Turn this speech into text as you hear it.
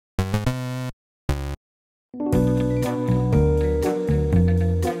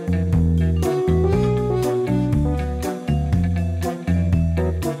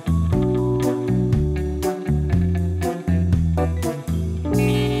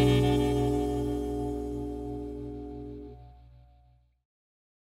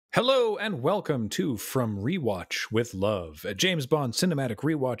Hello and welcome to From Rewatch with Love, a James Bond cinematic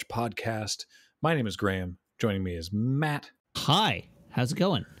rewatch podcast. My name is Graham. Joining me is Matt. Hi, how's it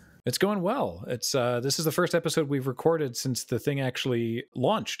going? It's going well. This is the first episode we've recorded since the thing actually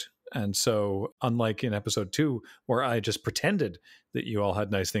launched. And so, unlike in episode 2, where I just pretended that you all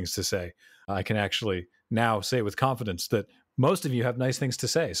had nice things to say, I can actually now say with confidence that most of you have nice things to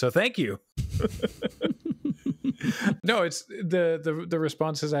say. So thank you. No, it's the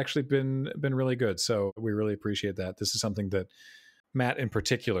response has actually been really good. So we really appreciate that. This is something that Matt in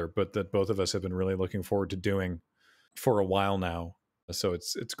particular, but that both of us have been really looking forward to doing for a while now. So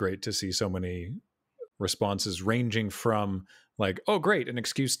it's great to see so many responses ranging from like, oh great, an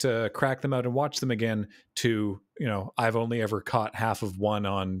excuse to crack them out and watch them again, to, you know, I've only ever caught half of one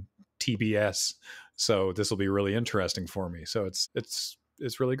on TBS, so this will be really interesting for me. So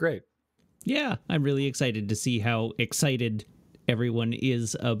it's really great. Yeah, I'm really excited to see how excited everyone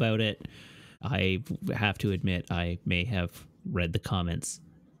is about it. I have to admit, I may have read the comments,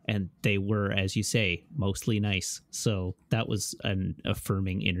 and they were, as you say, mostly nice. So that was an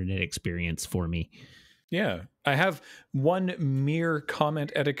affirming internet experience for me. Yeah, I have one mere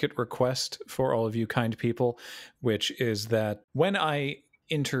comment etiquette request for all of you kind people, which is that when I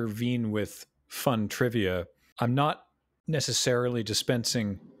intervene with fun trivia, I'm not necessarily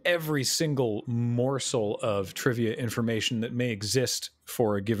dispensing every single morsel of trivia information that may exist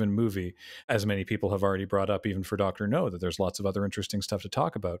for a given movie, as many people have already brought up, even for Dr. No, that there's lots of other interesting stuff to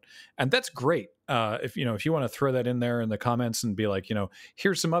talk about. And that's great. If you want to throw that in there in the comments and be like,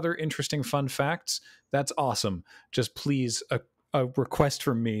 here's some other interesting fun facts, that's awesome. Just please, a request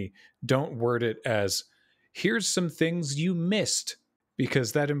from me, don't word it as, here's some things you missed,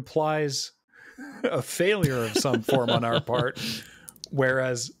 because that implies a failure of some form on our part.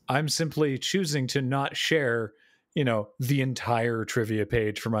 Whereas I'm simply choosing to not share, the entire trivia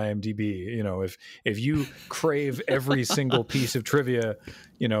page from IMDb. If you crave every single piece of trivia,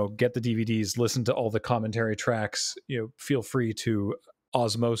 get the DVDs, listen to all the commentary tracks, feel free to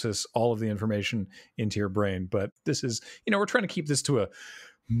osmosis all of the information into your brain. But this is, we're trying to keep this to a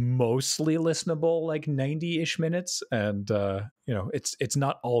mostly listenable, like 90-ish minutes, and it's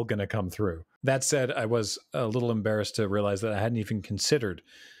not all gonna come through. That said, I was a little embarrassed to realize that I hadn't even considered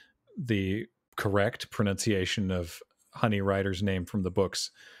the correct pronunciation of Honey Rider's name from the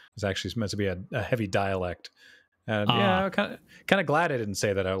books. It was actually meant to be a heavy dialect, and I'm kind of glad I didn't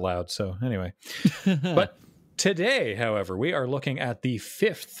say that out loud. So anyway, but today, however, we are looking at the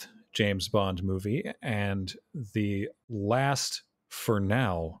 5th James Bond movie and the last, for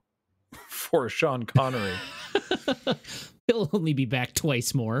now, for Sean Connery. He'll only be back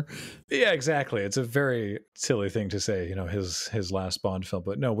twice more. Yeah, exactly. It's a very silly thing to say, his last Bond film.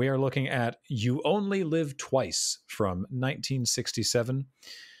 But no, we are looking at You Only Live Twice from 1967,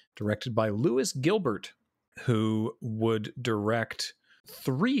 directed by Lewis Gilbert, who would direct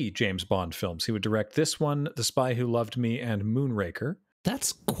 3 James Bond films. He would direct this one, The Spy Who Loved Me, and Moonraker.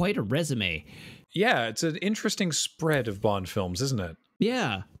 That's quite a resume. Yeah, it's an interesting spread of Bond films, isn't it?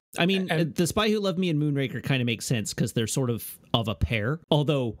 Yeah. I mean, The Spy Who Loved Me and Moonraker kind of make sense because they're sort of a pair,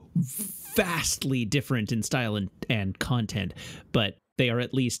 although vastly different in style and content. But they are,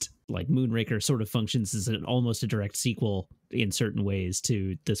 at least, like, Moonraker sort of functions as almost a direct sequel in certain ways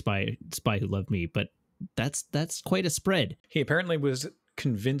to The Spy Who Loved Me. But that's quite a spread. He apparently was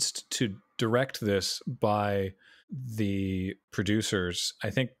convinced to direct this by the producers, I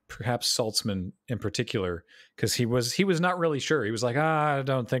think perhaps Saltzman in particular, because he was not really sure. He was like, I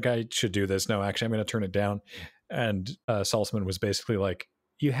don't think I should do this. No, actually, I'm going to turn it down. And Saltzman was basically like,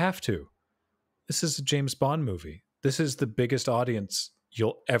 you have to. This is a James Bond movie. This is the biggest audience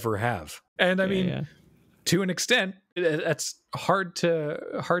you'll ever have. And I mean, to an extent, that's hard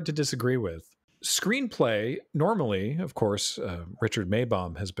to disagree with. Screenplay, normally, of course, Richard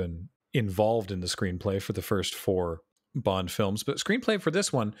Maibaum has been involved in the screenplay for the first 4 Bond films, but screenplay for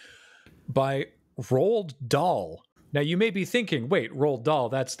this one by Roald Dahl. Now you may be thinking, wait, Roald Dahl,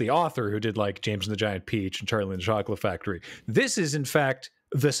 that's the author who did like James and the Giant Peach and Charlie and the Chocolate Factory. This is in fact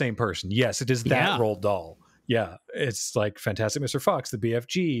the same person. Yes, it is that Roald Dahl. Yeah, it's like Fantastic Mr. Fox, the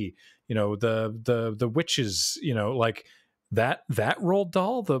BFG, the Witches, like that Roald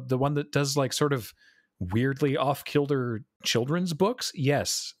Dahl, the one that does like sort of weirdly off-kilter children's books.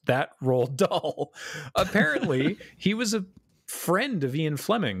 Yes, that Roald Dahl. Apparently, he was a friend of Ian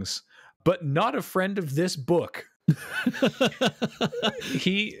Fleming's, but not a friend of this book.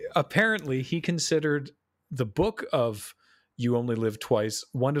 He considered the book of You Only Live Twice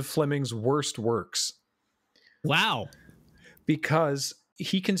one of Fleming's worst works. Wow. Because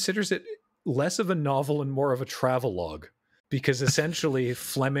he considers it less of a novel and more of a travelogue. because essentially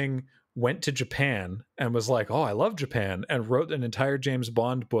Fleming went to Japan and was like, oh, I love Japan, and wrote an entire James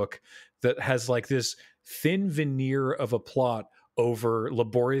Bond book that has like this thin veneer of a plot over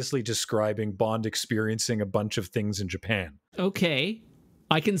laboriously describing Bond experiencing a bunch of things in Japan. Okay.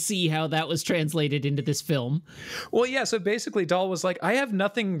 I can see how that was translated into this film. Well, yeah, so basically Dahl was like, I have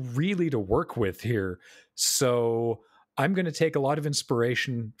nothing really to work with here, so I'm going to take a lot of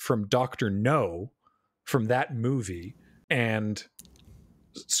inspiration from Dr. No, from that movie, and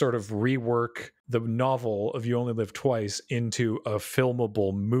sort of rework the novel of You Only Live Twice into a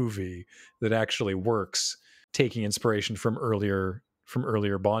filmable movie that actually works, taking inspiration from earlier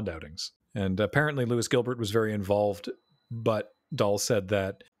Bond outings. And apparently Lewis Gilbert was very involved, but Dahl said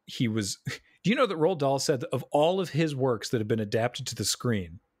that he was... Do you know that Roald Dahl said that of all of his works that have been adapted to the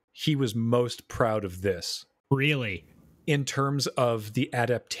screen, he was most proud of this? Really? In terms of the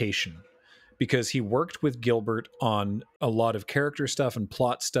adaptation. Because he worked with Gilbert on a lot of character stuff and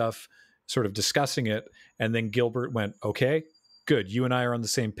plot stuff, sort of discussing it. And then Gilbert went, okay, good. You and I are on the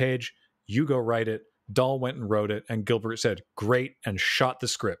same page. You go write it. Dahl went and wrote it. And Gilbert said, great, and shot the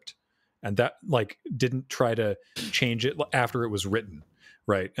script. And that like didn't try to change it after it was written.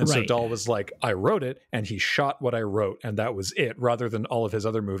 Right. And so Dahl was like, I wrote it and he shot what I wrote. And that was it, rather than all of his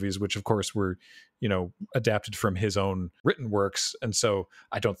other movies, which of course were, you know, adapted from his own written works. And so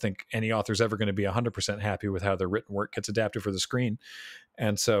I don't think any author's ever going to be 100% happy with how their written work gets adapted for the screen.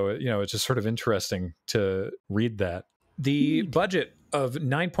 And so, you know, it's just sort of interesting to read that. The budget of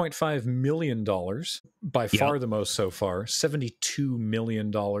 $9.5 million, by far the most so far, $72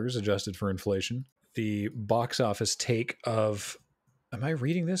 million adjusted for inflation. The box office take of... Am I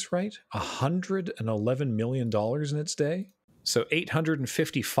reading this right? $111 million in its day. So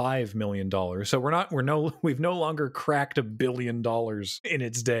 $855 million. So we've no longer cracked $1 billion in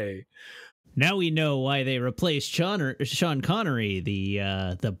its day. Now we know why they replaced Sean Connery.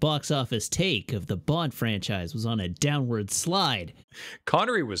 The box office take of the Bond franchise was on a downward slide.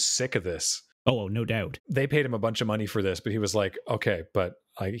 Connery was sick of this. Oh, no doubt. They paid him a bunch of money for this, but he was like, okay, but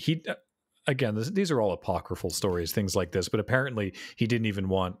again, these are all apocryphal stories, things like this, but apparently he didn't even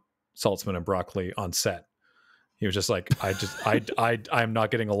want Saltzman and Broccoli on set. He was just like, I'm not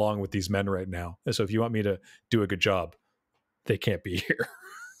getting along with these men right now. And so if you want me to do a good job, they can't be here.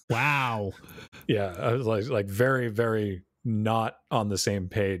 Wow. Yeah. I was like very, very not on the same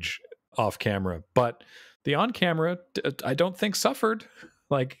page off camera, but the on camera, I don't think suffered.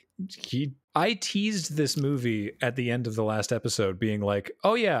 Like I teased this movie at the end of the last episode being like,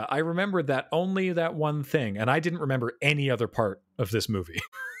 oh yeah, I remembered that only that one thing. And I didn't remember any other part of this movie.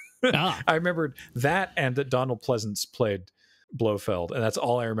 I remembered that and that Donald Pleasance played Blofeld. And that's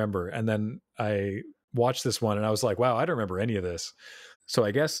all I remember. And then I watched this one and I was like, wow, I don't remember any of this. So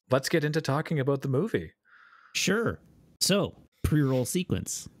I guess let's get into talking about the movie. Sure. So pre-roll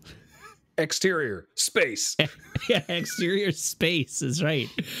sequence. Exterior, space. Yeah, exterior space is right.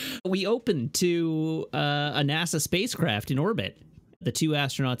 We open to a NASA spacecraft in orbit. The two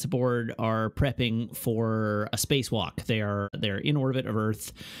astronauts aboard are prepping for a spacewalk. They're in orbit of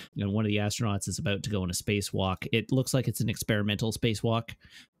Earth. You know, one of the astronauts is about to go on a spacewalk. It looks like it's an experimental spacewalk,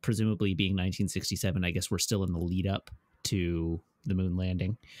 presumably being 1967. I guess we're still in the lead up to the moon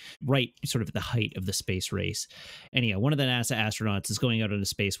landing, right sort of at the height of the space race. Anyhow, one of the NASA astronauts is going out on a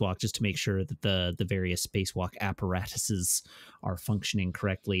spacewalk just to make sure that the various spacewalk apparatuses are functioning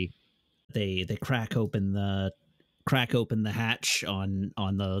correctly. They crack open the hatch on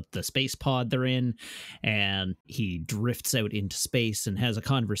the space pod they're in, and he drifts out into space and has a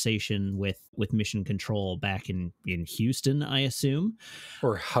conversation with mission control back in Houston, I assume,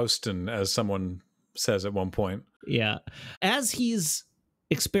 or Houston, as someone says at one point. Yeah. As he's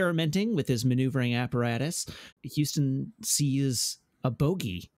experimenting with his maneuvering apparatus, Houston sees a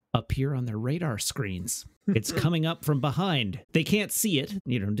bogey appear on their radar screens. It's coming up from behind. They can't see it.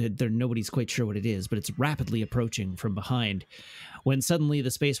 You know, nobody's quite sure what it is, but it's rapidly approaching from behind. When suddenly the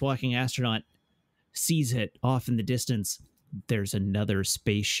spacewalking astronaut sees it off in the distance, there's another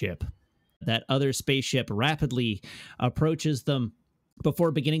spaceship. That other spaceship rapidly approaches them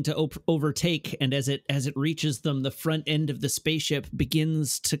before beginning to overtake, and as it reaches them, the front end of the spaceship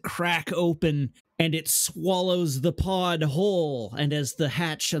begins to crack open, and it swallows the pod whole. And as the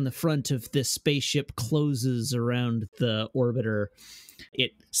hatch on the front of this spaceship closes around the orbiter,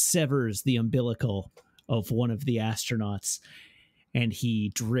 it severs the umbilical of one of the astronauts, and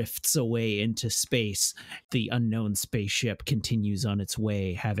he drifts away into space. The unknown spaceship continues on its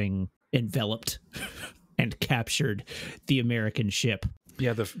way, having enveloped and captured the American ship.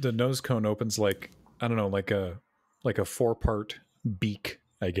 Yeah, the nose cone opens like, I don't know, like a 4-part beak,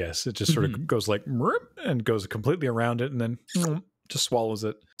 I guess. It just sort of goes like, and goes completely around it and then just swallows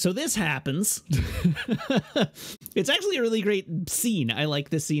it. So this happens. It's actually a really great scene. I like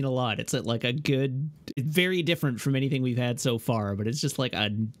this scene a lot. It's like a good, very different from anything we've had so far, but it's just like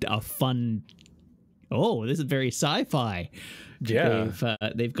a fun, oh, this is very sci-fi. Yeah.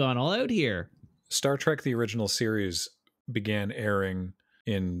 They've gone all out here. Star Trek, the original series, began airing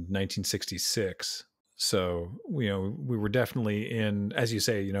in 1966. So, we were definitely in, as you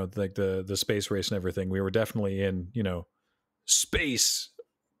say, like the space race and everything, we were definitely in, space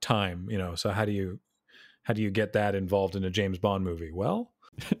time, so how do you get that involved in a James Bond movie? Well,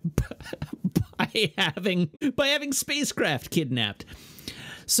 by having spacecraft kidnapped.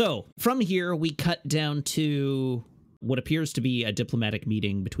 So from here we cut down to what appears to be a diplomatic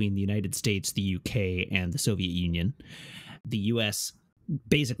meeting between the United States, the UK, and the Soviet Union. The US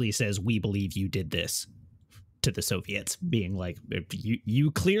basically says, we believe you did this, to the Soviets, being like,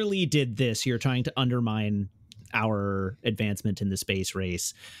 you clearly did this. You're trying to undermine our advancement in the space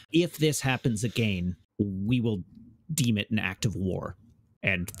race. If this happens again, we will deem it an act of war.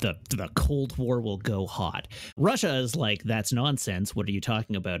 And the Cold War will go hot. Russia is like, that's nonsense. What are you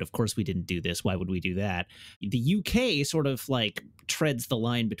talking about? Of course we didn't do this. Why would we do that? The UK sort of like treads the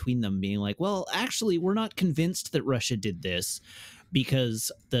line between them, being like, well, actually, we're not convinced that Russia did this,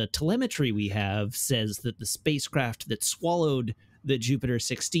 because the telemetry we have says that the spacecraft that swallowed the Jupiter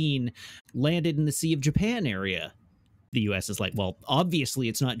 16 landed in the Sea of Japan area. The US is like, well, obviously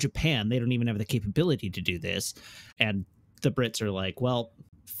it's not Japan. They don't even have the capability to do this. And the Brits are like, well,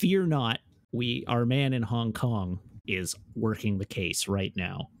 fear not. Our man in Hong Kong is working the case right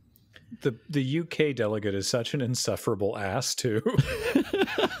now. The UK delegate is such an insufferable ass too.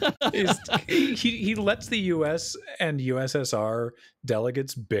 He lets the US and USSR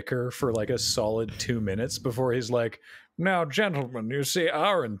delegates bicker for like a solid 2 minutes before he's like, now, gentlemen, you see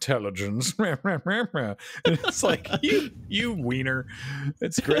our intelligence. It's like, you wiener.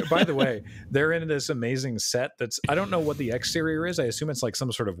 It's great. By the way, they're in this amazing set that's, I don't know what the exterior is. I assume it's like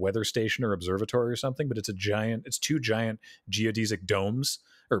some sort of weather station or observatory or something, but it's two giant geodesic domes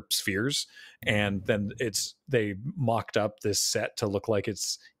or spheres. And then they mocked up this set to look like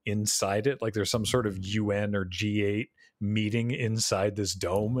it's inside it. Like there's some sort of UN or G8 meeting inside this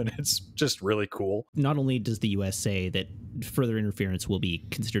dome, and it's just really cool. Not only does the US say that further interference will be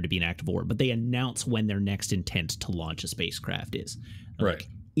considered to be an act of war, but they announce when their next intent to launch a spacecraft is. Right. Like,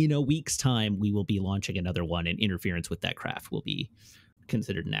 in a week's time, we will be launching another one, and interference with that craft will be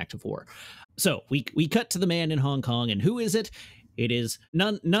considered an act of war. So we cut to the man in Hong Kong, and who is it? It is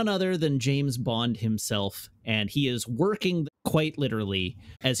none other than James Bond himself, and he is working quite literally,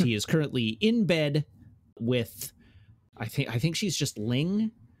 as he is currently in bed with, I think she's just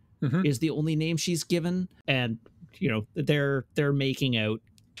Ling, is the only name she's given, and they're making out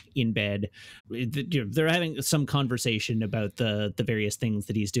in bed. They're having some conversation about the various things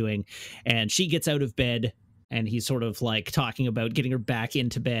that he's doing, and she gets out of bed, and he's sort of like talking about getting her back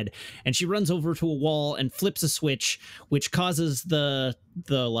into bed, and she runs over to a wall and flips a switch, which causes the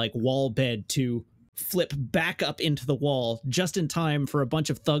like wall bed to flip back up into the wall just in time for a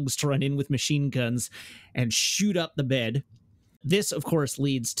bunch of thugs to run in with machine guns and shoot up the bed. This, of course,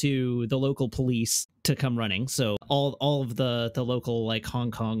 leads to the local police to come running. So all of the local like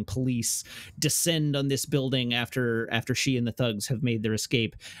Hong Kong police descend on this building after she and the thugs have made their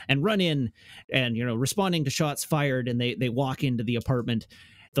escape and run in and, responding to shots fired. And they walk into the apartment.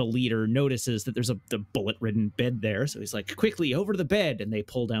 The leader notices that there's the bullet-ridden bed there. So he's like, quickly, over to the bed. And they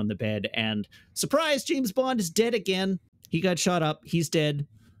pull down the bed. And surprise, James Bond is dead again. He got shot up. He's dead.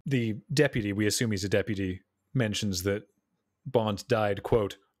 The deputy, we assume he's a deputy, mentions that Bond died,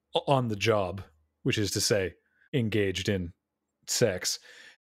 quote, on the job, which is to say, engaged in sex.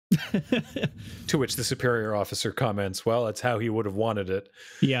 To which the superior officer comments, well, that's how he would have wanted it.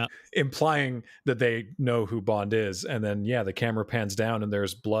 Yeah. Implying that they know who Bond is. And then, the camera pans down and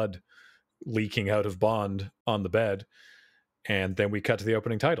there's blood leaking out of Bond on the bed. And then we cut to the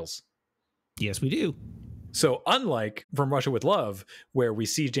opening titles. Yes, we do. So unlike From Russia with Love, where we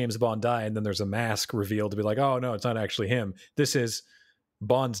see James Bond die and then there's a mask revealed to be like, oh, no, it's not actually him. This is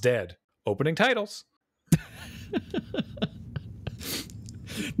Bond's dead. Opening titles.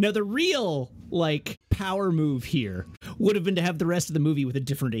 Now, the real, power move here would have been to have the rest of the movie with a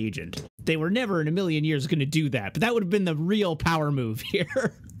different agent. They were never in a million years going to do that, but that would have been the real power move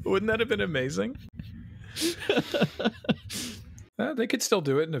here. Wouldn't that have been amazing? They could still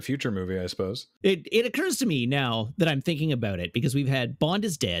do it in a future movie, I suppose. It occurs to me now that I'm thinking about it, because we've had Bond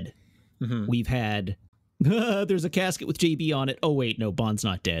is dead. Mm-hmm. We've had, there's a casket with JB on it. Oh, wait, no, Bond's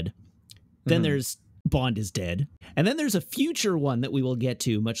not dead. Then there's Bond is dead. And then there's a future one that we will get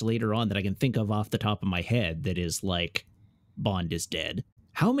to much later on that I can think of off the top of my head that is like Bond is dead.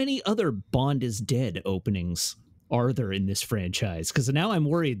 How many other Bond is dead openings are there in this franchise? Because now I'm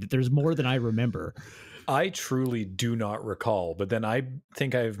worried that there's more than I remember. I truly do not recall, but then I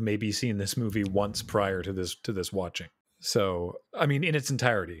think I've maybe seen this movie once prior to this watching. So, I mean, in its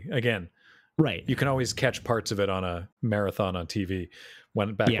entirety, again, right? You can always catch parts of it on a marathon on TV.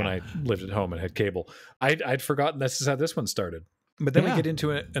 When I lived at home and had cable, I'd forgotten this is how this one started. But then we get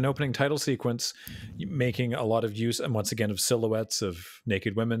into an opening title sequence, making a lot of use, and once again, of silhouettes of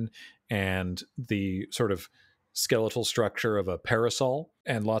naked women and the sort of skeletal structure of a parasol,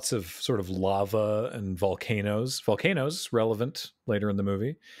 and lots of sort of lava and volcanoes. Volcanoes relevant later in the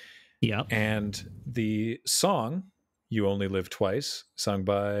movie. Yeah. And the song, You Only Live Twice, sung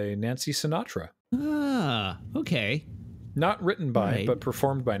by Nancy Sinatra. Ah, okay. Not written by, but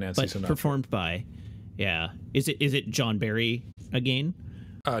performed by Nancy Sinatra. Performed by, yeah. Is it John Barry again?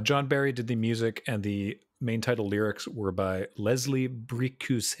 John Barry did the music, and the main title lyrics were by Leslie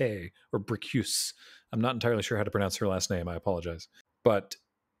Bricusse, or Bricusse. I'm not entirely sure how to pronounce her last name. I apologize. But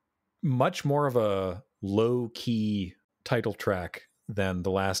much more of a low-key title track than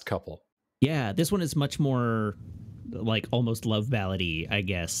the last couple. Yeah, this one is much more like almost love ballady, I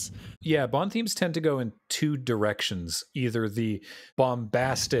guess. Yeah, Bond themes tend to go in two directions. Either the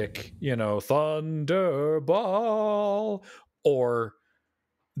bombastic, Thunderball, or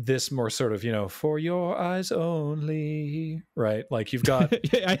this more sort of, for your eyes only, right? Like you've got...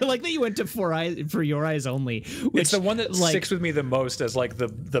 I like that you went to for your eyes only. Which, it's the one that sticks with me the most as like the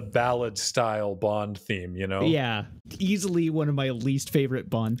ballad style Bond theme, Yeah, easily one of my least favorite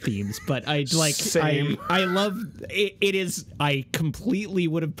Bond themes, but I like... Same. I love... It is... I completely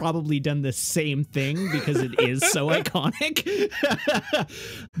would have probably done the same thing because it is so iconic.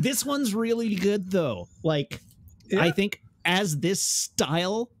 This one's really good, though. Like, yeah. I think... as this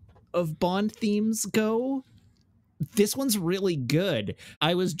style of Bond themes go, this one's really good.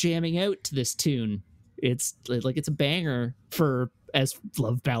 I was jamming out to this tune. It's a banger for as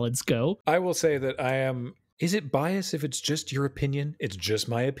love ballads go. I will say that I am... Is it bias if it's just your opinion? It's just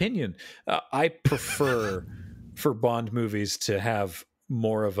my opinion. I prefer for Bond movies to have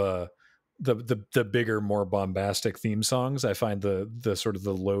more of the bigger, more bombastic theme songs. I find the sort of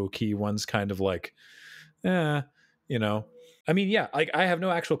the low key ones kind of like, I mean, yeah, like I have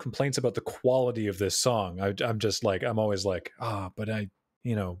no actual complaints about the quality of this song. I'm just like, I'm always like, but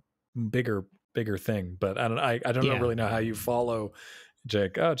bigger thing. But I don't really know how you follow,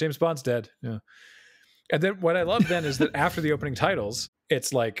 Jake. Oh, James Bond's dead. Yeah. And then what I love then is that after the opening titles,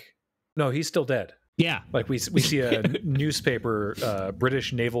 it's like, no, he's still dead. Yeah. Like we see a newspaper,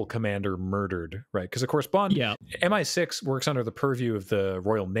 British naval commander murdered, right? Because of course Bond, MI6 works under the purview of the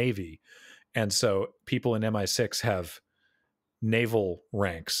Royal Navy. And so people in MI6 have naval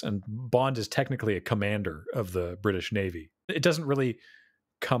ranks, and Bond is technically a commander of the British Navy. It doesn't really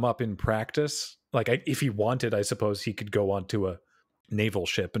come up in practice. Like if he wanted, I suppose he could go onto a naval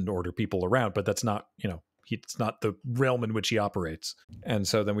ship and order people around, but that's not, it's not the realm in which he operates. And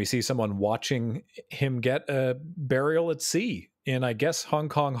so then we see someone watching him get a burial at sea in, I guess, Hong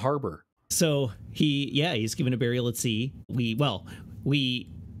Kong harbor. So he's given a burial at sea. We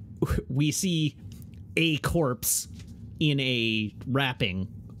see a corpse in a wrapping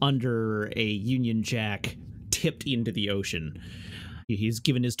under a Union Jack tipped into the ocean. He's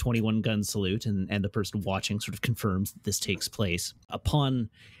given his 21 gun salute, and the person watching sort of confirms that this takes place. Upon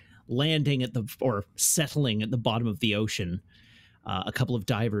landing settling at the bottom of the ocean, a couple of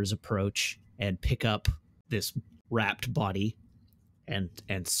divers approach and pick up this wrapped body and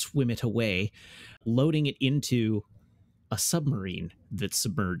swim it away, loading it into a submarine that's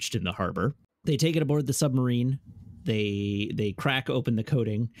submerged in the harbor. They take it aboard the submarine. They crack open the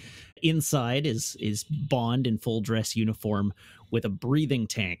coating. Inside is Bond in full dress uniform with a breathing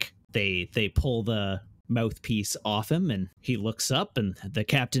tank. They pull the mouthpiece off him, and he looks up, and the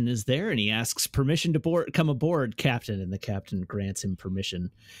captain is there, and he asks permission to come aboard, Captain, and the captain grants him permission.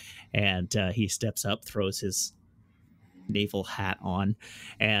 And he steps up, throws his naval hat on,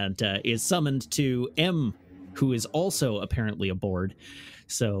 and is summoned to M, who is also apparently aboard.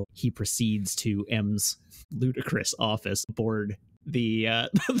 So he proceeds to M's ludicrous office aboard the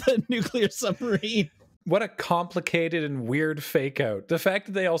the nuclear submarine. What a complicated and weird fake out. The fact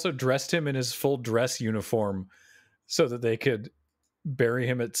that they also dressed him in his full dress uniform so that they could bury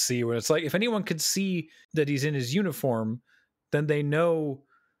him at sea, when it's like, if anyone could see that he's in his uniform, then they know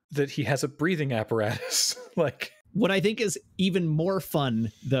that he has a breathing apparatus. Like, What I think is even more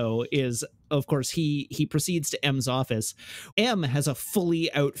fun, though, is, of course, he proceeds to M's office. M has a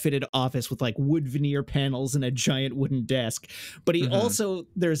fully outfitted office with like wood veneer panels and a giant wooden desk. But he also,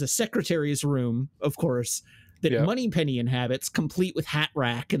 there's a secretary's room, of course, that Moneypenny inhabits, complete with hat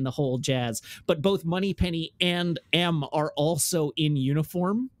rack and the whole jazz. But both Moneypenny and M are also in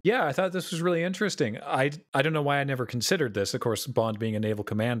uniform. Yeah, I thought this was really interesting. I don't know why I never considered this, of course, Bond being a naval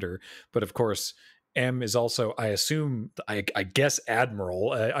commander. But of course, M is also, I assume, I guess,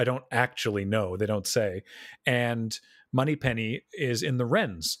 admiral. I don't actually know. They don't say. And Moneypenny is in the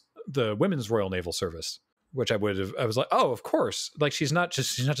Wrens, the Women's Royal Naval Service, which I was like, oh, of course. Like, she's not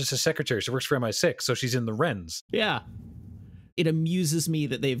just a secretary. She works for MI6, so she's in the Wrens. Yeah. It amuses me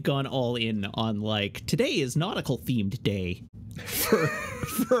that they've gone all in on, like, today is nautical themed day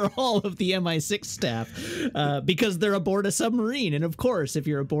for all of the MI6 staff, because they're aboard a submarine. And of course, if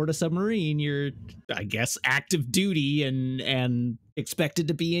you're aboard a submarine, you're, I guess, active duty and expected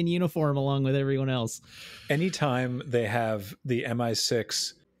to be in uniform along with everyone else. Anytime they have the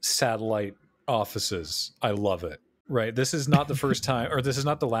MI6 satellite offices, I love it. Right. This is not the first time, or this is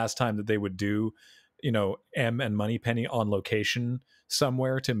not the last time that they would do, M and Moneypenny on location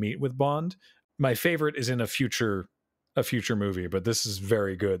somewhere to meet with Bond. My favorite is in a future movie, but this is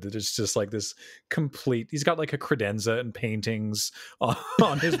very good. That it's just like this complete, he's got like a credenza and paintings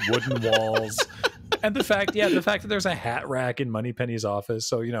on his wooden walls. And the fact that there's a hat rack in Moneypenny's office.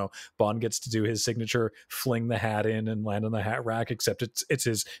 So, Bond gets to do his signature, fling the hat in and land on the hat rack, except it's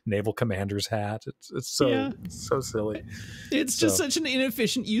his naval commander's hat. It's so silly. It's just such an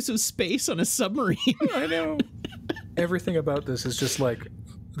inefficient use of space on a submarine. I know. Everything about this is just like,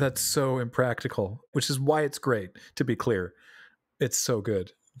 that's so impractical, which is why it's great, to be clear. It's so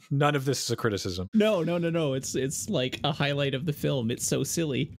good. None of this is a criticism. No. It's like a highlight of the film. It's so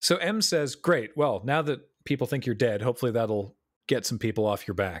silly. So M says, great. Well, now that people think you're dead, hopefully that'll get some people off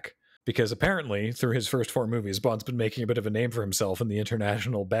your back. Because apparently, through his first 4 movies, Bond's been making a bit of a name for himself in the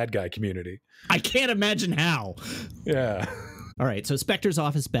international bad guy community. I can't imagine how. Yeah. All right, so Spectre's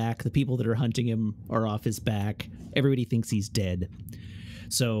off his back. The people that are hunting him are off his back. Everybody thinks he's dead.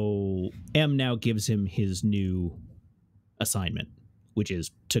 So M now gives him his new assignment, which is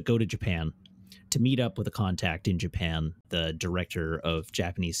to go to Japan, to meet up with a contact in Japan, the director of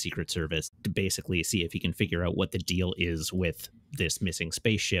Japanese Secret Service, to basically see if he can figure out what the deal is with this missing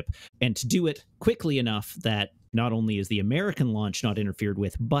spaceship, and to do it quickly enough that not only is the American launch not interfered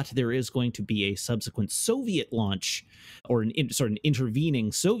with, but there is going to be a subsequent Soviet launch, or an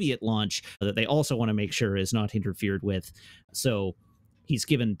intervening Soviet launch that they also want to make sure is not interfered with. So he's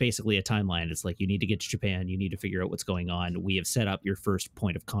given basically a timeline. It's like, you need to get to Japan. You need to figure out what's going on. We have set up your first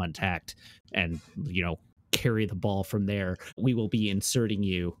point of contact and, carry the ball from there. We will be inserting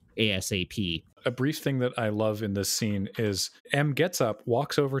you ASAP. A brief thing that I love in this scene is M gets up,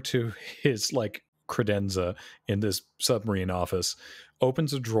 walks over to his credenza in this submarine office,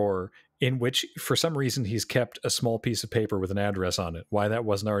 opens a drawer in which, for some reason, he's kept a small piece of paper with an address on it. Why that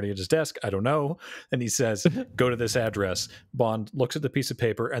wasn't already at his desk, I don't know. And he says, go to this address. Bond looks at the piece of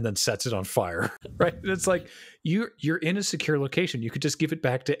paper and then sets it on fire. Right? And it's like, you're in a secure location. You could just give it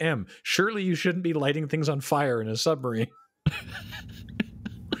back to M. Surely you shouldn't be lighting things on fire in a submarine.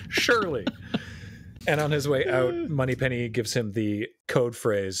 Surely. And on his way out, Moneypenny gives him the code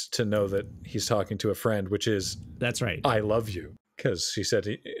phrase to know that he's talking to a friend, which is, that's right, I love you. Because she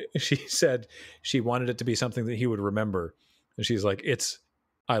said she wanted it to be something that he would remember. And she's like, it's,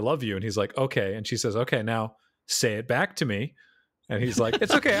 I love you. And he's like, okay. And she says, okay, now say it back to me. And he's like,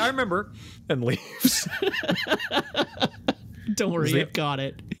 it's okay, I remember. And leaves. Don't worry, I've got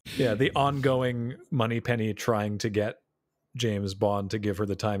it. Yeah, the ongoing Moneypenny trying to get James Bond to give her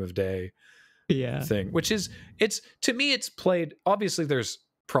the time of day thing. Which is, to me, it's played, obviously there's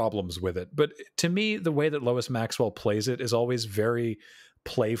problems with it, but to me, the way that Lois Maxwell plays it is always very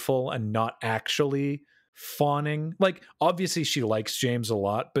playful and not actually fawning. Like, obviously she likes James a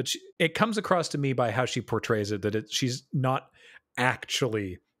lot, but it comes across to me by how she portrays it that she's not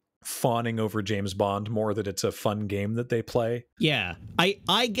actually fawning over James Bond, more that it's a fun game that they play. Yeah,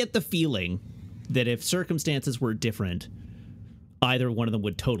 I get the feeling that if circumstances were different, either one of them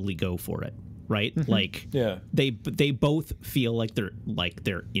would totally go for it. Right? Mm-hmm. Like, yeah, they both feel like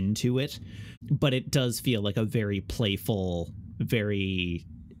they're into it, but it does feel like a very playful, very,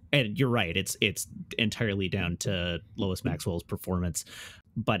 and you're right, it's entirely down to Lois Maxwell's performance,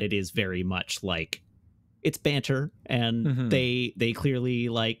 but it is very much like, it's banter, and they clearly,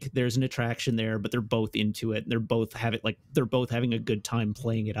 like, there's an attraction there, but they're both into it, and they're both having a good time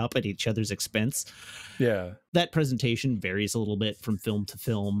playing it up at each other's expense. Yeah, that presentation varies a little bit from film to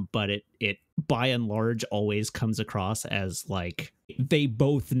film, but by and large always comes across as like they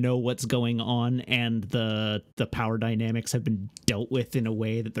both know what's going on and the power dynamics have been dealt with in a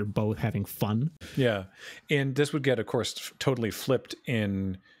way that they're both having fun. Yeah. And this would get, of course, totally flipped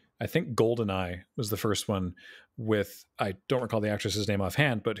in, I think GoldenEye was the first one with, I don't recall the actress's name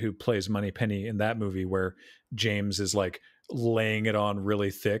offhand, but who plays Moneypenny in that movie, where James is like laying it on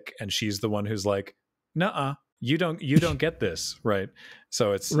really thick and she's the one who's like, nuh-uh, you don't get this, right?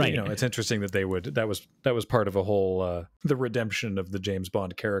 So it's right. It's interesting that that was part of a whole the redemption of the James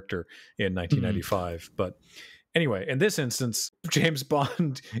Bond character in 1995. But anyway, in this instance, James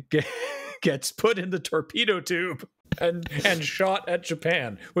Bond gets put in the torpedo tube and shot at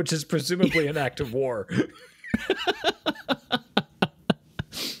Japan, which is presumably an act of war.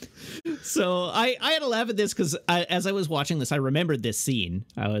 So I had to laugh at this because as I was watching this, I remembered this scene.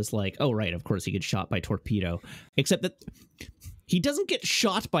 I was like, oh, right, of course he gets shot by torpedo. Except that he doesn't get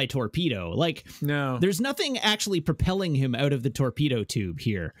shot by torpedo. Like, no, there's nothing actually propelling him out of the torpedo tube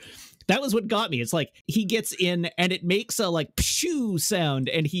here. That was what got me. It's like he gets in and it makes a like pshoo sound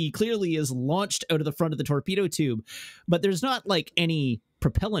and he clearly is launched out of the front of the torpedo tube, but there's not like any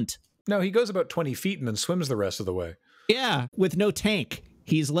propellant. No, he goes about 20 feet and then swims the rest of the way. Yeah, with no tank.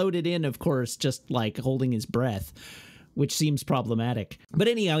 He's loaded in, of course, just like holding his breath, which seems problematic. But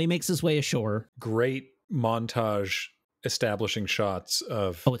anyhow, he makes his way ashore. Great montage establishing shots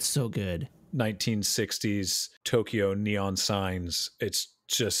of it's so good. 1960s Tokyo neon signs. It's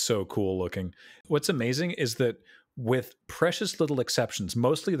just so cool looking. What's amazing is that with precious little exceptions,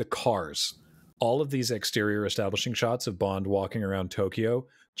 mostly the cars, all of these exterior establishing shots of Bond walking around Tokyo,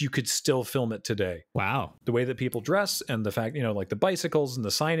 you could still film it today. Wow. The way that people dress and the fact, like the bicycles and the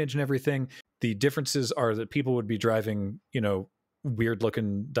signage and everything, the differences are that people would be driving, weird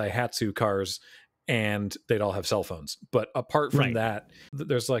looking Daihatsu cars and they'd all have cell phones. But apart from that,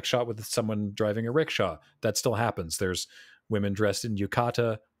 there's like shot with someone driving a rickshaw. That still happens. There's women dressed in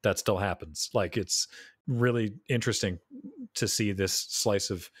yukata. That still happens. Like, it's really interesting to see this slice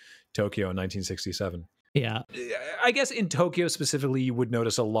of Tokyo in 1967. Yeah. I guess in Tokyo specifically, you would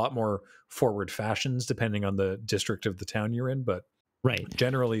notice a lot more forward fashions depending on the district of the town you're in. But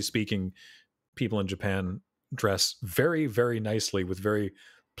generally speaking, people in Japan dress very, very nicely with very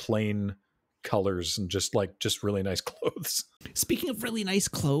plain colors and just really nice clothes. Speaking of really nice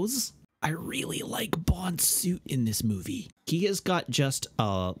clothes, I really like Bond's suit in this movie. He has got just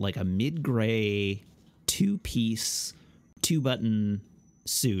like a mid-gray 2-piece 2-button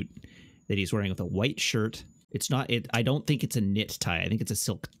suit that he's wearing with a white shirt. I don't think it's a knit tie. I think it's a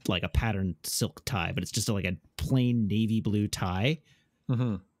silk, like a patterned silk tie, but it's just like a plain navy blue tie.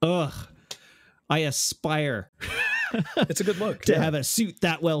 Mm-hmm. Ugh. I aspire it's a good look to have a suit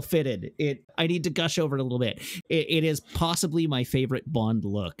that well fitted. I need to gush over it a little bit. It is possibly my favorite Bond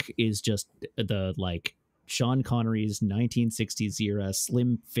look, is just the like Sean Connery's 1960s era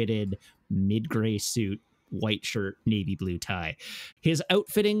slim fitted mid-gray suit, white shirt, navy blue tie. His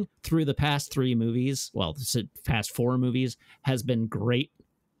outfitting through the past 3 movies, well, the past 4 movies, has been great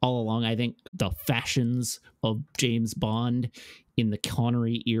all along. I think the fashions of James Bond in the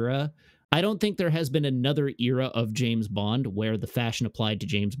Connery era, I don't think there has been another era of James Bond where the fashion applied to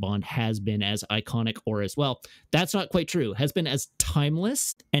James Bond has been as iconic or as, well, that's not quite true, has been as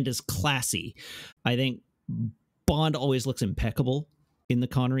timeless and as classy. I think Bond always looks impeccable in the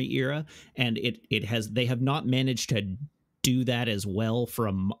Connery era, and they have not managed to do that as well,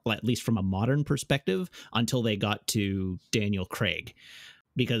 at least from a modern perspective, until they got to Daniel Craig.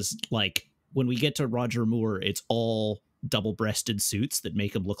 Because like when we get to Roger Moore, it's all double-breasted suits that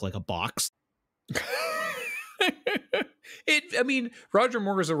make him look like a box. Roger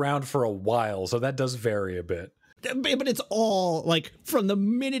Moore is around for a while, so that does vary a bit. But it's all like from the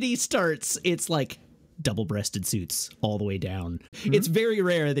minute he starts, it's like double-breasted suits all the way down. Mm-hmm. It's very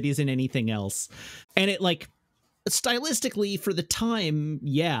rare that he's in anything else. And it like stylistically for the time,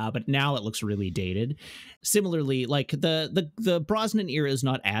 yeah, but now it looks really dated. Similarly, like the Brosnan era is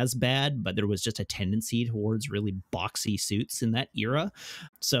not as bad, but there was just a tendency towards really boxy suits in that era.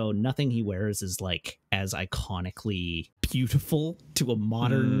 So nothing he wears is like as iconically beautiful to a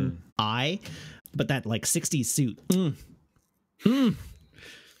modern eye. But that like 60s suit,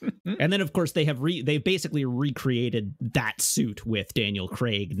 And then, of course, they've basically recreated that suit with Daniel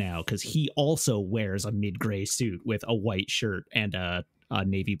Craig now, because he also wears a mid-gray suit with a white shirt and a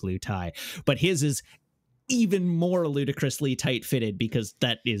navy blue tie. But his is even more ludicrously tight-fitted, because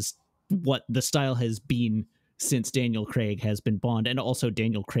that is what the style has been since Daniel Craig has been Bond. And also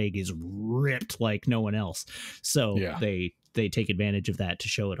Daniel Craig is ripped like no one else. So they take advantage of that to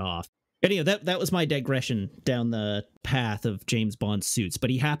show it off. Anyway, that was my digression down the path of James Bond's suits, but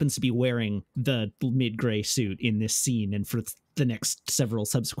he happens to be wearing the mid-gray suit in this scene and for the next several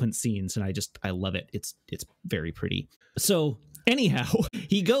subsequent scenes, and I love it. It's very pretty. So anyhow,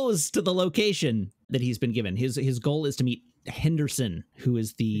 he goes to the location that he's been given. His goal is to meet Henderson, who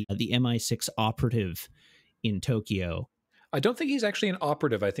is the MI6 operative in Tokyo. I don't think he's actually an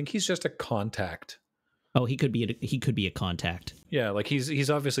operative. I think he's just a contact. Oh, he could be a contact. Yeah, like he's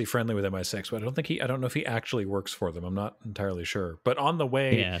obviously friendly with MI6, but I don't know if he actually works for them. I'm not entirely sure. But on the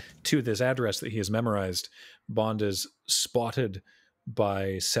way to this address that he has memorized, Bond is spotted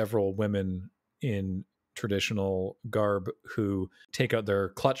by several women in traditional garb who take out their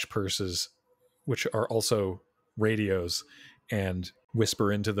clutch purses, which are also radios, and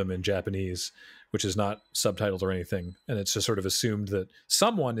whisper into them in Japanese, which is not subtitled or anything. And it's just sort of assumed that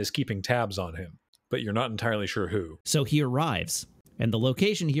someone is keeping tabs on him, but you're not entirely sure who. So he arrives, and the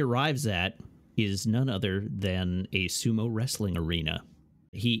location he arrives at is none other than a sumo wrestling arena.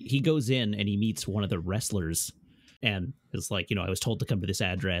 He goes in and he meets one of the wrestlers and is like, I was told to come to this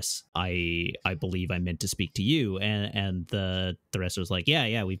address. I believe I meant to speak to you. And the wrestler's like,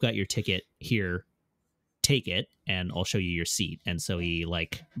 yeah, we've got your ticket here. Take it, and I'll show you your seat. And so he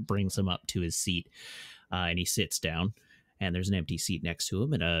brings him up to his seat, and he sits down, and there's an empty seat next to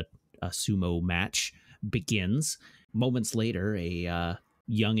him, and a sumo match begins. Moments later, a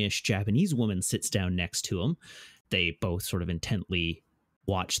youngish Japanese woman sits down next to him. They both sort of intently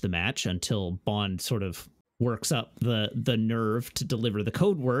watch the match until Bond sort of works up the nerve to deliver the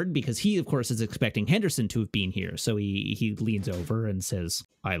code word, because he, of course, is expecting Henderson to have been here. So he leans over and says,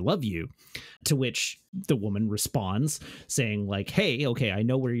 "I love you," to which the woman responds saying "Hey, okay, I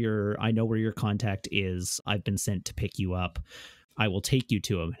know where your contact is. I've been sent to pick you up. I will take you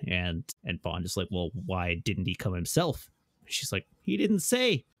to him." And Bond is like, "Well, why didn't he come himself?" She's like, "He didn't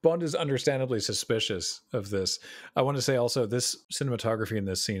say." Bond is understandably suspicious of this. I want to say also, this cinematography in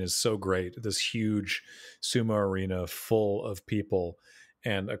this scene is so great. This huge sumo arena full of people.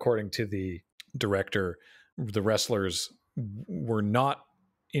 And according to the director, the wrestlers were not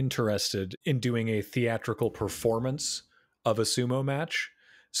interested in doing a theatrical performance of a sumo match.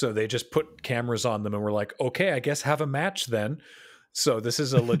 So they just put cameras on them and were like, okay, I guess have a match then. So this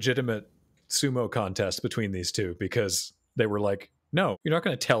is a legitimate sumo contest between these two, because they were like, no, you're not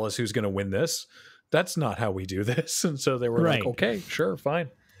going to tell us who's going to win this. That's not how we do this. And so they were like, okay, sure, fine.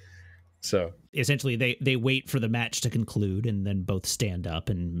 So essentially they wait for the match to conclude and then both stand up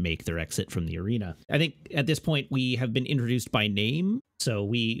and make their exit from the arena. I think at this point we have been introduced by name. So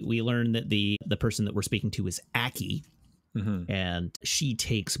we learn that the person that we're speaking to is Aki. Mm-hmm. And she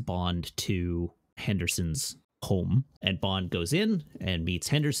takes Bond to Henderson's home, and Bond goes in and meets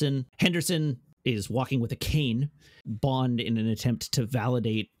Henderson. Henderson is walking with a cane. Bond, in an attempt to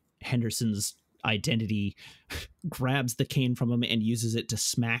validate Henderson's identity, grabs the cane from him and uses it to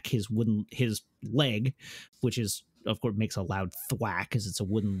smack his leg, which is, of course, makes a loud thwack as it's a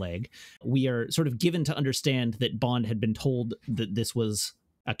wooden leg. We are sort of given to understand that Bond had been told that this was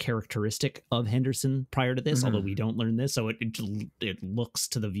a characteristic of Henderson prior to this, although we don't learn this. So it looks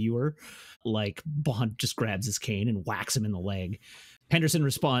to the viewer like Bond just grabs his cane and whacks him in the leg. Henderson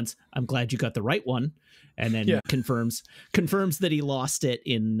responds, "I'm glad you got the right one," and then confirms that he lost it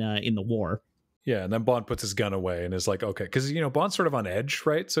in the war. Yeah, and then Bond puts his gun away and is like, okay, because Bond's sort of on edge,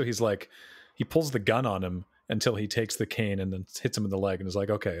 right? So he's like, he pulls the gun on him until he takes the cane and then hits him in the leg and is like,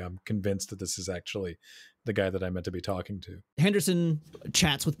 okay, I'm convinced that this is actually the guy that I meant to be talking to. Henderson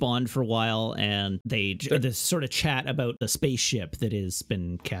chats with Bond for a while, and they this sort of chat about the spaceship that has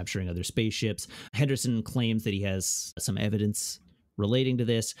been capturing other spaceships. Henderson claims that he has some evidence relating to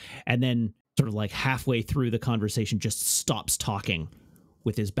this, and then sort of like halfway through the conversation just stops talking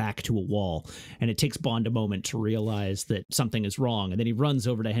with his back to a wall, and it takes Bond a moment to realize that something is wrong. And then he runs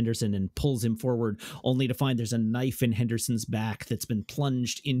over to Henderson and pulls him forward, only to find there's a knife in Henderson's back that's been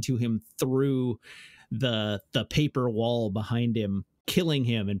plunged into him through the paper wall behind him, killing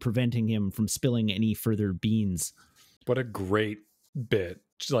him and preventing him from spilling any further beans. What a great bit.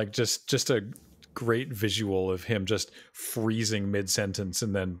 Like just a great visual of him just freezing mid-sentence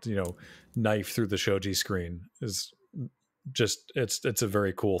and then, knife through the shoji screen is just, it's a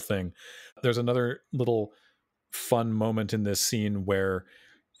very cool thing. There's another little fun moment in this scene where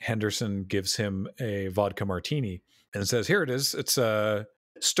Henderson gives him a vodka martini and says, "Here it is. It's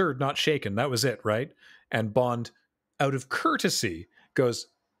stirred, not shaken. That was it, right?" And Bond, out of courtesy, goes,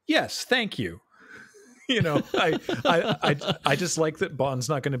 "Yes, thank you." I just like that Bond's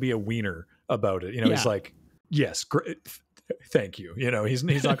not going to be a wiener about it. He's like, "Yes, great, thank you." He's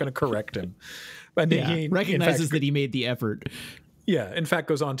not going to correct him. But he recognizes that he made the effort. Yeah, in fact,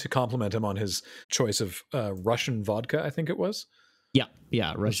 goes on to compliment him on his choice of Russian vodka, I think it was.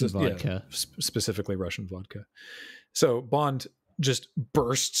 Yeah, Russian vodka. Yeah, specifically Russian vodka. So Bond just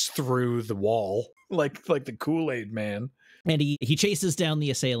bursts through the wall like the Kool-Aid man. And he chases down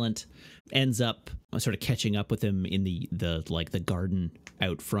the assailant, ends up sort of catching up with him in the garden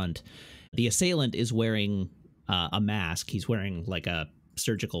out front. The assailant is wearing a mask. He's wearing like a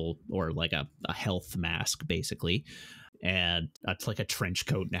surgical or like a health mask, basically. And it's like a trench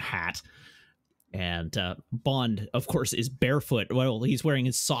coat and a hat. And Bond, of course, is barefoot. Well, he's wearing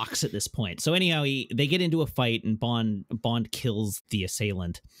his socks at this point. So anyhow, they get into a fight, and Bond kills the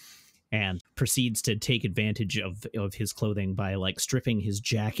assailant and proceeds to take advantage of his clothing by like stripping his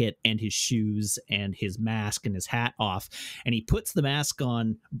jacket and his shoes and his mask and his hat off. And he puts the mask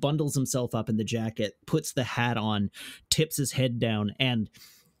on, bundles himself up in the jacket, puts the hat on, tips his head down, and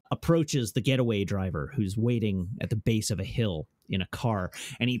approaches the getaway driver who's waiting at the base of a hill in a car,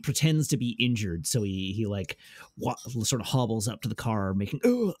 and he pretends to be injured. So he sort of hobbles up to the car making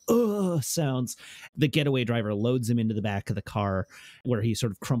sounds. The getaway driver loads him into the back of the car, where he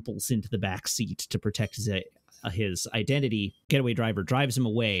sort of crumples into the back seat to protect his identity. Getaway driver drives him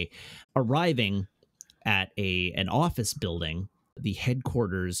away, arriving at an office building, the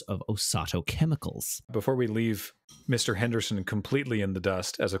headquarters of Osato Chemicals. Before we leave Mr. Henderson completely in the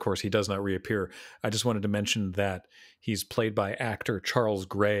dust, as of course he does not reappear, I just wanted to mention that he's played by actor Charles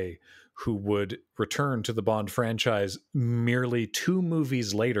Gray, who would return to the Bond franchise merely 2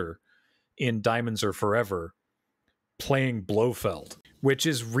 movies later in Diamonds Are Forever, playing Blofeld, which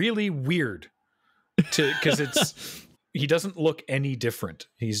is really weird because he doesn't look any different.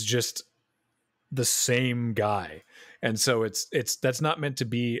 He's just the same guy. And so that's not meant to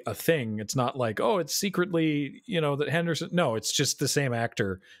be a thing. It's not like, oh, it's secretly, that Henderson. No, it's just the same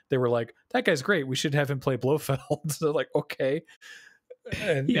actor. They were like, that guy's great. We should have him play Blofeld. So like, okay.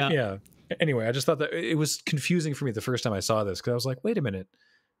 And yeah. Anyway, I just thought that it was confusing for me the first time I saw this, because I was like, wait a minute.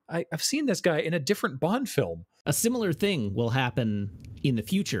 I've seen this guy in a different Bond film. A similar thing will happen in the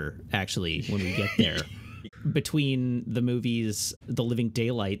future, actually, when we get there. Between the movies The Living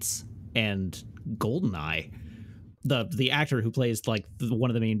Daylights and GoldenEye, the actor who plays like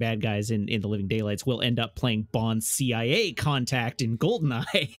one of the main bad guys in The Living Daylights will end up playing Bond's CIA contact in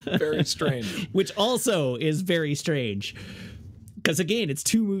GoldenEye. Very strange. Which also is very strange, because again, it's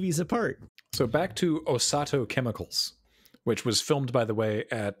 2 movies apart. So back to Osato Chemicals, which was filmed, by the way,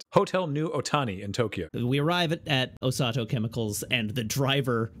 at Hotel New Otani in Tokyo. We arrive at Osato Chemicals, and the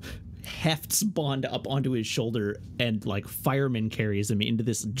driver hefts Bond up onto his shoulder and like fireman carries him into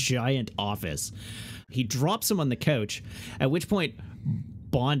this giant office. He drops him on the couch, at which point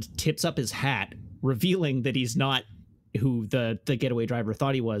Bond tips up his hat, revealing that he's not who the getaway driver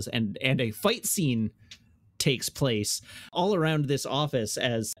thought he was, and a fight scene takes place all around this office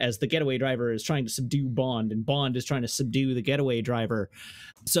as the getaway driver is trying to subdue Bond, and Bond is trying to subdue the getaway driver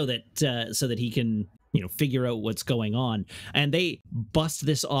so that he can figure out what's going on. And they bust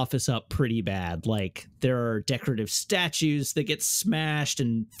this office up pretty bad. Like, there are decorative statues that get smashed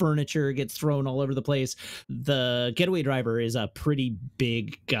and furniture gets thrown all over the place. The getaway driver is a pretty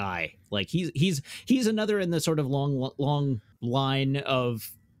big guy. Like, he's another in the sort of long line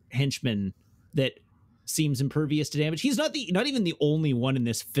of henchmen that seems impervious to damage. He's not even the only one in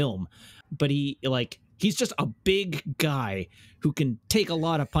this film, but he's just a big guy who can take a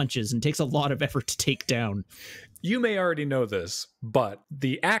lot of punches and takes a lot of effort to take down. You may already know this, but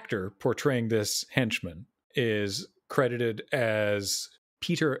the actor portraying this henchman is credited as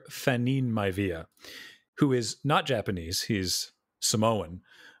Peter Fanin Maivia, who is not Japanese. He's Samoan,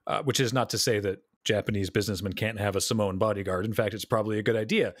 which is not to say that Japanese businessmen can't have a Samoan bodyguard. In fact, it's probably a good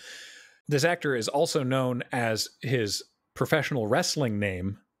idea. This actor is also known as his professional wrestling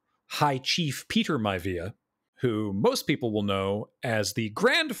name, High Chief Peter Maivia, who most people will know as the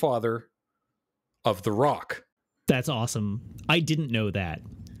grandfather of The Rock. That's awesome. I didn't know that.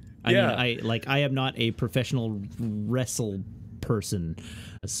 I am not a professional wrestle person,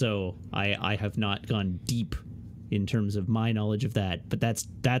 so I have not gone deep in terms of my knowledge of that, but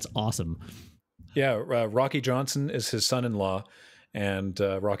that's awesome. Yeah, Rocky Johnson is his son-in-law, and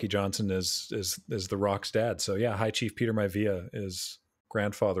Rocky Johnson is The Rock's dad. So yeah, High Chief Peter Maivia is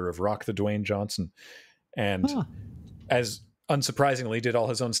grandfather of Rock the Dwayne Johnson, and as unsurprisingly did all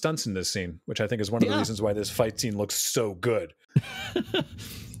his own stunts in this scene, which I think is one of the reasons why this fight scene looks so good.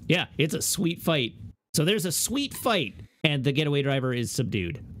 Yeah, it's a sweet fight. So there's a sweet fight, and the getaway driver is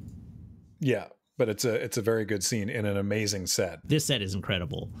subdued. Yeah, but it's a very good scene in an amazing set. This set is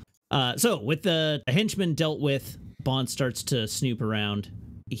incredible. So with the henchman dealt with, Bond starts to snoop around.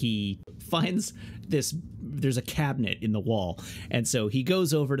 He finds this there's a cabinet in the wall, and so he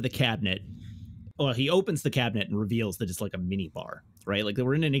goes over to the cabinet. Well, he opens the cabinet and reveals that it's like a mini bar, right? Like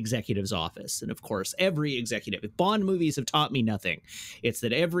we're in an executive's office. And of course, every executive, if Bond movies have taught me nothing, it's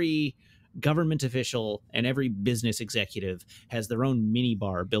that every government official and every business executive has their own mini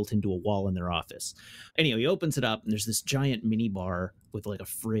bar built into a wall in their office. Anyway, he opens it up and there's this giant mini bar with like a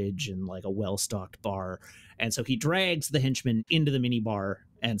fridge and like a well-stocked bar. And so he drags the henchman into the mini bar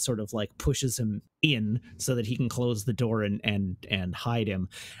and sort of like pushes him in so that he can close the door and hide him,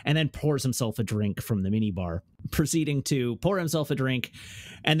 and then pours himself a drink from the mini bar, proceeding to pour himself a drink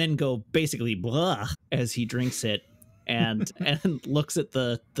and then go basically blah as he drinks it. And looks at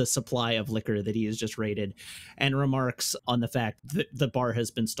the supply of liquor that he has just raided and remarks on the fact that the bar has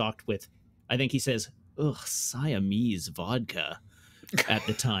been stocked with, I think he says, Siamese vodka at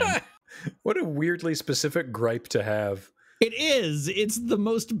the time. What a weirdly specific gripe to have. It is. It's the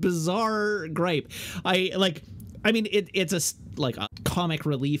most bizarre gripe. It's a comic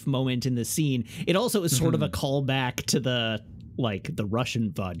relief moment in the scene. It also is sort of a callback to the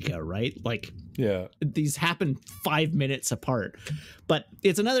Russian vodka, right? Like, yeah, these happen 5 minutes apart, but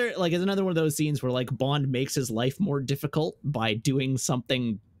it's another one of those scenes where like Bond makes his life more difficult by doing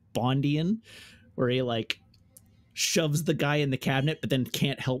something Bondian, where he like shoves the guy in the cabinet, but then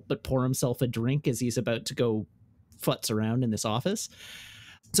can't help but pour himself a drink as he's about to go futz around in this office.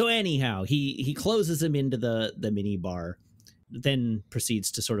 So anyhow, he closes him into the mini bar, then proceeds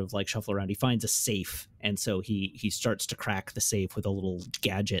to sort of like shuffle around. He finds a safe, and so he starts to crack the safe with a little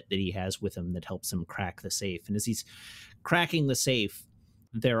gadget that he has with him that helps him crack the safe. And as he's cracking the safe,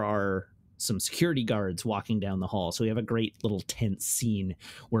 there are some security guards walking down the hall. So we have a great little tense scene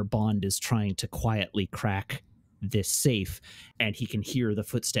where Bond is trying to quietly crack this safe, and he can hear the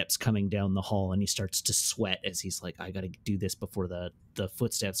footsteps coming down the hall, and he starts to sweat as he's like, I gotta do this before the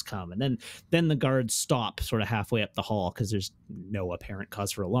footsteps come. And then the guards stop sort of halfway up the hall because there's no apparent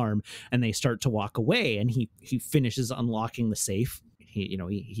cause for alarm, and they start to walk away, and he finishes unlocking the safe.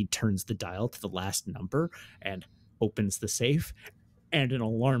 He turns the dial to the last number and opens the safe, and an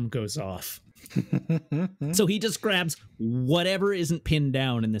alarm goes off. So he just grabs whatever isn't pinned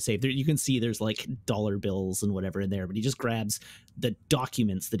down in the safe. You can see there's like dollar bills and whatever in there, but he just grabs the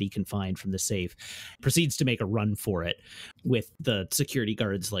documents that he can find from the safe, proceeds to make a run for it with the security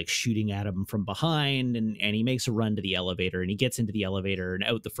guards like shooting at him from behind, and he makes a run to the elevator, and he gets into the elevator and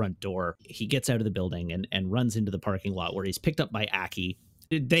out the front door. He gets out of the building and runs into the parking lot where he's picked up by Aki.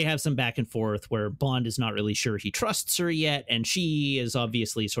 They have some back and forth where Bond is not really sure he trusts her yet, and she is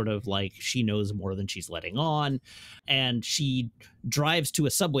obviously sort of like she knows more than she's letting on, and she drives to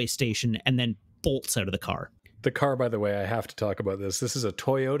a subway station and then bolts out of the car. The car, by the way, I have to talk about this. This is a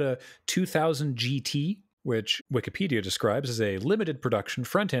Toyota 2000 GT, which Wikipedia describes as a limited production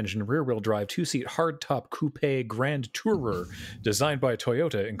front-engine, rear-wheel drive, two-seat hardtop coupe Grand Tourer designed by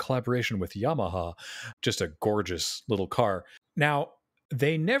Toyota in collaboration with Yamaha. Just a gorgeous little car. Now,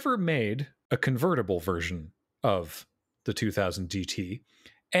 they never made a convertible version of the 2000 GT,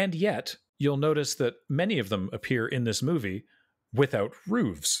 and yet you'll notice that many of them appear in this movie without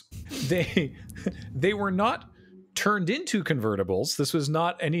roofs. They were not turned into convertibles. This was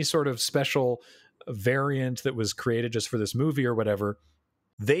not any sort of special variant that was created just for this movie or whatever.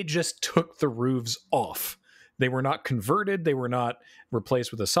 They just took the roofs off. They were not converted. They were not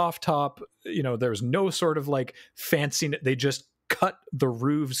replaced with a soft top. There was no sort of like fancy. They just cut the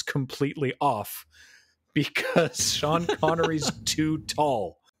roofs completely off because Sean Connery's too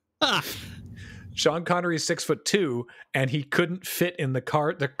tall. Sean Connery's 6'2", and he couldn't fit in the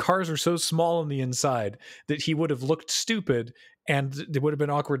car. The cars are so small on the inside that he would have looked stupid and it would have been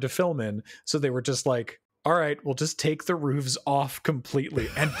awkward to film in. So they were just like, all right, we'll just take the roofs off completely.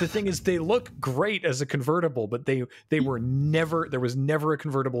 And the thing is, they look great as a convertible, but there was never a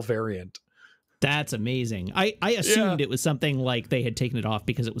convertible variant. That's amazing. I assumed it was something like they had taken it off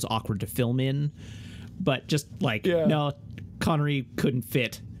because it was awkward to film in, but just like, no, Connery couldn't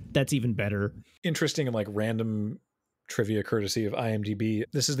fit. That's even better. Interesting and like random trivia courtesy of IMDb.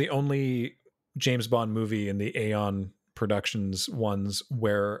 This is the only James Bond movie in the Aeon Productions ones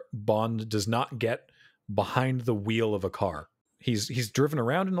where Bond does not get behind the wheel of a car. He's driven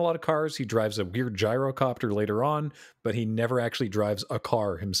around in a lot of cars. He drives a weird gyrocopter later on, but he never actually drives a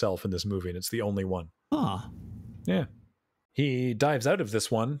car himself in this movie, and it's the only one. Yeah. He dives out of this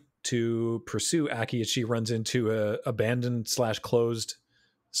one to pursue Aki as she runs into a abandoned/closed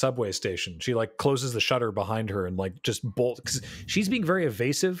subway station. She like closes the shutter behind her and like just bolts, because she's being very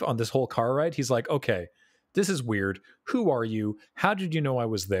evasive on this whole car ride. He's like, okay, this is weird. Who are you? How did you know I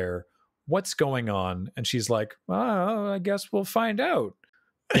was there? What's going on? And she's like, oh, I guess we'll find out.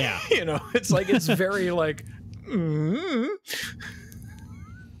 Yeah. You know, it's like, it's very like,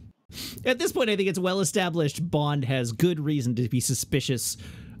 At this point, I think it's well established Bond has good reason to be suspicious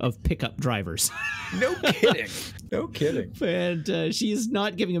of pickup drivers. No kidding. No kidding. And she's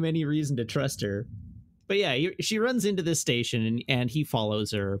not giving him any reason to trust her. But yeah, she runs into this station and he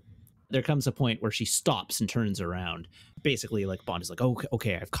follows her. There comes a point where she stops and turns around. Basically, like, Bond is like,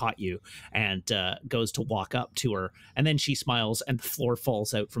 okay, I've caught you, and goes to walk up to her. And then she smiles and the floor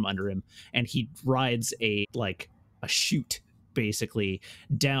falls out from under him. And he rides a chute, basically,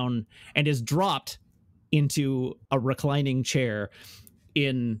 down and is dropped into a reclining chair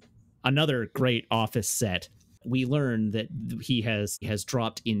in another great office set. We learn that he has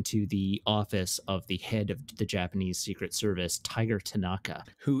dropped into the office of the head of the Japanese Secret Service, Tiger Tanaka,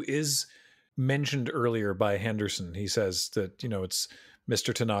 who is mentioned earlier by Henderson. He says that, you know, it's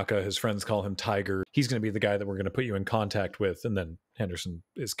Mr. Tanaka. His friends call him Tiger. He's going to be the guy that we're going to put you in contact with. And then Henderson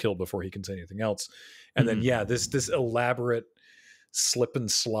is killed before he can say anything else. And then, yeah, this elaborate slip and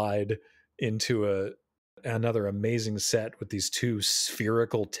slide into another amazing set with these two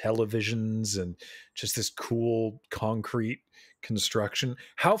spherical televisions and just this cool concrete construction.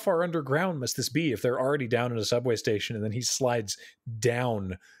 How far underground must this be if they're already down in a subway station and then he slides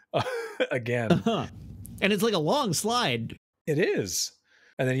down again? And it's like a long slide. It is.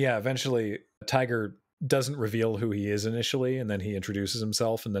 And then, yeah, eventually Tiger doesn't reveal who he is initially, and then he introduces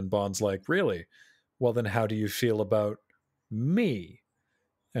himself, and then Bond's like, really? Well, then how do you feel about me?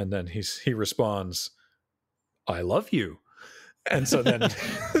 And then he responds, I love you. And so then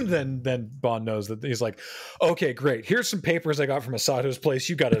then Bond knows that he's like, okay, great. Here's some papers I got from Asato's place.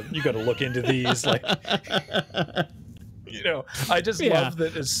 You gotta look into these. Like, you know, I just love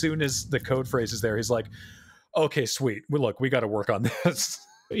that as soon as the code phrase is there, he's like, okay, sweet. Well, look, we got to work on this.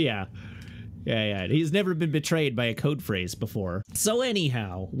 Yeah. He's never been betrayed by a code phrase before. So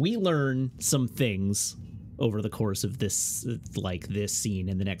anyhow, we learn some things over the course of this scene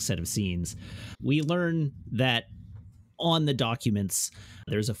and the next set of scenes. We learn that on the documents,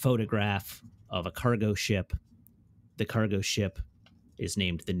 there's a photograph of a cargo ship. The cargo ship is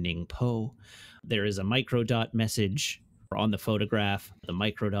named the Ningpo. There is a microdot message on the photograph. The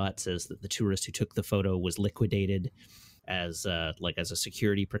microdot says that the tourist who took the photo was liquidated as a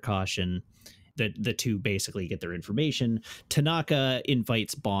security precaution. The two basically get their information. Tanaka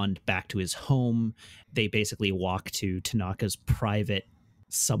invites Bond back to his home. They basically walk to Tanaka's private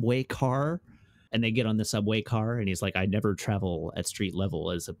subway car, and they get on the subway car, and he's like, I never travel at street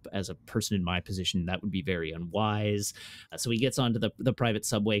level as a person in my position. That would be very unwise. So he gets onto the private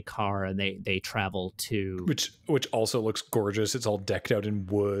subway car, and they travel to... Which also looks gorgeous. It's all decked out in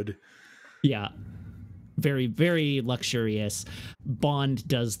wood. Yeah. Very, very luxurious. Bond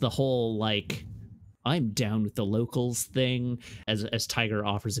does the whole, like, I'm down with the locals thing as Tiger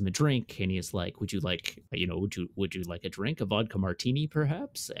offers him a drink, and he's like, would you like a drink, a vodka martini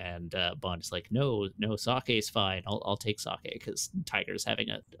perhaps? And Bond is like, no, sake is fine. I'll take sake, because Tiger's having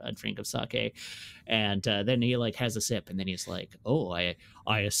a drink of sake. And then he like has a sip, and then he's like, oh, I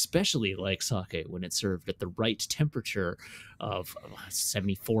especially like sake when it's served at the right temperature of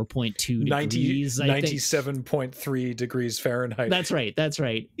 74.2 degrees, 97.3 degrees Fahrenheit. That's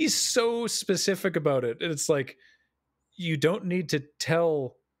right. He's so specific about it. And it's like, you don't need to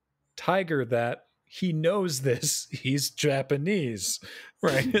tell Tiger that. He knows this. He's Japanese,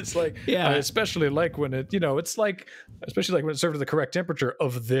 right? It's like, yeah. I especially like when it, it's like, especially like when it's served at the correct temperature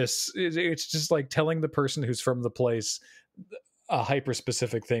of this. It's just like telling the person who's from the place a hyper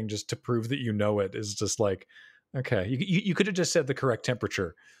specific thing just to prove that you know it is just like, okay, you could have just said the correct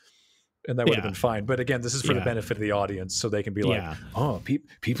temperature and that would have been fine. But again, this is for the benefit of the audience, so they can be like, oh,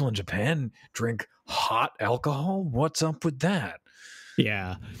 people in Japan drink hot alcohol? What's up with that?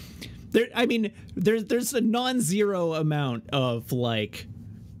 Yeah. There's a non-zero amount of like,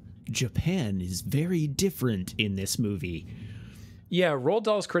 Japan is very different in this movie. Yeah, Roald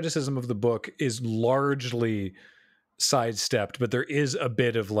Dahl's criticism of the book is largely sidestepped, but there is a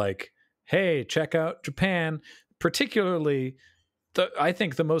bit of like, hey, check out Japan. Particularly, I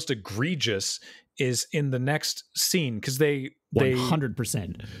think the most egregious is in the next scene, because they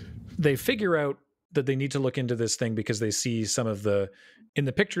 100%. They figure out that they need to look into this thing because they see some of in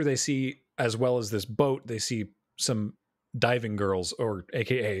the picture they see, as well as this boat, they see some diving girls, or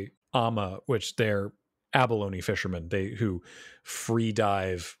AKA ama, which they're abalone fishermen, who free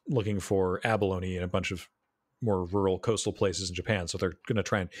dive looking for abalone in a bunch of more rural coastal places in Japan. So they're going to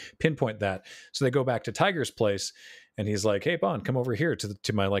try and pinpoint that. So they go back to Tiger's place, and he's like, hey, Bond, come over here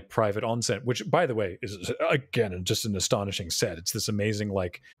to my like private onsen, which, by the way, is again just an astonishing set. It's this amazing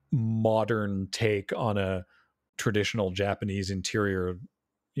like modern take on a traditional Japanese interior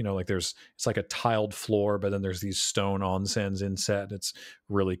like it's like a tiled floor, but then there's these stone onsens inset. It's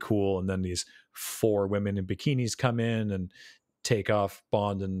really cool. And then these 4 women in bikinis come in and take off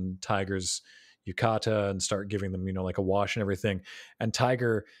Bond and Tiger's yukata and start giving them, like a wash and everything. And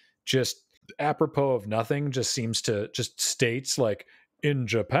Tiger, just apropos of nothing, just seems to just states like, in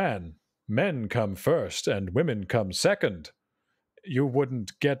Japan, men come first and women come second. You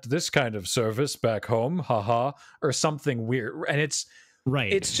wouldn't get this kind of service back home, haha, or something weird. And it's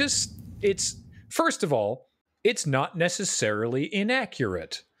right. It's first of all, it's not necessarily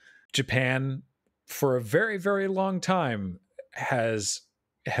inaccurate. Japan, for a very, very long time, has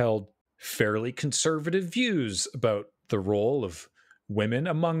held fairly conservative views about the role of women,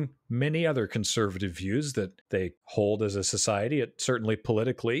 among many other conservative views that they hold as a society, certainly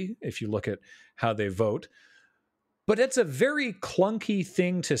politically, if you look at how they vote. But it's a very clunky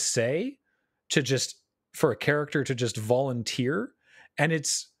thing to say, for a character to just volunteer. And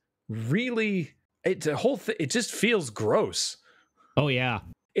it's a whole thing. It just feels gross. Oh yeah.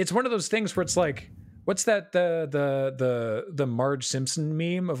 It's one of those things where it's like, what's that, the Marge Simpson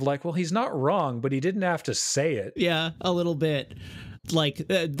meme of like, well, he's not wrong, but he didn't have to say it. Yeah, a little bit. Like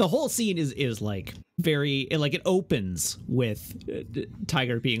the whole scene is like very, like, it opens with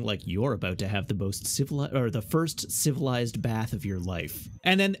Tiger being like, you're about to have the most civilized, or the first civilized bath of your life.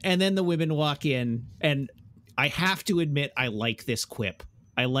 And then the women walk in, and I have to admit, I like this quip.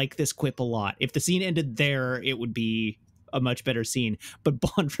 I like this quip a lot. If the scene ended there, it would be a much better scene. But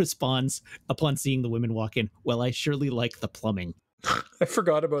Bond responds upon seeing the women walk in, well, I surely like the plumbing. I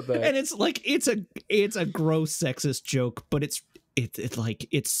forgot about that. And it's like, it's a gross sexist joke, but it's like,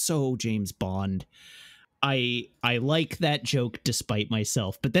 it's so James Bond. I like that joke despite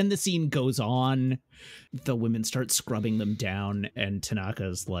myself. But then the scene goes on. The women start scrubbing them down, and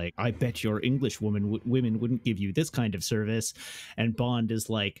Tanaka's like, I bet your English women wouldn't give you this kind of service. And Bond is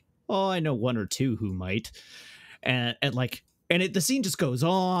like, oh, I know 1 or 2 who might. And the scene just goes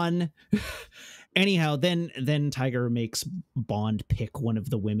on. Anyhow, then Tiger makes Bond pick one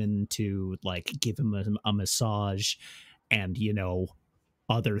of the women to like give him a massage and,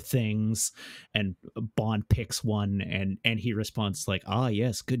 other things. And Bond picks one, and he responds like, ah,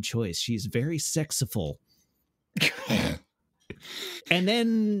 yes, good choice. She's very sexiful. And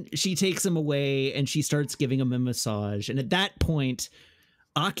then she takes him away and she starts giving him a massage. And at that point,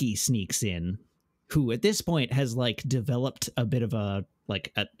 Aki sneaks in, who at this point has like developed a bit of a,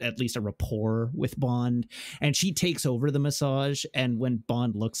 like at least a rapport with Bond, and she takes over the massage. And when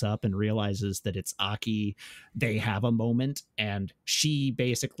Bond looks up and realizes that it's Aki, they have a moment, and she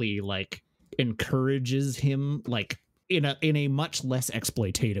basically like encourages him, like in a much less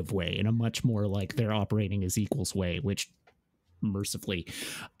exploitative way, in a much more like they're operating as equals way, which mercifully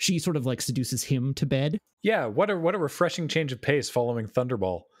she sort of like seduces him to bed. Yeah, what a refreshing change of pace following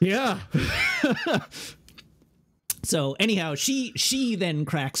Thunderball. Yeah. So anyhow, she then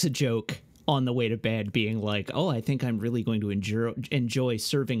cracks a joke on the way to bed, being like, oh, I think I'm really going to enjoy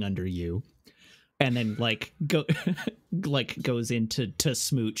serving under you. And then goes in to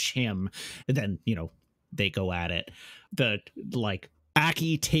smooch him. And then, they go at it.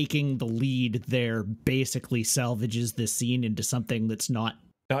 Aki taking the lead there basically salvages this scene into something that's not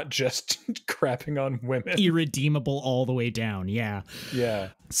just crapping on women. Irredeemable all the way down. Yeah. Yeah.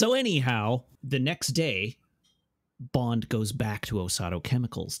 So anyhow, the next day, Bond goes back to Osato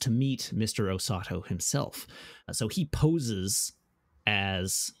Chemicals to meet Mr. Osato himself. So he poses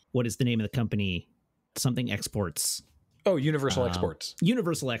as, what is the name of the company? Something Exports. Oh, Universal Exports.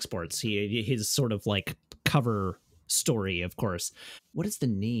 Universal Exports. His sort of like cover story, of course. What is the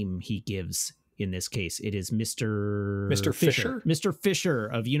name he gives in this case? It is Mr. Fisher? Mr. Fisher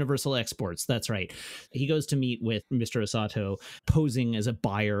of Universal Exports. That's right. He goes to meet with Mr. Osato, posing as a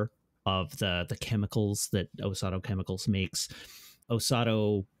buyer of the chemicals that Osato Chemicals makes.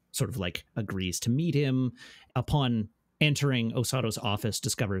 Osato sort of like agrees to meet him. Upon entering Osato's office,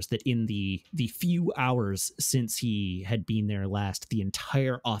 discovers that in the few hours since he had been there last, the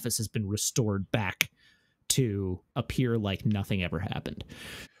entire office has been restored back to appear like nothing ever happened.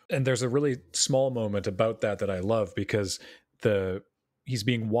 And there's a really small moment about that I love, because he's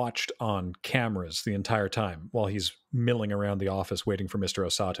being watched on cameras the entire time while he's milling around the office waiting for Mr.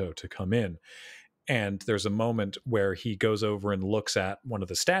 Osato to come in. And there's a moment where he goes over and looks at one of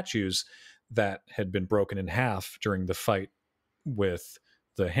the statues that had been broken in half during the fight with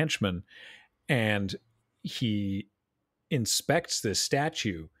the henchman. And he inspects this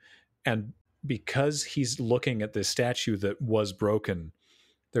statue. And because he's looking at this statue that was broken,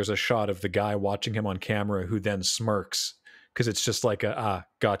 there's a shot of the guy watching him on camera who then smirks, because it's just like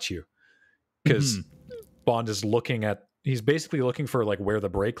got you. Because Bond is looking at he's basically looking for like where the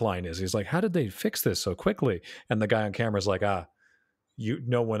brake line is. He's like, how did they fix this so quickly? And the guy on camera is like,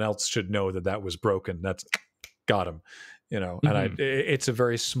 no one else should know that was broken. That's got him, and it's a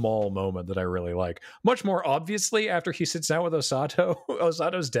very small moment that I really like. Much more obviously after he sits down with Osato.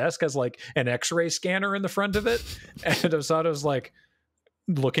 Osato's desk has like an x-ray scanner in the front of it, and Osato's like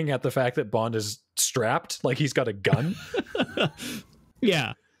looking at the fact that Bond is strapped like he's got a gun.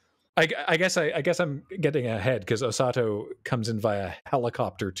 Yeah. I guess I'm getting ahead because Osato comes in via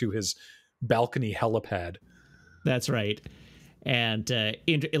helicopter to his balcony helipad. That's right. And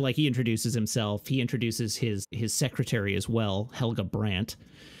he introduces himself. He introduces his secretary as well, Helga Brandt.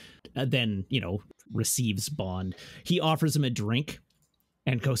 Then, receives Bond. He offers him a drink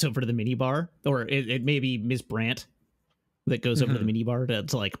and goes over to the minibar. Or it may be Ms. Brandt that goes over to the minibar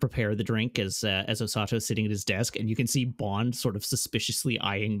to like prepare the drink as Osato's sitting at his desk. And you can see Bond sort of suspiciously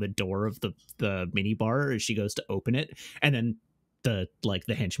eyeing the door of the minibar as she goes to open it. And then the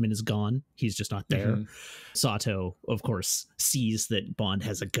henchman is gone. He's just not there. Sato, of course, sees that Bond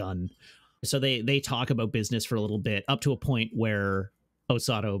has a gun. So they talk about business for a little bit, up to a point where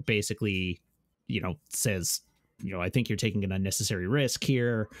Osato basically, says, I think you're taking an unnecessary risk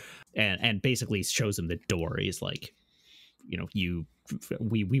here, and basically shows him the door. He's like,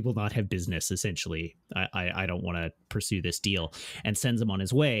 we will not have business, essentially. I don't want to pursue this deal, and sends him on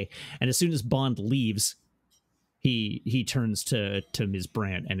his way. And as soon as Bond leaves, he turns to Ms.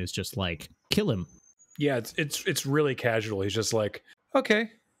 Brandt and is just like, kill him. Yeah, it's really casual. He's just like,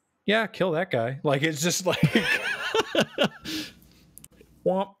 okay, yeah, kill that guy. Like, it's just like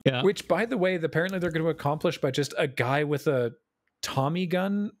womp. Yeah. Which, by the way, apparently they're going to accomplish by just a guy with a Tommy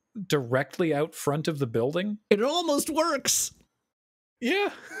gun directly out front of the building. It almost works. Yeah.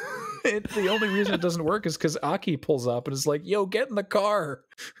 The only reason it doesn't work is because Aki pulls up and is like, yo, get in the car.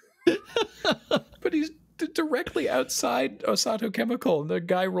 But he's directly outside Osato Chemical, and the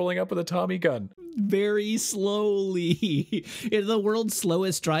guy rolling up with a Tommy gun. Very slowly. In the world's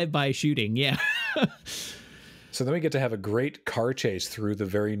slowest drive-by shooting, yeah. So then we get to have a great car chase through the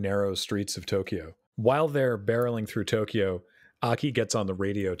very narrow streets of Tokyo. While they're barreling through Tokyo, Aki gets on the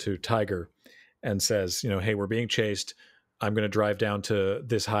radio to Tiger and says, hey, we're being chased. I'm going to drive down to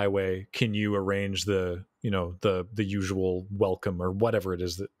this highway. Can you arrange the usual welcome, or whatever it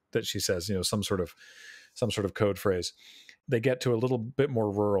is that she says, some sort of code phrase. They get to a little bit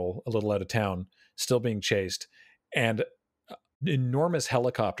more rural, a little out of town, still being chased, and enormous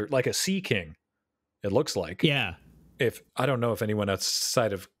helicopter, like a Sea King, it looks like. Yeah. I don't know if anyone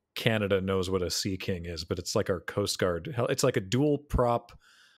outside of Canada knows what a Sea King is, but it's like our Coast Guard. It's like a dual prop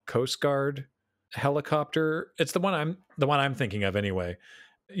Coast Guard helicopter. It's the one I'm thinking of anyway.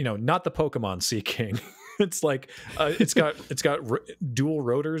 Not the Pokemon Sea King. It's like it's got dual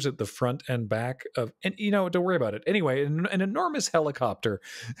rotors at the front and back of, and don't worry about it. Anyway, an enormous helicopter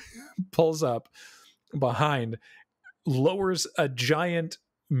pulls up behind, lowers a giant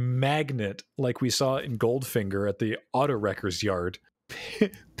magnet like we saw in Goldfinger at the auto wrecker's yard,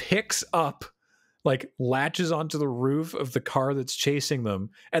 picks up, like latches onto the roof of the car that's chasing them.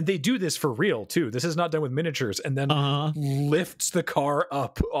 And they do this for real too. This is not done with miniatures. And then lifts the car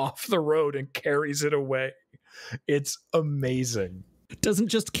up off the road and carries it away. It's amazing. Doesn't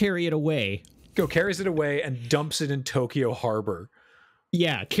just carry it away. Carries it away and dumps it in Tokyo Harbor.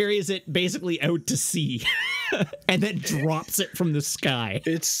 Yeah, carries it basically out to sea and then drops it from the sky.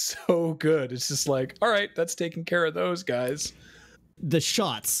 It's so good. It's just like, all right, that's taking care of those guys. The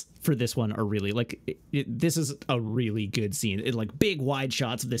shots for this one are really like this is a really good scene. Like big wide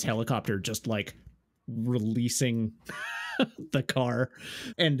shots of this helicopter just like releasing the car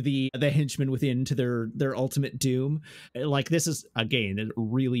and the henchmen within to their ultimate doom. Like, this is again a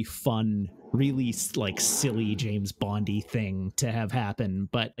really fun, really like silly James Bondy thing to have happen,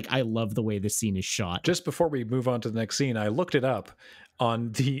 but like I love the way this scene is shot. Just before we move on to the next scene, I looked it up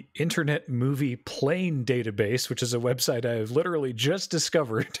on the Internet Movie Plane database, which is a website I've literally just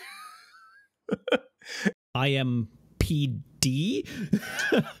discovered. IMPD?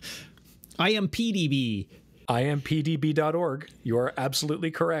 IMPDB. IMPDB.org. You are absolutely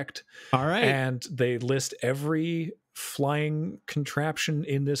correct. All right. And they list every flying contraption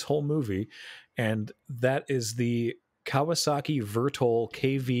in this whole movie, and that is the Kawasaki Vertol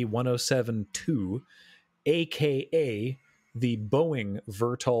KV-107-2, aka the Boeing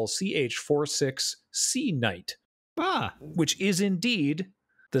Vertol CH-46 Sea Knight, which is indeed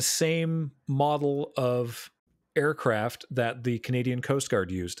the same model of aircraft that the Canadian Coast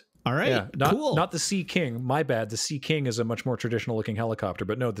Guard used. All right, yeah, cool. Not the Sea King, my bad. The Sea King is a much more traditional looking helicopter,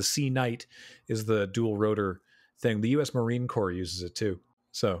 but no, the Sea Knight is the dual rotor thing. The U.S. Marine Corps uses it too.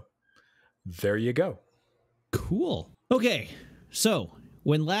 So there you go. Cool. Okay, so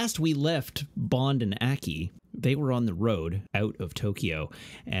when last we left Bond and Aki, they were on the road out of Tokyo,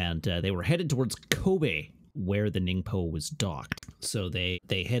 and they were headed towards Kobe, where the Ningpo was docked. So they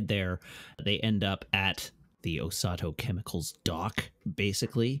head there. They end up at the Osato Chemicals dock,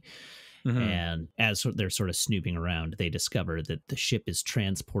 basically. Mm-hmm. And as they're sort of snooping around, they discover that the ship is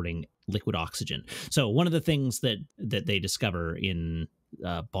transporting liquid oxygen. So one of the things that they discover in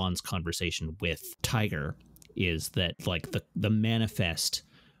Bond's conversation with Tiger is that like the manifest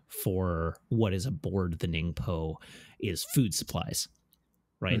for what is aboard the Ningpo is food supplies,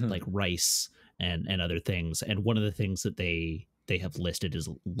 right? Mm-hmm. Like rice and other things. And one of the things that they have listed is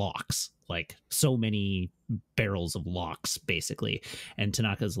lox, like so many barrels of lox, basically. And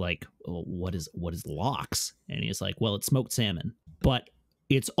Tanaka's like, oh, what is lox? And he's like, well, it's smoked salmon, but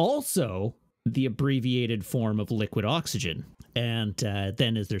it's also the abbreviated form of liquid oxygen. And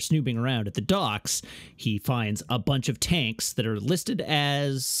then as they're snooping around at the docks, he finds a bunch of tanks that are listed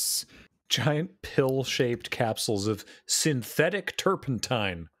as giant pill-shaped capsules of synthetic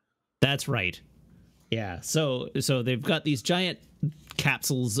turpentine. That's right. Yeah, so they've got these giant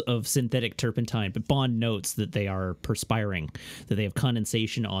capsules of synthetic turpentine, but Bond notes that they are perspiring, that they have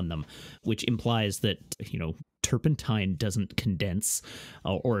condensation on them, which implies that, turpentine doesn't condense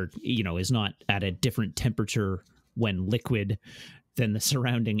or is not at a different temperature when liquid than the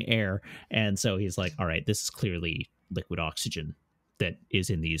surrounding air. And so he's like, all right, this is clearly liquid oxygen that is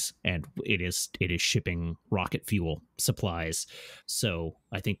in these, and it is shipping rocket fuel supplies. So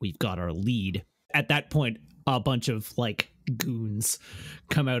I think we've got our lead. At that point, a bunch of like goons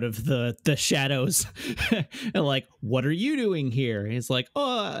come out of the shadows and like, what are you doing here? And he's like,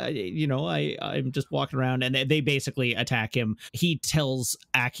 I'm just walking around, and they basically attack him. He tells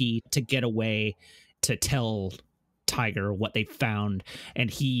Aki to get away, to tell Tiger what they found, and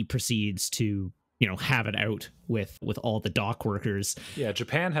he proceeds to have it out with all the dock workers. Yeah,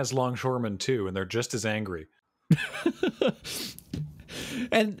 Japan has longshoremen too, and they're just as angry.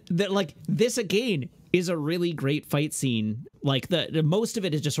 And that, like, this again is a really great fight scene. Like the most of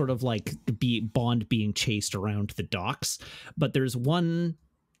it is just sort of like Bond being chased around the docks, but there's one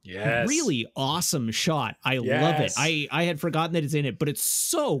really awesome shot. I love it. I had forgotten that it's in it, but it's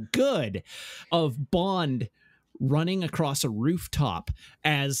so good, of Bond running across a rooftop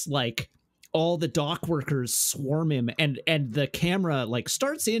as like all the dock workers swarm him, and the camera like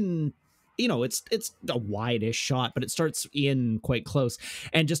starts in, it's a wide-ish shot, but it starts in quite close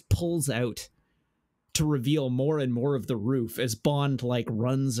and just pulls out to reveal more and more of the roof as Bond like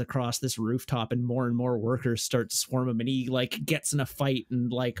runs across this rooftop, and more workers start to swarm him, and he like gets in a fight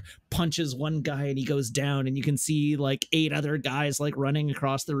and like punches one guy and he goes down, and you can see like 8 other guys like running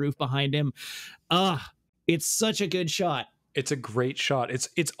across the roof behind him. It's such a good shot. It's a great shot.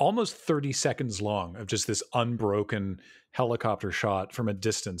 It's almost 30 seconds long of just this unbroken helicopter shot from a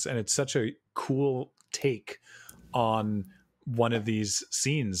distance, and it's such a cool take on one of these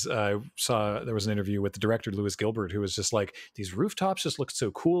scenes. I saw there was an interview with the director, Lewis Gilbert, who was just like, these rooftops just looked so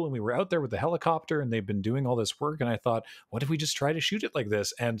cool, and we were out there with the helicopter and they've been doing all this work, and I thought, what if we just try to shoot it like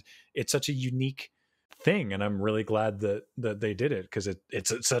this? And it's such a unique thing, and I'm really glad that they did it, because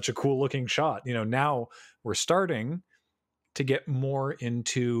it's such a cool looking shot. Now we're starting to get more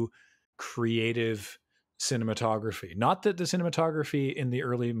into creative cinematography. Not that the cinematography in the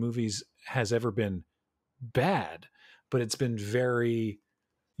early movies has ever been bad, but it's been very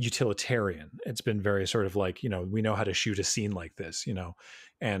utilitarian. It's been very sort of like, we know how to shoot a scene like this,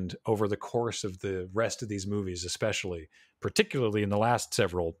 and over the course of the rest of these movies, especially, particularly in the last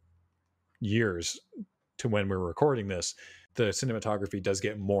several years to when we're recording this, the cinematography does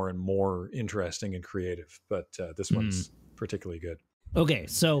get more and more interesting and creative, but this one's particularly good. Okay,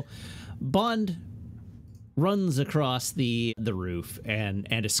 so Bond runs across the roof and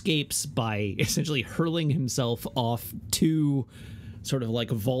escapes by essentially hurling himself off 2 sort of like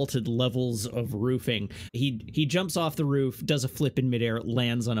vaulted levels of roofing. He jumps off the roof, does a flip in midair,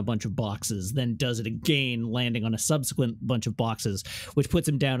 lands on a bunch of boxes, then does it again, landing on a subsequent bunch of boxes, which puts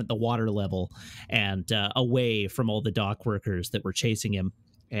him down at the water level and away from all the dock workers that were chasing him.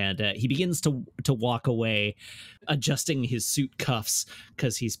 And he begins to walk away, adjusting his suit cuffs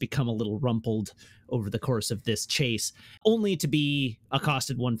because he's become a little rumpled over the course of this chase, only to be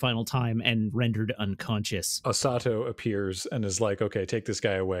accosted one final time and rendered unconscious. Osato appears and is like, okay, take this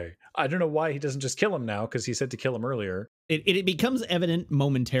guy away. I don't know why he doesn't just kill him now, because he said to kill him earlier. It becomes evident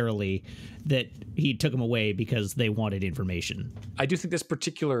momentarily that he took him away because they wanted information. I do think this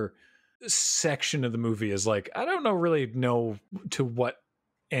particular section of the movie is like, I don't really know to what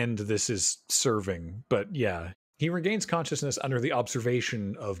end this is serving, but yeah, He regains consciousness under the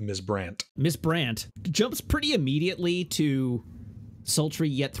observation of Ms. Brandt. Miss Brandt jumps pretty immediately to sultry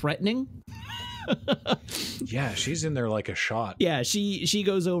yet threatening. Yeah, she's in there like a shot. Yeah, she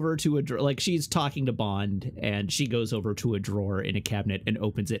goes over to a drawer, like she's talking to Bond, and she goes over to a drawer in a cabinet and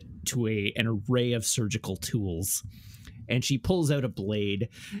opens it to an array of surgical tools. And she pulls out a blade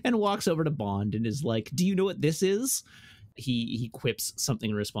and walks over to Bond and is like, "Do you know what this is?" He quips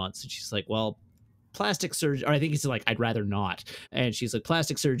something in response, and she's like, "Well, plastic surgeon," or I think he's like, "I'd rather not." And she's like,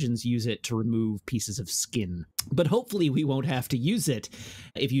 "Plastic surgeons use it to remove pieces of skin, but hopefully we won't have to use it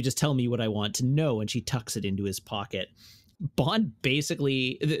if you just tell me what I want to know." And she tucks it into his pocket. Bond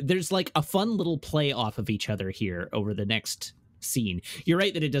basically, there's like a fun little play off of each other here over the next scene. You're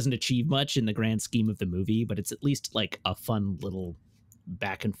right that it doesn't achieve much in the grand scheme of the movie, but it's at least like a fun little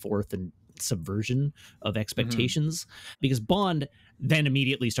back and forth and subversion of expectations, because Bond then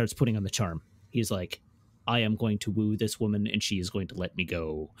immediately starts putting on the charm. He's like, "I am going to woo this woman and she is going to let me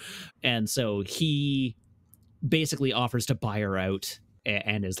go." And so he basically offers to buy her out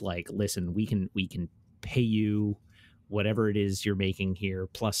and is like, "Listen, we can pay you whatever it is you're making here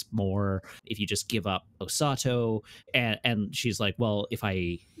plus more if you just give up Osato." And she's like, "Well, if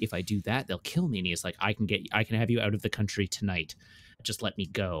I do that, they'll kill me." And he's like, I can have you out of the country tonight. Just let me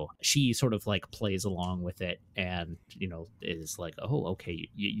go." She sort of like plays along with it and, is like, "Oh, okay,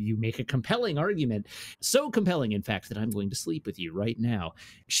 you make a compelling argument. So compelling, in fact, that I'm going to sleep with you right now."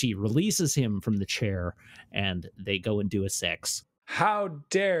 She releases him from the chair and they go and do a sex. How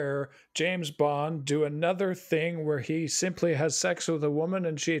dare James Bond do another thing where he simply has sex with a woman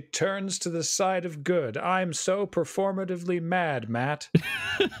and she turns to the side of good? I'm so performatively mad, Matt.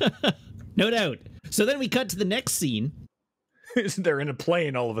 No doubt. So then we cut to the next scene. They're in a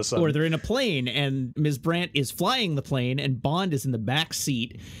plane all of a sudden. Or they're in a plane and Ms. Brandt is flying the plane and Bond is in the back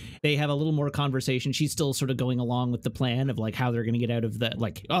seat. They have a little more conversation. She's still sort of going along with the plan of like how they're going to get out of the,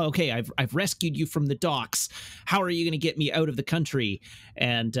 like, "Oh, okay, I've rescued you from the docks. How are you going to get me out of the country?"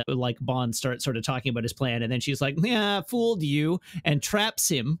 And like Bond starts sort of talking about his plan. And then she's like, "Yeah, fooled you," and traps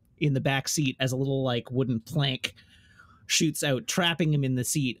him in the back seat as a little like wooden plank shoots out, trapping him in the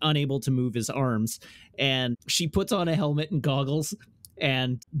seat, unable to move his arms. And she puts on a helmet and goggles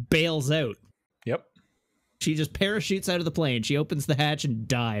and bails out. Yep. She just parachutes out of the plane. She opens the hatch and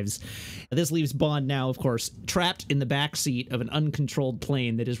dives. This leaves Bond now, of course, trapped in the back seat of an uncontrolled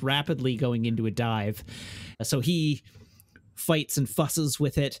plane that is rapidly going into a dive. So he fights and fusses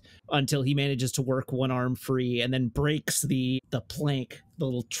with it until he manages to work one arm free and then breaks the plank, the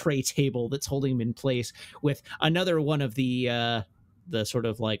little tray table that's holding him in place, with another one of the sort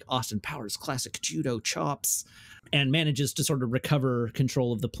of like Austin Powers classic judo chops, and manages to sort of recover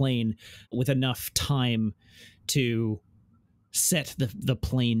control of the plane with enough time to set the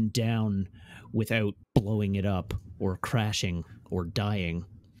plane down without blowing it up or crashing or dying.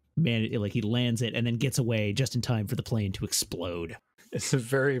 Man, like he lands it and then gets away just in time for the plane to explode. It's a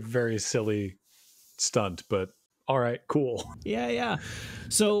very, very silly stunt, but all right, cool. Yeah.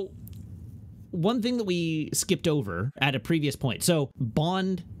 So one thing that we skipped over at a previous point. So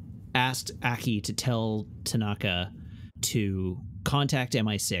Bond asked Aki to tell Tanaka to contact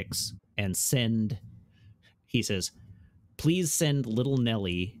MI6 and send, he says, "Please send little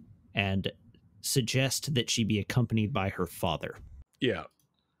Nellie and suggest that she be accompanied by her father." Yeah.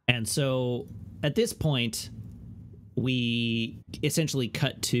 And so at this point, we essentially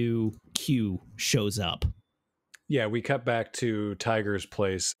cut to Q shows up. Yeah, we cut back to Tiger's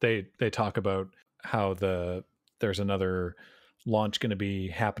place. They talk about how there's another launch going to be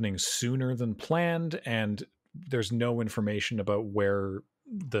happening sooner than planned, and there's no information about where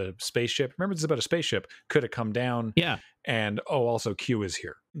the spaceship, remember this is about a spaceship, could have come down. Yeah. And also Q is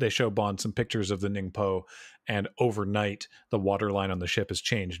here. They show Bond some pictures of the Ningpo, and overnight the water line on the ship has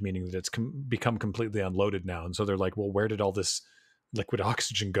changed, meaning that it's become completely unloaded now. And so they're like, well, where did all this liquid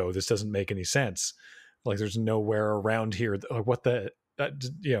oxygen go? This doesn't make any sense. Like, there's nowhere around here. What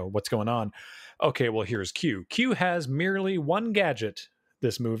what's going on? Okay, well, here's Q. Q has merely one gadget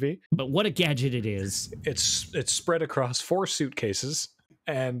this movie. But what a gadget it is. It's spread across 4 suitcases.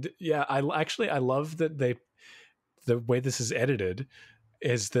 And yeah, I love that the way this is edited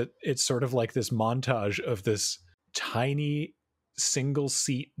is that it's sort of like this montage of this tiny single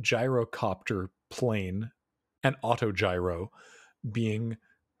seat gyrocopter plane and autogyro being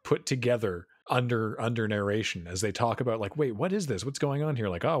put together under narration as they talk about, like, wait, what is this? What's going on here?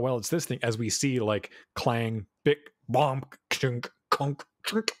 Like, oh, well, it's this thing, as we see like clang, bick, bomb, chunk, conk,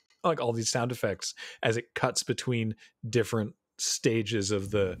 chunk, like all these sound effects as it cuts between different stages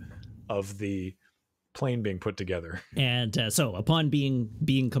of the plane being put together. And so upon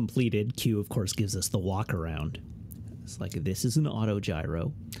being completed, Q, of course, gives us the walk around. It's like, this is an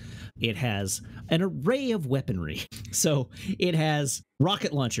autogyro. It has an array of weaponry. So it has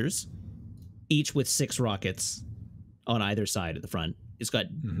rocket launchers, each with 6 rockets on either side of the front. It's got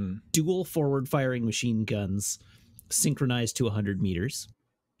dual forward-firing machine guns synchronized to 100 meters.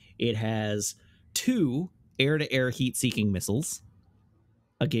 It has 2 air-to-air heat-seeking missiles,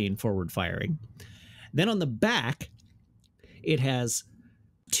 again forward-firing. Then on the back, it has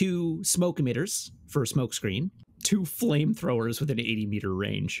 2 smoke emitters for a smoke screen, 2 flamethrowers with an 80-meter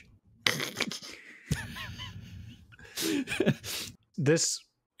range. This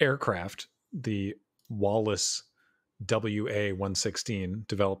aircraft, the Wallace WA-116,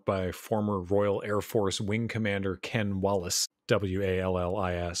 developed by former Royal Air Force Wing Commander Ken Wallace,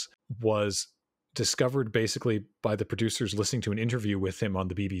 Wallis, was discovered basically by the producers listening to an interview with him on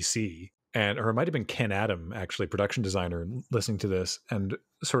the BBC. Or it might have been Ken Adam, actually, production designer, listening to this and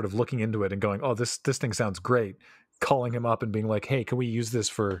sort of looking into it and going, oh, this thing sounds great, calling him up and being like, hey, can we use this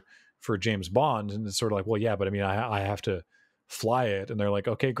for James Bond? And it's sort of like, well, yeah, but I mean, I have to fly it. And they're like,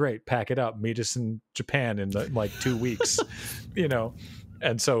 okay, great, pack it up, meet us in Japan in like 2 weeks, you know.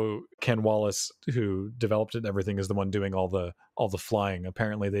 And so Ken Wallace, who developed it and everything, is the one doing all the flying.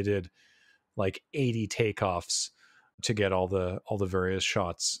 Apparently they did like 80 takeoffs to get all the various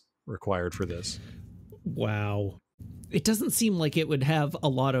shots required for this. Wow. It doesn't seem like it would have a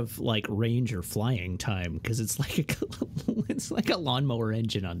lot of like range or flying time, because it's like a lawnmower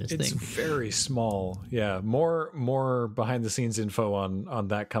engine on this thing. It's very small. Yeah, more behind the scenes info on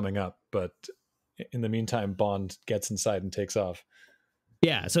that coming up, but in the meantime Bond gets inside and takes off.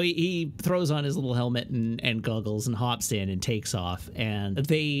 Yeah, so he throws on his little helmet and goggles and hops in and takes off, and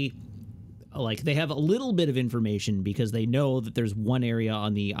they have a little bit of information because they know that there's one area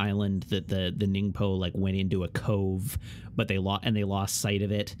on the island that the Ningpo like went into a cove, but they lost sight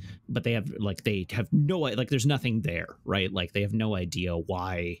of it. But they have no, like, there's nothing there, right? Like, they have no idea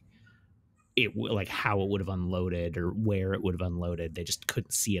why it, like, how it would have unloaded or where it would have unloaded. They just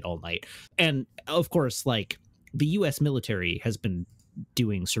couldn't see it all night. And of course, like, the U.S. military has been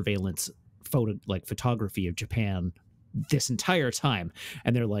doing surveillance photography of Japan this entire time,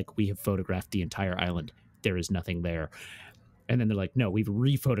 and they're like, we have photographed the entire island, there is nothing there. And then they're like, no, we've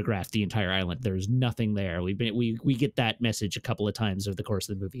re-photographed the entire island, there's nothing there. We get that message a couple of times over the course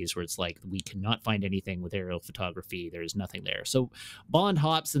of the movies where it's like, we cannot find anything with aerial photography, there's nothing there. So Bond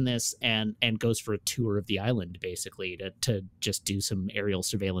hops in this and goes for a tour of the island, basically to just do some aerial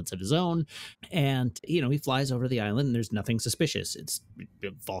surveillance of his own. And he flies over the island and there's nothing suspicious. It's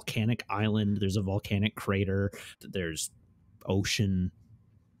a volcanic island, there's a volcanic crater, there's ocean,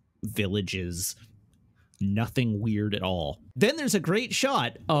 villages, nothing weird at all. Then there's a great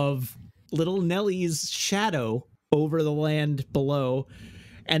shot of little Nellie's shadow over the land below,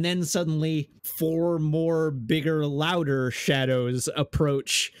 and then suddenly 4 more bigger, louder shadows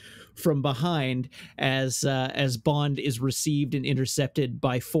approach from behind as Bond is received and intercepted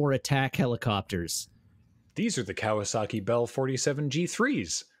by 4 attack helicopters. These are the Kawasaki Bell 47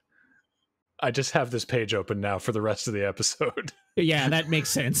 G3s. I just have this page open now for the rest of the episode. Yeah, that makes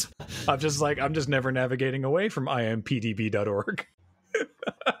sense. I'm just never navigating away from impdb.org.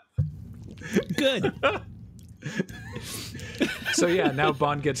 Good. So yeah, now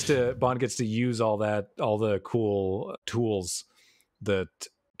Bond gets to use all the cool tools that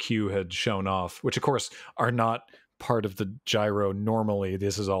Q had shown off, which of course are not part of the gyro normally.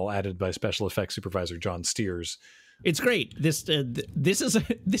 This is all added by special effects supervisor John Steers. It's great. This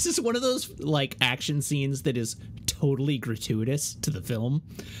is one of those like action scenes that is totally gratuitous to the film.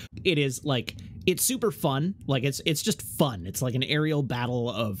 It is like, it's super fun. Like, it's just fun. It's like an aerial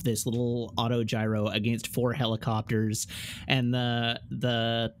battle of this little autogyro against 4 helicopters, and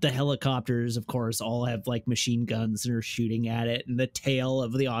the helicopters, of course, all have like machine guns and are shooting at it, and the tail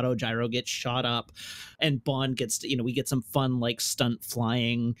of the autogyro gets shot up, and Bond gets to, we get some fun like stunt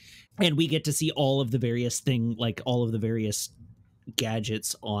flying, and we get to see all of the various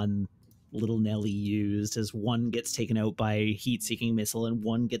gadgets on little Nellie used, as one gets taken out by heat-seeking missile, and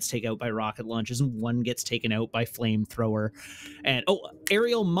one gets taken out by rocket launches, and one gets taken out by flamethrower. And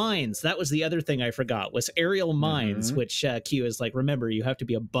aerial mines, that was the other thing I forgot, was aerial mines, which Q is like, remember, you have to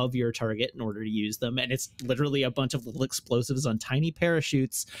be above your target in order to use them, and it's literally a bunch of little explosives on tiny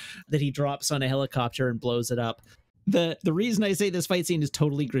parachutes that he drops on a helicopter and blows it up. The reason I say this fight scene is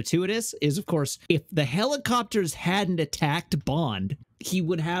totally gratuitous is, of course, if the helicopters hadn't attacked Bond, he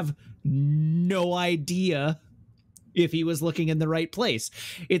would have no idea if he was looking in the right place.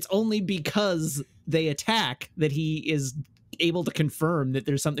 It's only because they attack that he is able to confirm that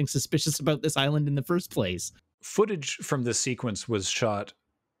there's something suspicious about this island in the first place. Footage from this sequence was shot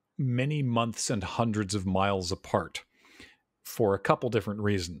many months and hundreds of miles apart for a couple different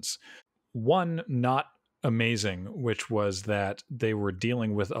reasons. One, not amazing, which was that they were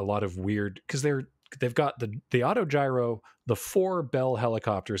dealing with a lot of weird, because they've got the autogyro, the 4 Bell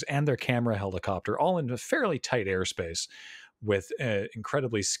helicopters, and their camera helicopter all in a fairly tight airspace with an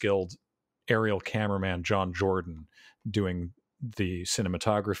incredibly skilled aerial cameraman, John Jordan, doing the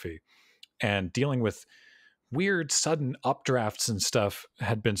cinematography. And dealing with weird sudden updrafts and stuff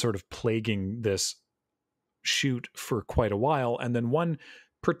had been sort of plaguing this shoot for quite a while. And then one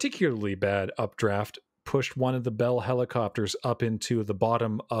particularly bad updraft pushed one of the Bell helicopters up into the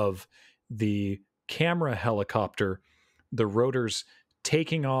bottom of the camera helicopter, the rotors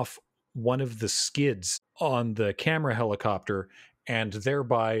taking off one of the skids on the camera helicopter, and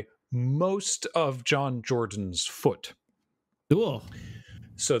thereby most of John Jordan's foot. Cool.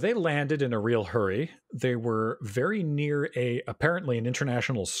 So they landed in a real hurry. They were very near apparently an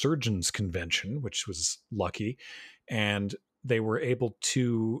international surgeons convention, which was lucky. And they were able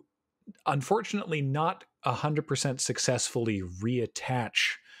to, unfortunately, not 100% successfully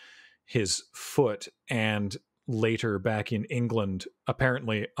reattach his foot. And later back in England,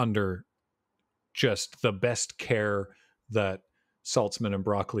 apparently under just the best care that Saltzman and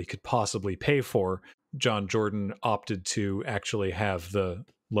Broccoli could possibly pay for, John Jordan opted to actually have the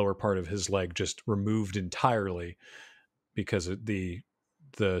lower part of his leg just removed entirely because the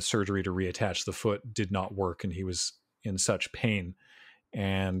surgery to reattach the foot did not work and he was in such pain.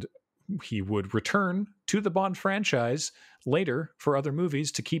 And he would return to the Bond franchise later for other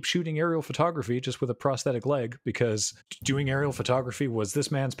movies to keep shooting aerial photography just with a prosthetic leg, because doing aerial photography was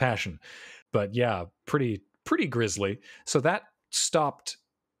this man's passion. But yeah, pretty grisly. So that stopped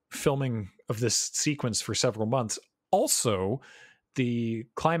filming of this sequence for several months. Also, the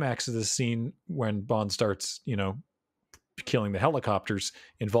climax of this scene when Bond starts, killing the helicopters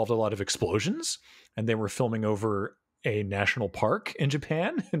involved a lot of explosions, and they were filming over a national park in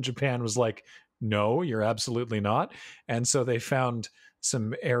Japan. And Japan was like, no, you're absolutely not. And so they found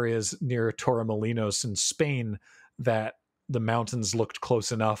some areas near Torremolinos in Spain that the mountains looked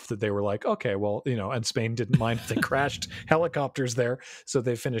close enough that they were like, okay, well, and Spain didn't mind if they crashed helicopters there. So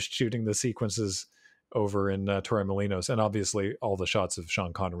they finished shooting the sequences over in Torremolinos. And obviously all the shots of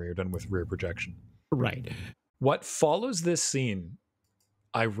Sean Connery are done with rear projection. Right. What follows this scene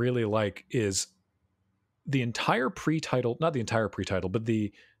I really like is the entire pre-title, not the entire pre-title, but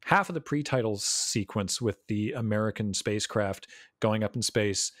the half of the pre-title sequence with the American spacecraft going up in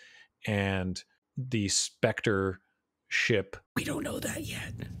space and the Spectre ship. We don't know that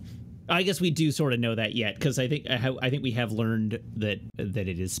yet. I guess we do sort of know that yet, because I think we have learned that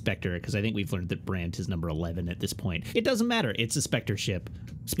it is Spectre, because I think we've learned that Brandt is number 11 at this point. It doesn't matter. It's a Spectre ship.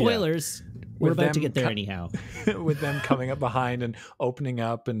 Spoilers. Yeah. We're about to get there anyhow. With them coming up behind and opening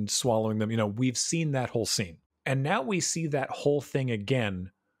up and swallowing them. We've seen that whole scene. And now we see that whole thing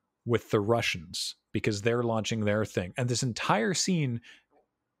again with the Russians, because they're launching their thing. And this entire scene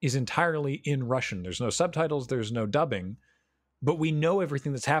is entirely in Russian. There's no subtitles. There's no dubbing. But we know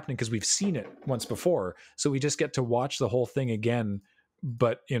everything that's happening because we've seen it once before. So we just get to watch the whole thing again,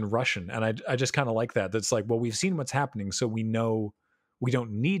 but in Russian. And I just kind of like that. That's like, well, we've seen what's happening, so we know we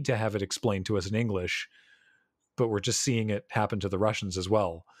don't need to have it explained to us in English, but we're just seeing it happen to the Russians as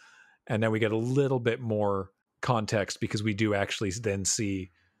well. And then we get a little bit more context because we do actually then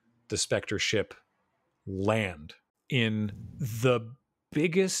see the Spectre ship land in the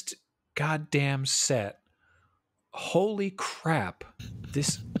biggest goddamn set. Holy crap.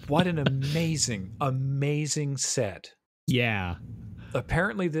 What an amazing set. Yeah.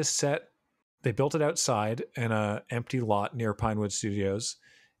 Apparently this set, they built it outside in an empty lot near Pinewood Studios.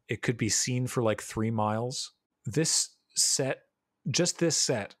 It could be seen for like 3 miles. This set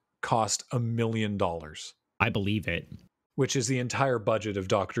cost $1 million. I believe it. Which is the entire budget of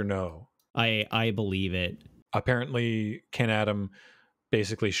Dr. No. I believe it. Apparently Ken Adam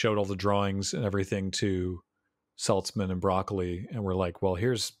basically showed all the drawings and everything to Saltzman and Broccoli, and we're like, well,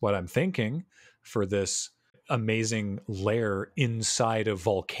 here's what I'm thinking for this amazing lair inside a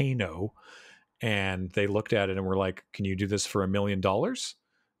volcano. And they looked at it and were like, can you do this for $1 million?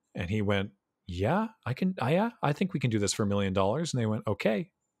 And he went, yeah, I can. I think we can do this for $1 million. And they went,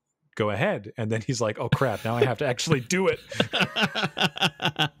 okay, go ahead. And then he's like, oh crap, now I have to actually do it.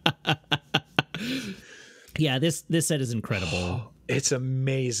 Yeah, this set is incredible. It's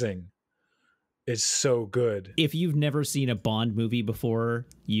amazing. It's so good. If you've never seen a Bond movie before,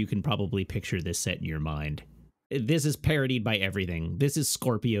 you can probably picture this set in your mind. This is parodied by everything. This is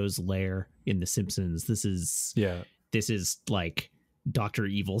Scorpio's lair in The Simpsons. This is this is like Dr.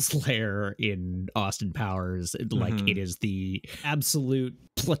 Evil's lair in Austin Powers. Like it is the absolute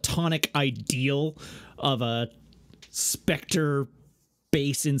platonic ideal of a Spectre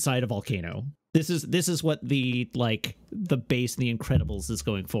base inside a volcano. This is what the base in The Incredibles is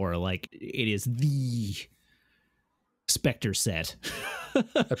going for. Like, it is the Spectre set.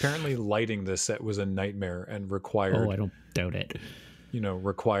 Apparently lighting this set was a nightmare and required... Oh, I don't doubt it.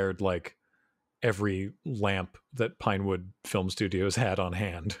 Required like every lamp that Pinewood Film Studios had on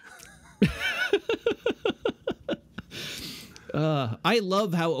hand. I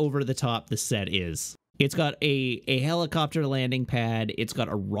love how over the top the set is. It's got a helicopter landing pad. It's got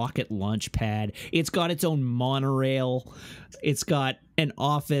a rocket launch pad. It's got its own monorail. It's got an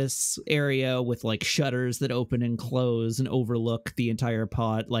office area with like shutters that open and close and overlook the entire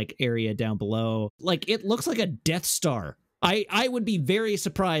pod like area down below. Like, it looks like a Death Star. I would be very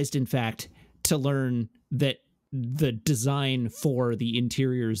surprised, in fact, to learn that the design for the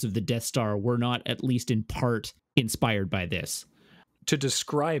interiors of the Death Star were not at least in part inspired by this. To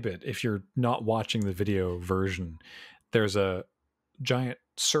describe it, if you're not watching the video version, there's a giant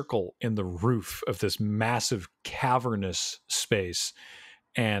circle in the roof of this massive cavernous space,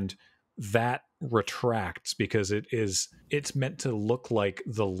 and that retracts because it's meant to look like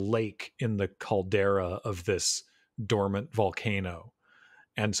the lake in the caldera of this dormant volcano.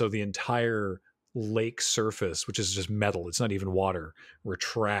 And so the entire lake surface, which is just metal, it's not even water,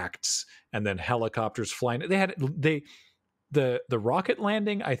 retracts, and then helicopters flying. The rocket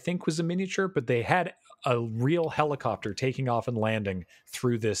landing, I think, was a miniature, but they had a real helicopter taking off and landing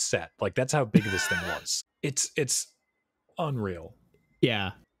through this set. Like, that's how big this thing was. It's unreal.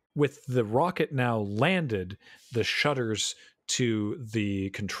 Yeah. With the rocket now landed, the shutters to the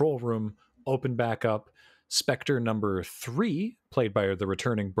control room open back up. Spectre number 3, played by the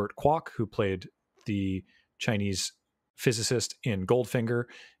returning Burt Kwok, who played the Chinese physicist in Goldfinger,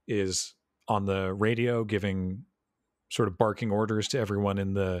 is on the radio giving sort of barking orders to everyone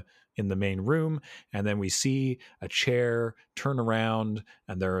in the main room. And then we see a chair turn around,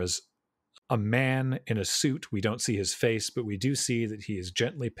 and there is a man in a suit. We don't see his face, but we do see that he is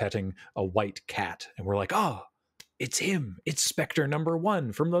gently petting a white cat. And we're like, oh, it's him. It's Spectre number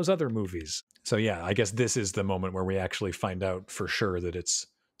 1 from those other movies. So yeah, I guess this is the moment where we actually find out for sure that it's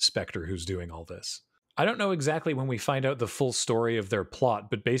Spectre who's doing all this. I don't know exactly when we find out the full story of their plot,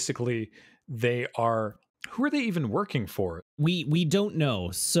 but basically they are... Who are they even working for? We don't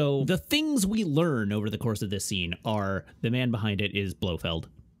know. So the things we learn over the course of this scene are the man behind it is Blofeld.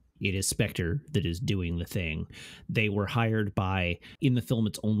 It is Spectre that is doing the thing. They were hired by, in the film,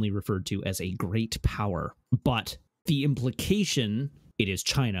 it's only referred to as a great power. But the implication, it is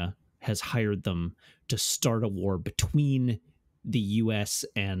China, has hired them to start a war between the US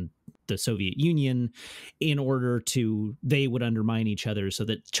and the Soviet Union in order to, they would undermine each other so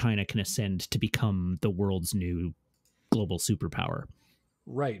that China can ascend to become the world's new global superpower.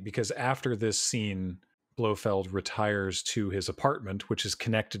 Right, because after this scene, Blofeld retires to his apartment, which is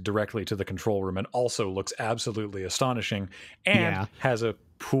connected directly to the control room and also looks absolutely astonishing, and has a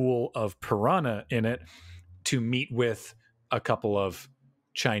pool of piranha in it to meet with a couple of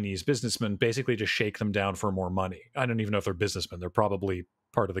Chinese businessmen, basically to shake them down for more money. I don't even know if they're businessmen. They're probably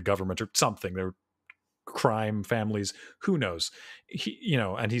part of the government or something. They're crime families. Who knows?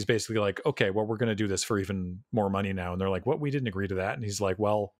 And he's basically like, okay, well, we're going to do this for even more money now. And they're like, what? We didn't agree to that. And he's like,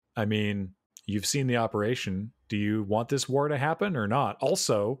 well, I mean, you've seen the operation. Do you want this war to happen or not?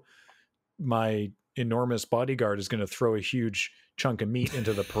 Also, my enormous bodyguard is going to throw a huge chunk of meat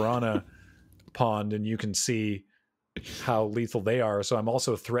into the piranha pond, and you can see how lethal they are. So I'm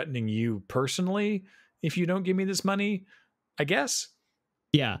also threatening you personally if you don't give me this money, I guess.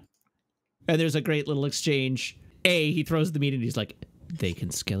 Yeah. And there's a great little exchange. He throws the meat and he's like, they can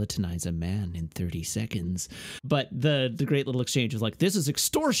skeletonize a man in 30 seconds. But the great little exchange is like, this is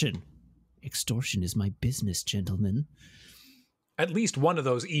extortion. Extortion is my business, gentlemen. At least one of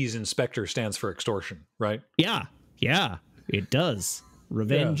those E's in Spectre stands for extortion, right? Yeah, it does.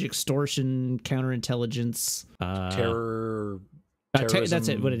 Revenge, extortion, counterintelligence, terror. That's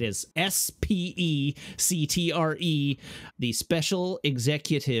it. What it is? SPECTRE, the Special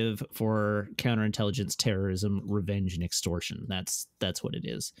Executive for Counterintelligence, Terrorism, Revenge, and Extortion. That's what it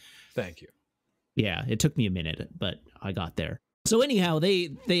is. Thank you. Yeah, it took me a minute, but I got there. So anyhow,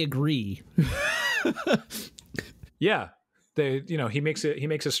 they agree. Yeah. He makes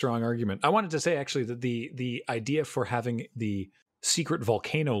a strong argument. I wanted to say actually that the idea for having the secret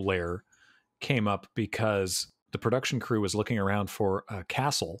volcano lair came up because the production crew was looking around for a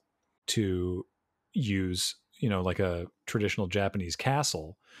castle to use, like a traditional Japanese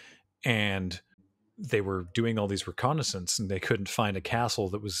castle. And they were doing all these reconnaissance and they couldn't find a castle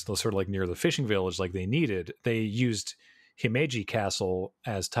that was sort of like near the fishing village like they needed. They used Himeji Castle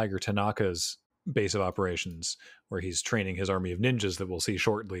as Tiger Tanaka's base of operations, where he's training his army of ninjas that we'll see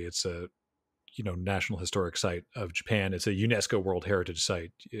shortly. It's a National Historic Site of Japan. It's a UNESCO World Heritage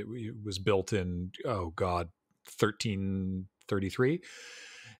Site. It was built in 1333,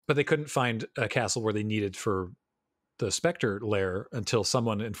 but they couldn't find a castle where they needed for the Spectre lair until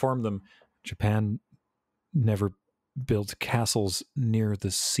someone informed them Japan never built castles near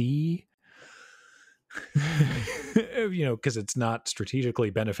the sea. Because it's not strategically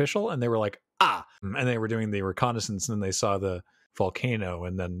beneficial. And they were like, and they were doing the reconnaissance, and then they saw the volcano,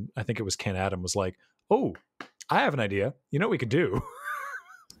 and then I think it was Ken Adam was like, oh, I have an idea. You know what we could do?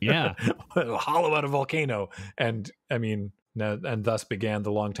 Yeah. Hollow out a volcano. And I mean, and thus began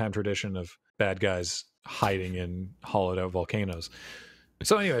the long-time tradition of bad guys hiding in hollowed out volcanoes.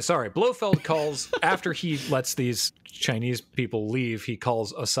 So anyway, sorry, Blofeld calls, after he lets these Chinese people leave, he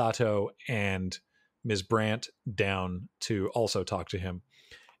calls Osato and Ms. Brandt down to also talk to him.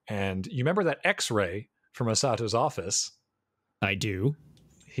 And you remember that X-ray from Osato's office? I do.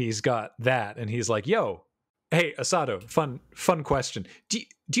 He's got that, and he's like, yo, hey, Osato, fun question. Do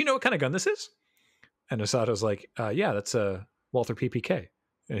you know what kind of gun this is? And Osato's like, yeah, that's a Walther PPK.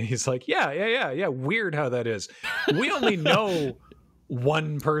 And he's like, yeah, weird how that is. We only know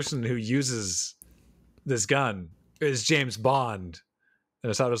one person who uses this gun is James Bond.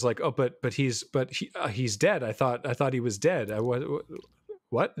 And Osato's like, oh, but he's dead. I thought he was dead.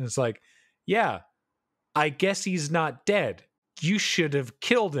 What? And it's like, yeah, I guess he's not dead. You should have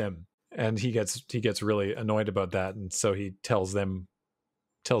killed him. And he gets really annoyed about that, and so he tells them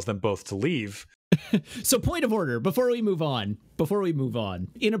both to leave. So, point of order before we move on.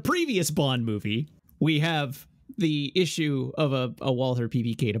 In a previous Bond movie, we have the issue of a Walther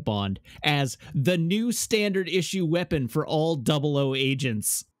PPK to Bond as the new standard issue weapon for all 00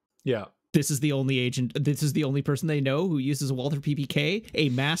 agents. Yeah. This is the only person they know who uses a Walther PPK, a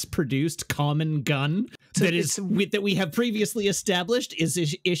mass-produced common gun that we have previously established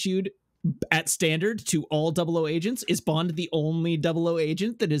is issued at standard to all 00 agents. Is Bond the only 00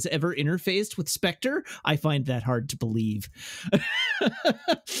 agent that has ever interfaced with Spectre? I find that hard to believe.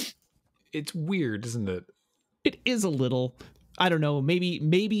 It's weird, isn't it? It is a little. I don't know. Maybe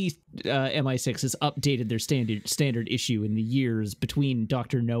MI6 has updated their standard issue in the years between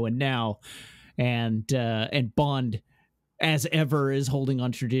Dr. No and now, and Bond, as ever, is holding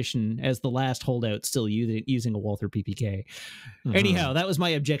on tradition as the last holdout, still using a Walther PPK. Mm-hmm. Anyhow, that was my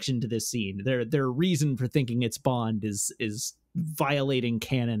objection to this scene. Their reason for thinking it's Bond is violating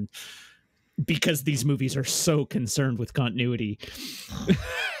canon, because these movies are so concerned with continuity.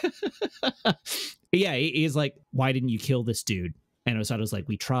 Yeah, he's like, why didn't you kill this dude? And Osato's like,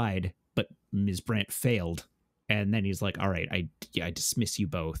 we tried, but Ms. Brandt failed. And then he's like, all right, I dismiss you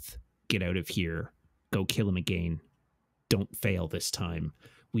both. Get out of here. Go kill him again. Don't fail this time.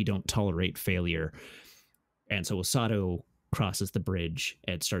 We don't tolerate failure. And so Osato crosses the bridge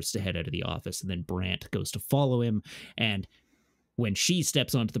and starts to head out of the office. And then Brandt goes to follow him. And when she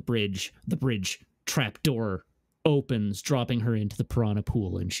steps onto the bridge trapdoor opens, dropping her into the piranha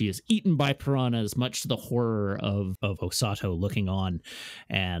pool, and she is eaten by piranhas, much to the horror of Osato looking on.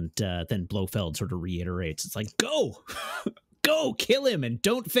 And then Blofeld sort of reiterates, it's like, go kill him and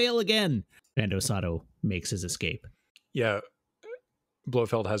don't fail again. And Osato makes his escape. Yeah,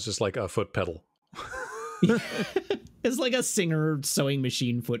 Blofeld has just like a foot pedal. It's like a Singer sewing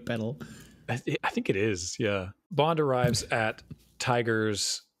machine foot pedal. I think it is, yeah. Bond arrives at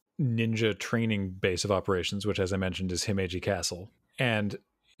Tiger's ninja training base of operations, which, as I mentioned, is Himeji Castle. And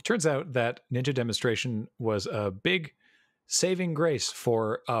it turns out that ninja demonstration was a big saving grace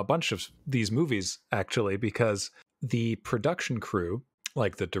for a bunch of these movies, actually, because the production crew,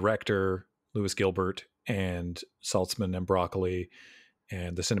 like the director, Lewis Gilbert, and Saltzman and Broccoli,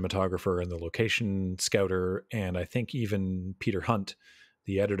 and the cinematographer and the location scouter, and I think even Peter Hunt,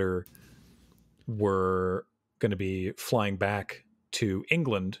 the editor, were going to be flying back to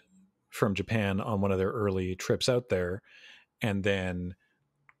England from Japan on one of their early trips out there. And then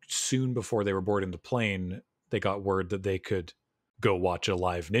soon before they were boarding the plane, they got word that they could go watch a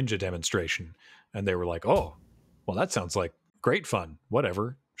live ninja demonstration. And they were like, oh, well, that sounds like great fun.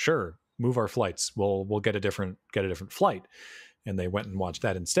 Whatever. Sure. Move our flights. We'll get a different flight. And they went and watched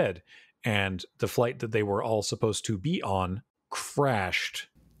that instead. And the flight that they were all supposed to be on crashed,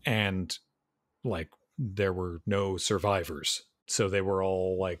 and like there were no survivors. So they were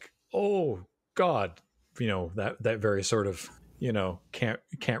all like, oh God, that very sort of,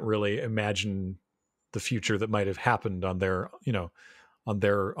 can't really imagine the future that might have happened on their, on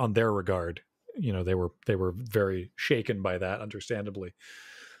their regard. they were very shaken by that, understandably.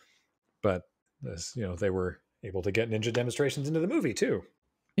 But this, they were able to get ninja demonstrations into the movie too.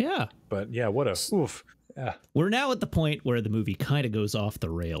 Yeah. But yeah, what a oof. Yeah. We're now at the point where the movie kind of goes off the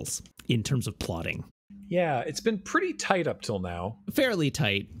rails in terms of plotting. Yeah, it's been pretty tight up till now. Fairly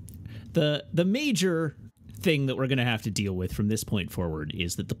tight. The major thing that we're going to have to deal with from this point forward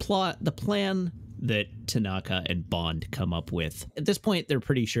is that the plan that Tanaka and Bond come up with. At this point, they're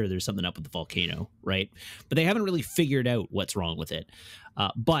pretty sure there's something up with the volcano, right? But they haven't really figured out what's wrong with it.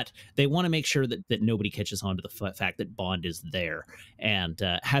 But they want to make sure that nobody catches on to the fact that Bond is there. And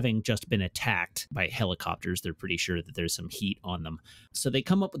having just been attacked by helicopters, they're pretty sure that there's some heat on them. So they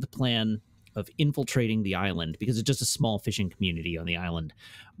come up with the plan of infiltrating the island, because it's just a small fishing community on the island,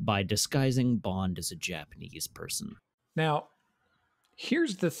 by disguising Bond as a Japanese person. Now,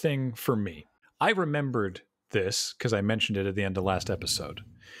 here's the thing for me. I remembered this because I mentioned it at the end of last episode.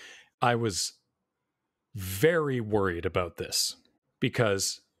 I was very worried about this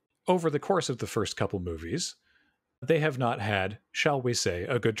because over the course of the first couple movies, they have not had, shall we say,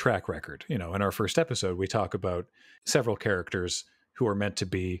 a good track record. In our first episode, we talk about several characters who are meant to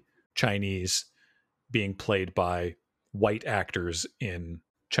be Chinese being played by white actors in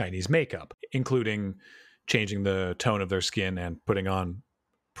Chinese makeup, including changing the tone of their skin and putting on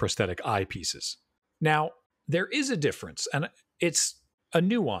prosthetic eyepieces. Now, there is a difference, and it's a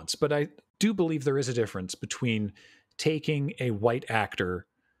nuance, but I do believe there is a difference between taking a white actor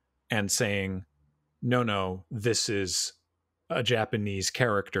and saying, no, this is a Japanese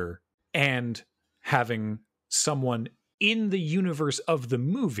character, and having someone in the universe of the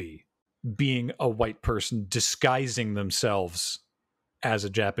movie being a white person disguising themselves as a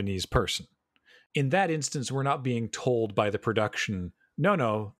Japanese person. In that instance, we're not being told by the production,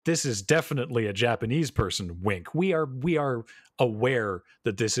 no, this is definitely a Japanese person, wink. We are aware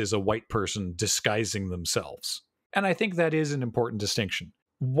that this is a white person disguising themselves. And I think that is an important distinction.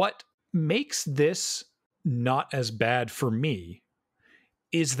 What makes this not as bad for me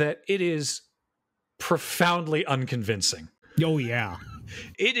is that it is profoundly unconvincing. Oh, yeah.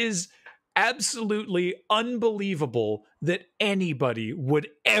 It is absolutely unbelievable that anybody would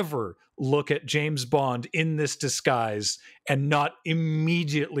ever look at James Bond in this disguise and not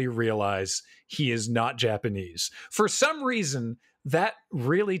immediately realize he is not Japanese. For some reason, that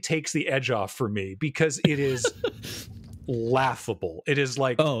really takes the edge off for me because it is laughable. It is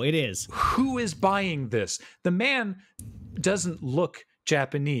like, oh, it is. Who is buying this? The man doesn't look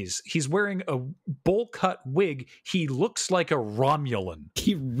Japanese. He's wearing a bowl cut wig. He looks like a Romulan.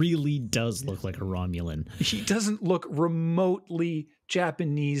 He really does look like a Romulan. He doesn't look remotely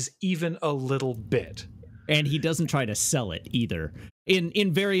Japanese even a little bit. And he doesn't try to sell it either.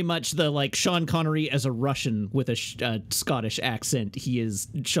 In very much the like Sean Connery as a Russian with a Scottish accent, he is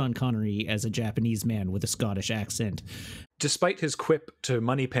Sean Connery as a Japanese man with a Scottish accent. Despite his quip to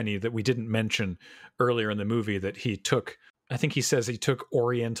Moneypenny that we didn't mention earlier in the movie that he took, I think he says he took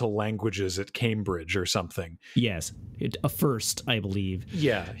Oriental languages at Cambridge or something. Yes, a first, I believe.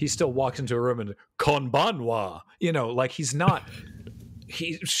 Yeah, he still walks into a room and konbanwa, like he's not...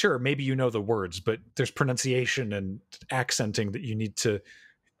 Sure, maybe you know the words, but there's pronunciation and accenting that you need to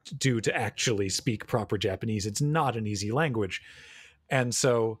do to actually speak proper Japanese. It's not an easy language. And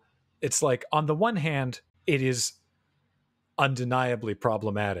so it's like, on the one hand, it is undeniably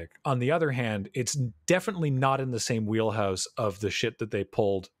problematic. On the other hand, it's definitely not in the same wheelhouse of the shit that they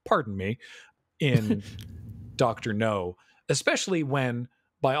pulled, pardon me, in Dr. No, especially when,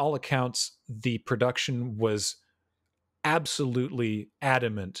 by all accounts, the production was absolutely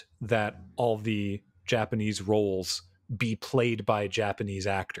adamant that all the Japanese roles be played by Japanese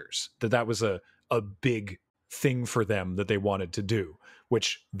actors, that was a big thing for them that they wanted to do,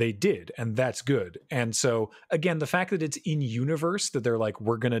 which they did, and that's good. And so again, the fact that it's in universe, that they're like,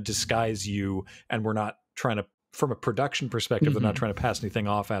 we're going to disguise you and we're not trying to, from a production perspective, they're not trying to pass anything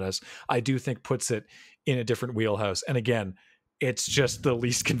off at us, I do think puts it in a different wheelhouse. And again, it's just the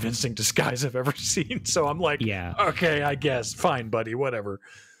least convincing disguise I've ever seen. So I'm like, yeah, okay, I guess, fine, buddy, whatever.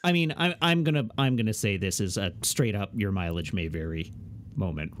 I mean, I'm gonna say this is a straight up your mileage may vary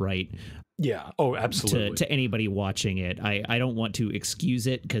moment, right? Yeah. Oh, absolutely. To anybody watching it, I don't want to excuse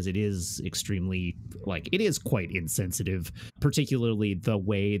it because it is extremely, like, it is quite insensitive, particularly the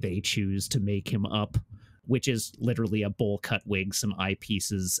way they choose to make him up, which is literally a bowl cut wig, some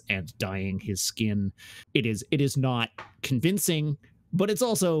eyepieces, and dyeing his skin. It is not convincing, but it's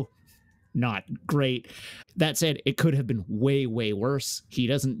also not great. That said, it could have been way, way worse. He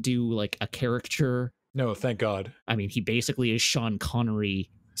doesn't do like a caricature. No, thank God. I mean, he basically is Sean Connery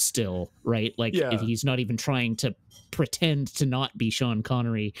still, right? Like Yeah. he's not even trying to pretend to not be Sean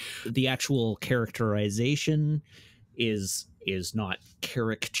Connery. The actual characterization is not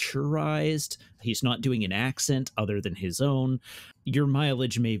caricaturized. He's not doing an accent other than his own. Your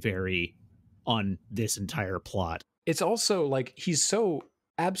mileage may vary on this entire plot. It's also like he's so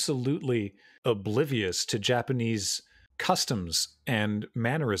absolutely oblivious to Japanese customs and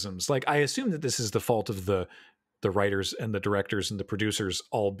mannerisms. Like, I assume that this is the fault of the writers and the directors and the producers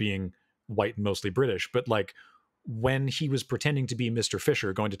all being white and mostly British, but like when he was pretending to be Mr.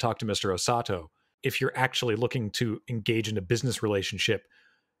 Fisher going to talk to Mr. Osato, if you're actually looking to engage in a business relationship,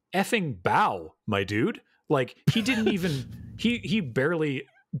 effing bow, my dude. Like, he didn't even he barely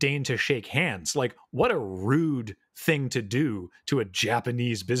deigned to shake hands. Like, what a rude thing to do to a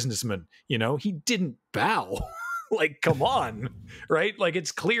Japanese businessman. You know, he didn't bow. Like, come on, right? Like,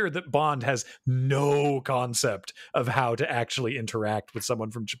 it's clear that Bond has no concept of how to actually interact with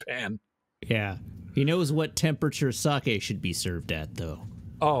someone from Japan. Yeah. He knows what temperature sake should be served at, though.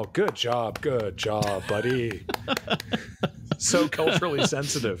 Oh, good job, buddy. So culturally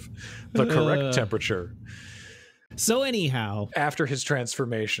sensitive. The correct temperature. So anyhow, after his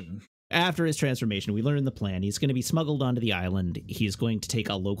transformation, we learn the plan. He's going to be smuggled onto the island. He's going to take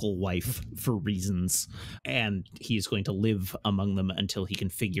a local wife for reasons, and he's going to live among them until he can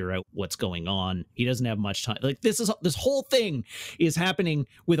figure out what's going on. He doesn't have much time. Like, this whole thing is happening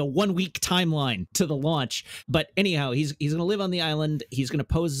with a 1-week timeline to the launch. But anyhow, he's going to live on the island. He's going to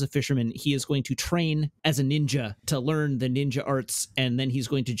pose as a fisherman. He is going to train as a ninja to learn the ninja arts, and then he's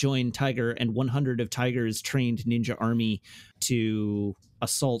going to join Tiger and 100 of Tiger's trained ninja army to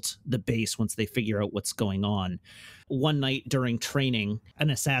assault the base once they figure out what's going on. One night during training,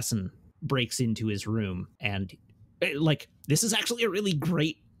 an assassin breaks into his room, and like, this is actually a really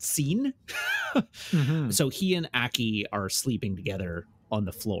great scene. Mm-hmm. So he and Aki are sleeping together on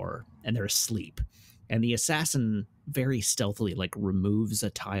the floor, and they're asleep. And the assassin very stealthily like removes a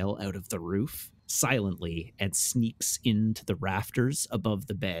tile out of the roof silently and sneaks into the rafters above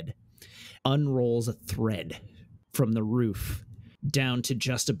the bed, unrolls a thread from the roof down to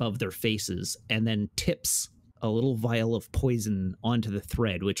just above their faces, and then tips a little vial of poison onto the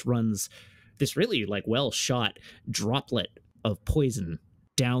thread, which runs this really like well shot droplet of poison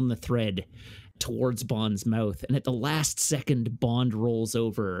down the thread towards Bond's mouth. And at the last second, Bond rolls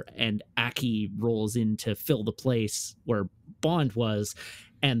over and Aki rolls in to fill the place where Bond was,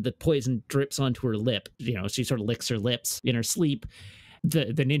 and the poison drips onto her lip. You know, she sort of licks her lips in her sleep.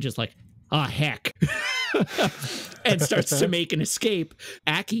 The ninja's like, ah, heck. And starts to make an escape.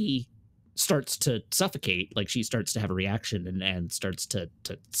 Aki starts to suffocate. Like, she starts to have a reaction and starts to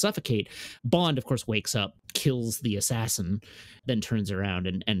suffocate. Bond, of course, wakes up, kills the assassin, then turns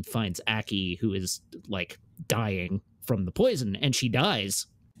around and finds Aki, who is like dying from the poison, and she dies,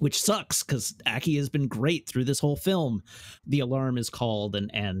 which sucks because Aki has been great through this whole film. The alarm is called,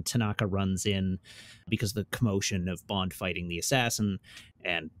 and Tanaka runs in because of the commotion of Bond fighting the assassin,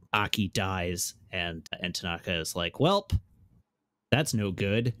 and Aki dies, and Tanaka is like, welp, that's no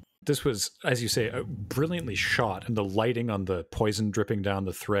good. This was, as you say, brilliantly shot, and the lighting on the poison dripping down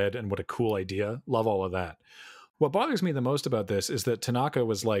the thread, and what a cool idea. Love all of that. What bothers me the most about this is that Tanaka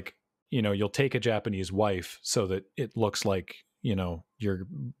was like, you know, you'll take a Japanese wife so that it looks like, you know, you're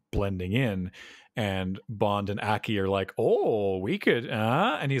blending in. And Bond and Aki are like, oh, we could,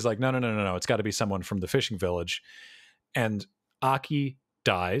 and he's like, no, it's got to be someone from the fishing village. And Aki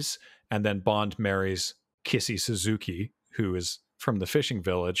dies, and then Bond marries Kissy Suzuki, who is from the fishing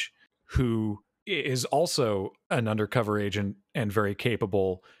village, who is also an undercover agent and very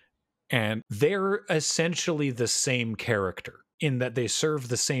capable. And they're essentially the same character in that they serve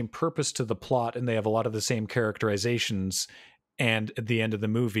the same purpose to the plot, and they have a lot of the same characterizations. And at the end of the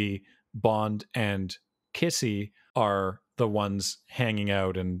movie, Bond and Kissy are the ones hanging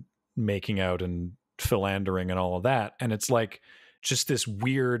out and making out and philandering and all of that. And it's like just this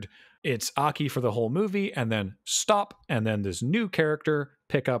weird, it's Aki for the whole movie, and then stop, and then this new character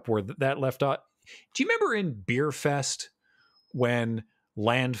pick up where that left off. Do you remember in Beer Fest when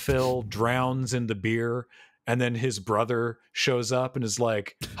Landfill drowns in the beer, and then his brother shows up and is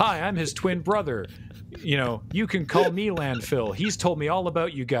like, hi, I'm his twin brother. You know, you can call me Landfill. He's told me all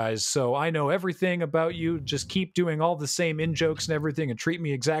about you guys, so I know everything about you. Just keep doing all the same in-jokes and everything and treat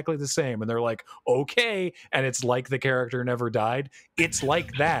me exactly the same. And they're like, okay. And it's like the character never died. It's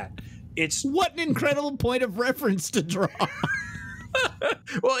like that. It's what an incredible point of reference to draw.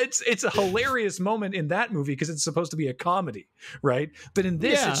 Well, it's a hilarious moment in that movie because it's supposed to be a comedy, right? But in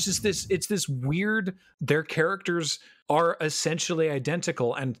this, it's just this weird, their characters are essentially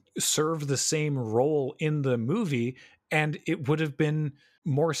identical and serve the same role in the movie. And it would have been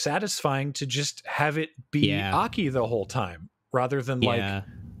more satisfying to just have it be Aki the whole time, rather than like,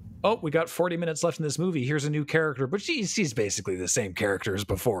 oh, we got 40 minutes left in this movie, here's a new character, but she's basically the same character as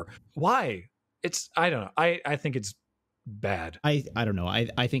before. Why? I don't know. I think it's bad. I don't know.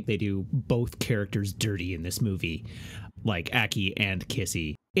 I think they do both characters dirty in this movie, like Aki and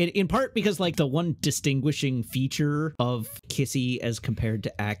Kissy. In part because like the one distinguishing feature of Kissy as compared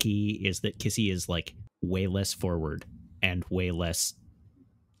to Aki is that Kissy is like way less forward and way less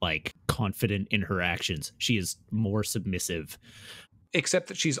like confident in her actions. She is more submissive. Except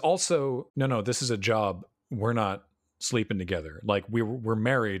that she's also, no, this is a job. We're not sleeping together. Like we're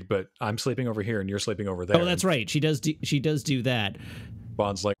married, but I'm sleeping over here and you're sleeping over there. Oh, that's right. She does do that.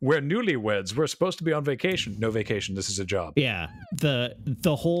 Bond's like, we're newlyweds. We're supposed to be on vacation. No vacation. This is a job. Yeah. The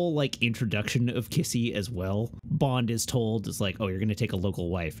whole like introduction of Kissy as well. Bond is told is like, oh, you're going to take a local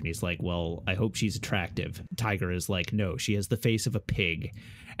wife. And he's like, well, I hope she's attractive. Tiger is like, no, she has the face of a pig.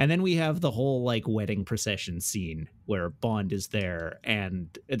 And then we have the whole like wedding procession scene where Bond is there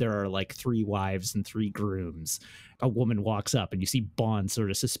and there are like 3 wives and 3 grooms. A woman walks up and you see Bond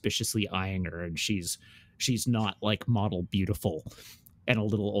sort of suspiciously eyeing her, and she's not like model beautiful and a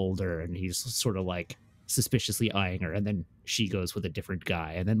little older, and he's sort of like suspiciously eyeing her, and then she goes with a different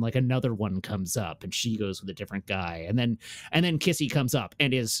guy, and then like another one comes up and she goes with a different guy, and then Kissy comes up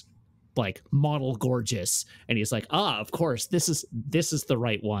and is like model gorgeous, and he's like, of course this is the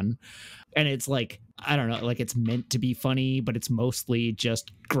right one. And it's like, I don't know, like it's meant to be funny, but it's mostly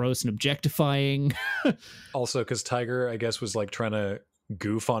just gross and objectifying. Also because Tiger, I guess, was like trying to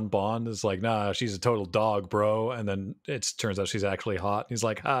goof on Bond. Is like, nah, she's a total dog, bro. And then it turns out she's actually hot. He's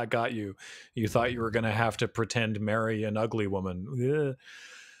like, got you. You thought you were gonna have to pretend marry an ugly woman. Ugh.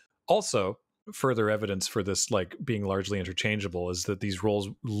 Also, further evidence for this like being largely interchangeable is that these roles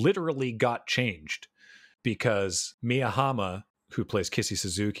literally got changed, because Miyahama, who plays Kissy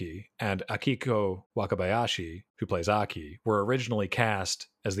Suzuki, and Akiko Wakabayashi, who plays Aki, were originally cast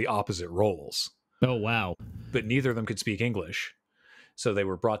as the opposite roles. Oh wow. But neither of them could speak English. So they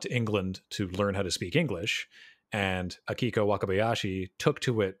were brought to England to learn how to speak English, and Akiko Wakabayashi took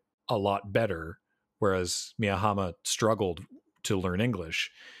to it a lot better, whereas Miyahama struggled to learn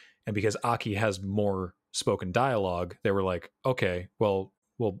English. And because Aki has more spoken dialogue, they were like, okay, well,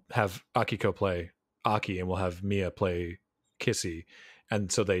 we'll have Akiko play Aki and we'll have Mia play Kissy.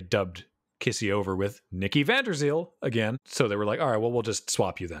 And so they dubbed Kissy over with Nikki Vanderzeel again. So they were like, all right, well, we'll just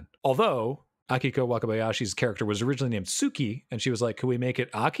swap you then. Although Akiko Wakabayashi's character was originally named Suki, and she was like, can we make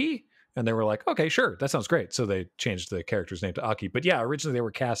it Aki? And they were like, okay, sure, that sounds great. So they changed the character's name to Aki. But yeah, originally they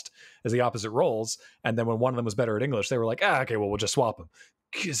were cast as the opposite roles. And then when one of them was better at English, they were like, okay, well, we'll just swap them,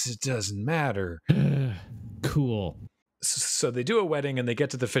 because it doesn't matter. Cool. So they do a wedding and they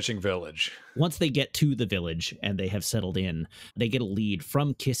get to the fishing village. Once they get to the village and they have settled in, they get a lead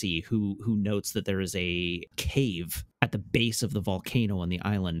from Kissy, who notes that there is a cave at the base of the volcano on the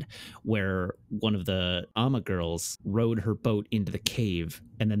island where one of the Ama girls rowed her boat into the cave,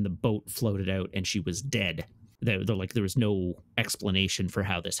 and then the boat floated out and she was dead. They're like, there was no explanation for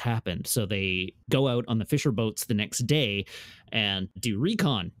how this happened. So they go out on the fisher boats the next day and do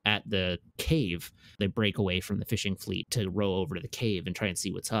recon at the cave. They break away from the fishing fleet to row over to the cave and try and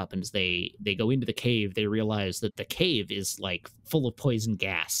see what's up. And as they go into the cave, they realize that the cave is like full of poison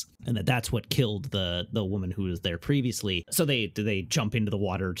gas, and that's what killed the woman who was there previously. So they jump into the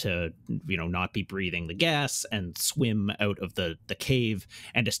water to, not be breathing the gas, and swim out of the cave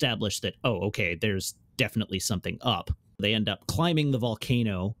and establish that, oh, okay, there's definitely something up. They end up climbing the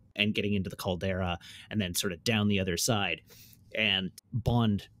volcano and getting into the caldera, and then sort of down the other side. And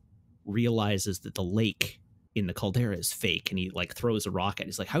Bond realizes that the lake in the caldera is fake, and he like throws a rock at it.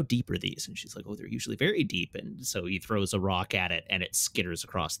 He's like, how deep are these? And she's like, oh, they're usually very deep. And so he throws a rock at it and it skitters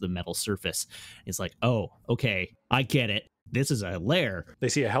across the metal surface. He's like, oh, okay, I get it. This is a lair. They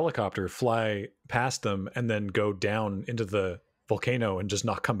see a helicopter fly past them and then go down into the volcano and just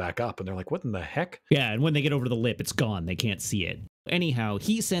not come back up. And they're like, what in the heck? Yeah, and when they get over the lip, it's gone. They can't see it. Anyhow,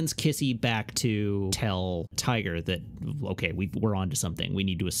 he sends Kissy back to tell Tiger that, okay, we're on to something. We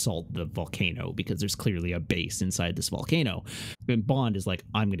need to assault the volcano because there's clearly a base inside this volcano. And Bond is like,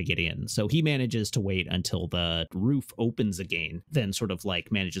 I'm going to get in. So he manages to wait until the roof opens again, then sort of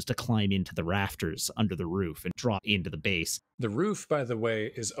like manages to climb into the rafters under the roof and drop into the base. The roof, by the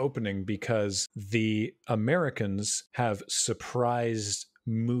way, is opening because the Americans have surprised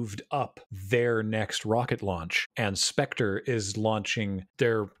moved up their next rocket launch, and Spectre is launching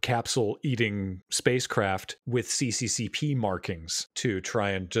their capsule-eating spacecraft with CCCP markings to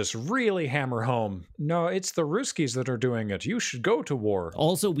try and just really hammer home, no, it's the Ruskies that are doing it. You should go to war.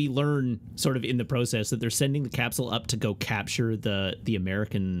 Also, we learn sort of in the process that they're sending the capsule up to go capture the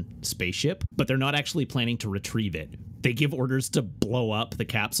American spaceship, but they're not actually planning to retrieve it. They give orders to blow up the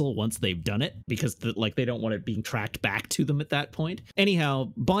capsule once they've done it because they don't want it being tracked back to them at that point.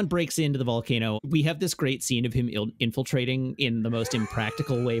 Anyhow, Bond breaks into the volcano. We have this great scene of him infiltrating in the most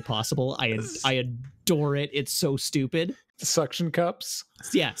impractical way possible. I adore it. It's so stupid. Suction cups.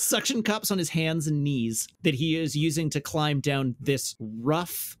 Yeah, suction cups on his hands and knees that he is using to climb down this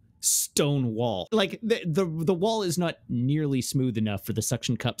rough stone wall. Like the wall is not nearly smooth enough for the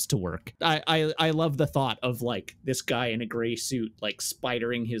suction cups to work. I love the thought of like this guy in a gray suit like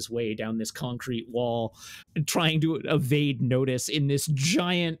spidering his way down this concrete wall, trying to evade notice in this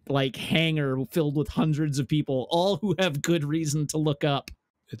giant like hangar filled with hundreds of people, all who have good reason to look up.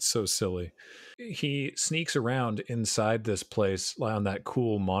 It's so silly. He sneaks around inside this place on that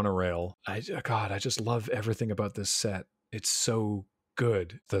cool monorail. I just love everything about this set. It's so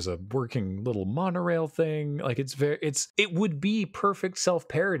good. There's a working little monorail thing. Like it would be perfect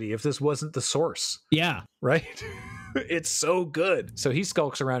self-parody if this wasn't the source. Yeah. Right? It's so good. So he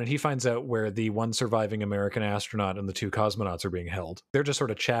skulks around and he finds out where the one surviving American astronaut and the two cosmonauts are being held. They're just sort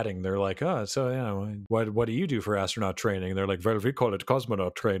of chatting. They're like, oh, so yeah, what do you do for astronaut training? And they're like, well, we call it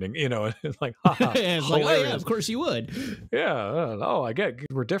cosmonaut training. You know, it's like, haha, it's like, oh yeah, of course you would. Yeah. Oh, I get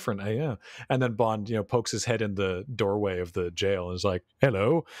we're different. Yeah. And then Bond, pokes his head in the doorway of the jail and is like,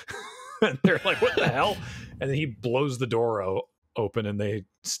 hello. And they're like, what the hell? And then he blows the door open and they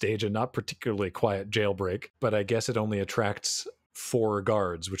stage a not particularly quiet jailbreak, but I guess it only attracts 4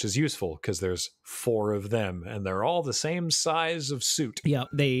 guards, which is useful because there's 4 of them and they're all the same size of suit. Yeah,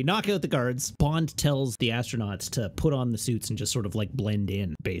 they knock out the guards. Bond tells the astronauts to put on the suits and just sort of like blend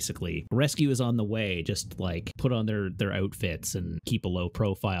in, basically. Rescue is on the way, just like put on their outfits and keep a low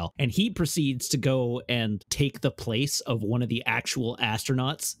profile. And he proceeds to go and take the place of one of the actual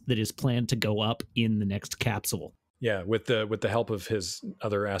astronauts that is planned to go up in the next capsule. Yeah, with the help of his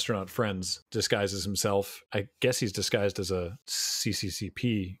other astronaut friends, disguises himself. I guess he's disguised as a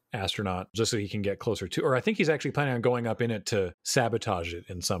CCCP astronaut just so he can get closer to, or I think he's actually planning on going up in it to sabotage it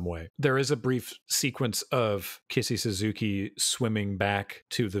in some way. There is a brief sequence of Kissy Suzuki swimming back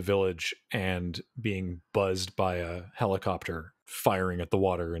to the village and being buzzed by a helicopter firing at the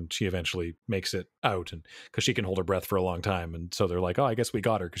water, and she eventually makes it out, and because she can hold her breath for a long time, and so they're like, oh, I guess we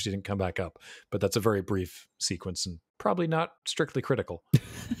got her because she didn't come back up. But that's a very brief sequence and probably not strictly critical.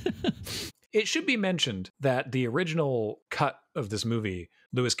 It should be mentioned that the original cut of this movie,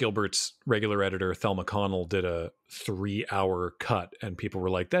 Lewis Gilbert's regular editor Thelma Connell did a 3-hour cut, and people were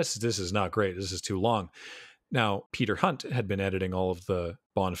like, this is not great, this is too long. Now, Peter Hunt had been editing all of the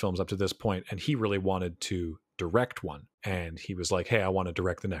Bond films up to this point, and he really wanted to direct one. And he was like, hey, I want to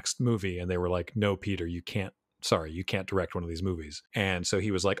direct the next movie. And they were like, no, Peter, you can't direct one of these movies. And so he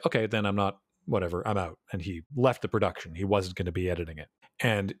was like, okay, then I'm out. And he left the production. He wasn't going to be editing it.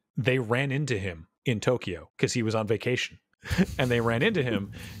 And they ran into him in Tokyo because he was on vacation. And they ran into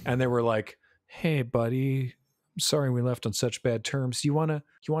him and they were like, hey, buddy, sorry we left on such bad terms. You want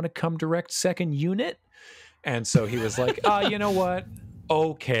to come direct second unit? And so he was like, you know what?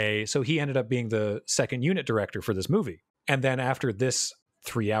 Okay. So he ended up being the second unit director for this movie. And then after this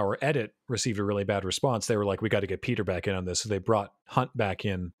 3-hour edit received a really bad response, they were like, we got to get Peter back in on this. So they brought Hunt back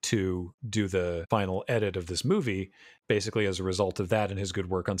in to do the final edit of this movie. Basically, as a result of that and his good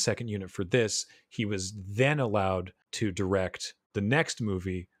work on second unit for this, he was then allowed to direct the next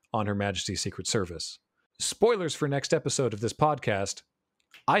movie on Her Majesty's Secret Service. Spoilers for next episode of this podcast.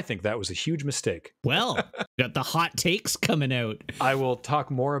 I think that was a huge mistake. Well, got the hot takes coming out. I will talk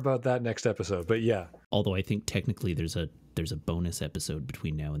more about that next episode, but yeah. Although I think technically there's a bonus episode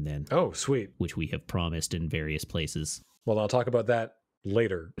between now and then. Oh, sweet. Which we have promised in various places. Well, I'll talk about that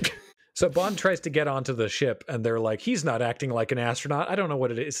later. So Bond tries to get onto the ship and they're like, he's not acting like an astronaut. I don't know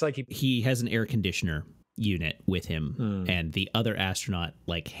what it is. It's like he has an air conditioner unit with him and the other astronaut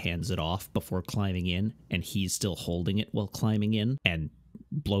like hands it off before climbing in and he's still holding it while climbing in, and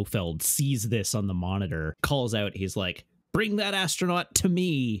Blofeld sees this on the monitor, calls out, he's like, bring that astronaut to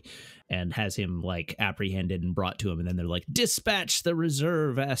me, and has him like apprehended and brought to him. And then they're like, dispatch the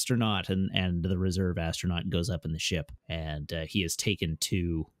reserve astronaut. And the reserve astronaut goes up in the ship and he is taken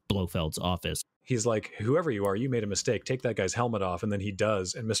to Blofeld's office. He's like, whoever you are, you made a mistake. Take that guy's helmet off. And then he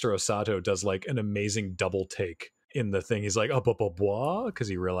does. And Mr. Osato does like an amazing double take in the thing. He's like, oh, blah, blah, blah, because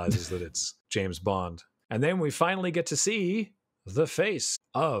he realizes that it's James Bond. And then we finally get to see The face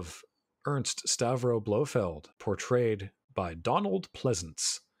of Ernst Stavro Blofeld, portrayed by Donald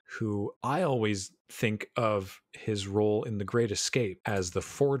Pleasance, who I always think of his role in The Great Escape as the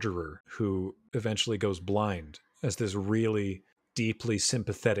forgerer who eventually goes blind, as this really deeply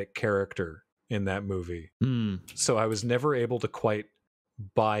sympathetic character in that movie. So I was never able to quite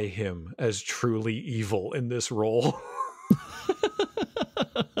buy him as truly evil in this role.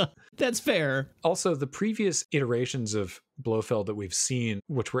 That's fair. Also, the previous iterations of Blofeld that we've seen,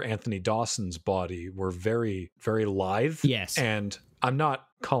 which were Anthony Dawson's body, were very, very lithe. Yes. And I'm not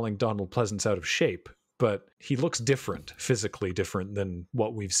calling Donald Pleasance out of shape, but he looks different, physically different than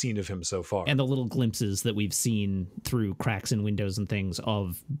what we've seen of him so far. And the little glimpses that we've seen through cracks in windows and things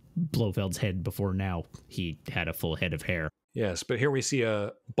of Blofeld's head before now he had a full head of hair. Yes, but here we see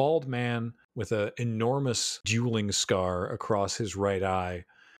a bald man with an enormous dueling scar across his right eye.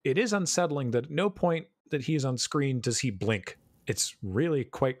 It is unsettling that at no point that he's on screen does he blink. It's really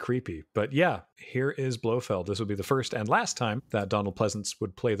quite creepy. But yeah, here is Blofeld. This would be the first and last time that Donald Pleasance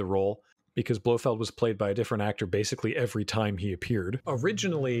would play the role, because Blofeld was played by a different actor basically every time he appeared.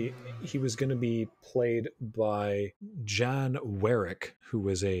 Originally, he was going to be played by Jan Werich, who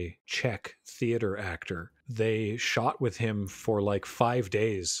was a Czech theater actor. They shot with him for like 5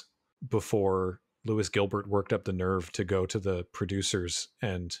 days before Lewis Gilbert worked up the nerve to go to the producers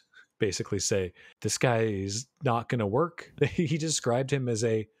and basically say, this guy is not going to work. He described him as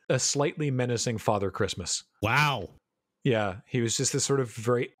a slightly menacing Father Christmas. Wow. Yeah, he was just this sort of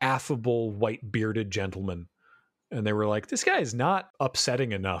very affable, white-bearded gentleman. And they were like, this guy is not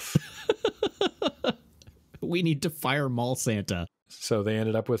upsetting enough. We need to fire Mall Santa. So they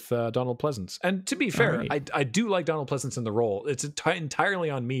ended up with Donald Pleasance. And to be fair, right. I do like Donald Pleasance in the role. It's entirely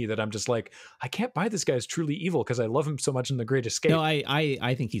on me that I'm just like, I can't buy this guy as truly evil because I love him so much in The Great Escape. No,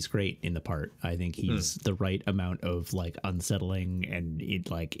 I think he's great in the part. I think he's the right amount of like unsettling and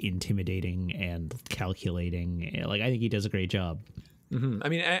like intimidating and calculating. Like I think he does a great job. Mm-hmm. I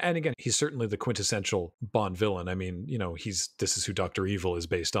mean, and again, he's certainly the quintessential Bond villain. I mean, you know, this is who Dr. Evil is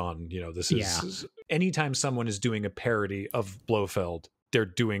based on. You know, this is anytime someone is doing a parody of Blofeld, they're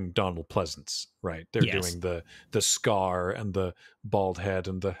doing Donald Pleasance, right? They're doing the scar and the bald head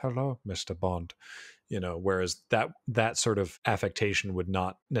and the hello, Mr. Bond. You know, whereas that sort of affectation would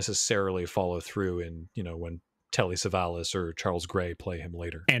not necessarily follow through in, you know, when Telly Savalas or Charles Gray play him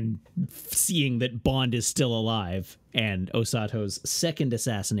later. And seeing that Bond is still alive and Osato's second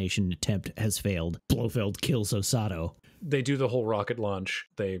assassination attempt has failed, Blofeld kills Osato. They do the whole rocket launch.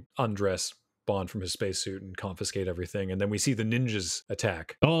 They undress Bond from his spacesuit and confiscate everything. And then we see the ninjas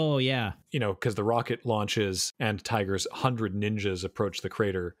attack. Oh, yeah. You know, because the rocket launches and Tiger's 100 ninjas approach the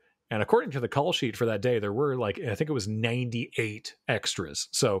crater. And according to the call sheet for that day, there were like, I think it was 98 extras.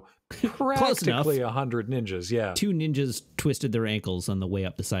 So practically 100 ninjas, yeah. 2 ninjas twisted their ankles on the way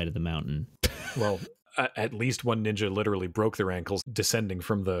up the side of the mountain. Well, at least one ninja literally broke their ankles descending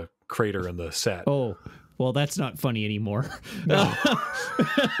from the crater in the set. Oh, well, that's not funny anymore. No.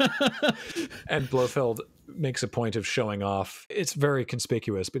 And Blofeld makes a point of showing off. It's very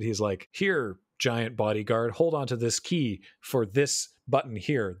conspicuous, but he's like, here, giant bodyguard, hold on to this key for this button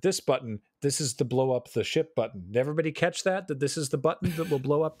here. This button, this is the blow up the ship button. Did everybody catch that this is the button that will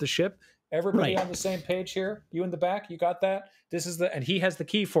blow up the ship? Everybody on the same page here? You in the back? You got that? This is and he has the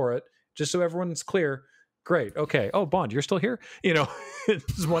key for it, just so everyone's clear. Great. Okay. Oh, Bond, you're still here? You know,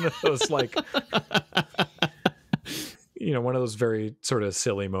 it's one of those like... You know, one of those very sort of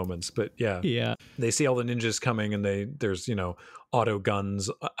silly moments, but yeah, they see all the ninjas coming, and there's you know, auto guns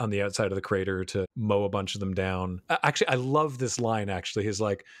on the outside of the crater to mow a bunch of them down. Actually, I love this line. Actually, he's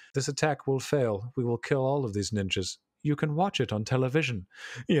like, "This attack will fail. We will kill all of these ninjas. You can watch it on television."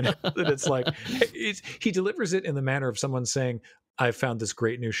 You know, and it's like he delivers it in the manner of someone saying, "I found this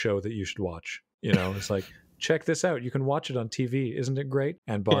great new show that you should watch." You know, it's like, check this out. You can watch it on TV. Isn't it great?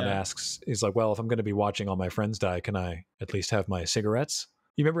 And Bond asks, he's like, well, if I'm going to be watching all my friends die, can I at least have my cigarettes?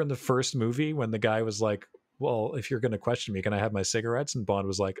 You remember in the first movie when the guy was like, well, if you're going to question me, can I have my cigarettes? And Bond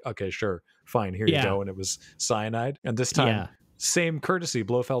was like, okay, sure, fine, here you go. And it was cyanide. And this time, same courtesy.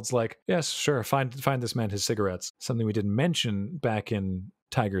 Blofeld's like, yes, sure, find this man his cigarettes. Something we didn't mention back in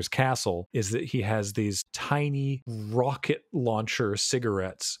Tiger's Castle is that he has these tiny rocket launcher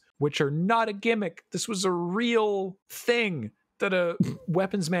cigarettes, which are not a gimmick. This was a real thing that a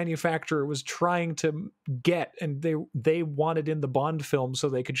weapons manufacturer was trying to get, and they wanted in the Bond film so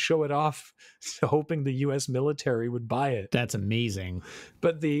they could show it off, hoping the U.S. military would buy it. That's amazing.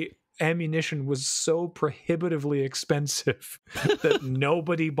 But ammunition was so prohibitively expensive that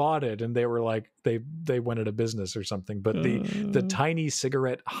nobody bought it, and they were like, they went out of business or something. But the tiny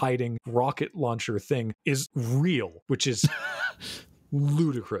cigarette hiding rocket launcher thing is real, which is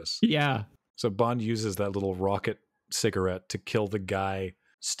ludicrous. Yeah. So Bond uses that little rocket cigarette to kill the guy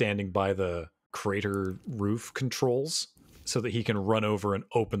standing by the crater roof controls, so that he can run over and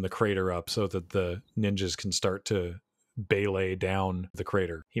open the crater up so that the ninjas can start to belay down the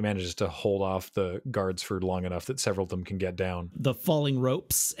crater. He manages to hold off the guards for long enough that several of them can get down. The falling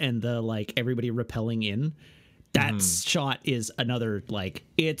ropes and the like everybody rappelling in, that shot is another, like,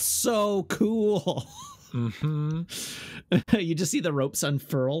 it's so cool. You just see the ropes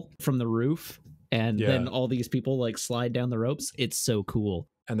unfurl from the roof, and then all these people like slide down the ropes. It's so cool.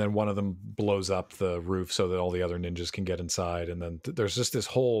 And then one of them blows up the roof so that all the other ninjas can get inside. And then there's just this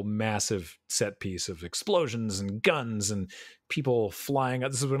whole massive set piece of explosions and guns and people flying.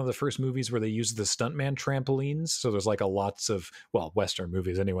 This is one of the first movies where they use the stuntman trampolines. So there's like lots of, well, Western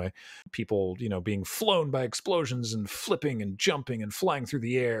movies anyway, people, you know, being flown by explosions and flipping and jumping and flying through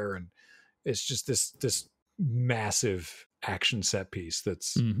the air. And it's just this massive action set piece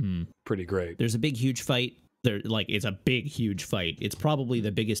that's pretty great. There's a big, huge fight. It's a big, huge fight. It's probably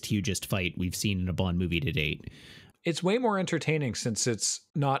the biggest, hugest fight we've seen in a Bond movie to date. It's way more entertaining since it's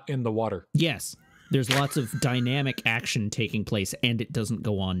not in the water. Yes. There's lots of dynamic action taking place, and it doesn't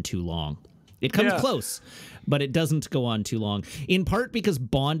go on too long. It comes close, but it doesn't go on too long. In part because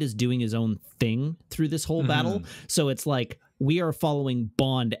Bond is doing his own thing through this whole battle. So it's like we are following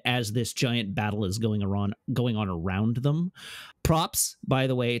Bond as this giant battle is going on around them. Props, by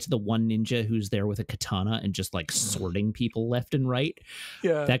the way, to the one ninja who's there with a katana and just like sorting people left and right.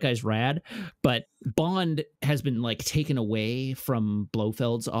 Yeah. That guy's rad. But Bond has been like taken away from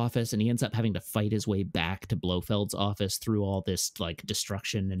Blofeld's office, and he ends up having to fight his way back to Blofeld's office through all this like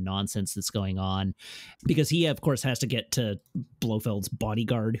destruction and nonsense that's going on, because he of course has to get to Blofeld's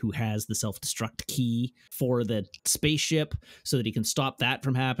bodyguard, who has the self-destruct key for the spaceship, so that he can stop that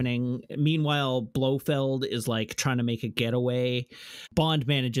from happening. Meanwhile, Blofeld is like trying to make a getaway. Bond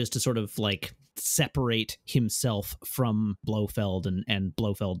manages to sort of like separate himself from Blofeld, and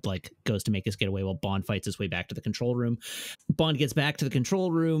Blofeld like goes to make his getaway while Bond fights his way back to the control room. Bond gets back to the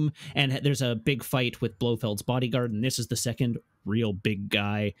control room, and there's a big fight with Blofeld's bodyguard, and this is the second real big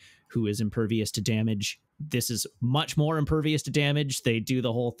guy who is impervious to damage. This is much more impervious to damage. They do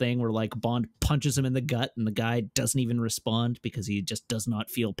the whole thing where like Bond punches him in the gut and the guy doesn't even respond because he just does not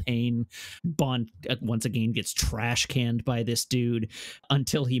feel pain. Bond once again gets trash canned by this dude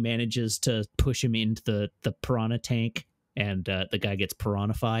until he manages to push him into the piranha tank, and the guy gets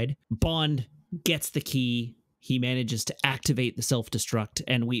piranha-fied. Bond gets the key. He manages to activate the self-destruct,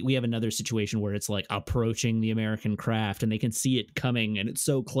 and we have another situation where it's like approaching the American craft, and they can see it coming, and it's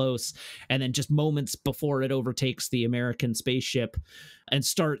so close. And then just moments before it overtakes the American spaceship and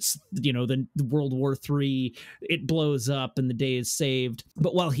starts, you know, the World War III, it blows up and the day is saved.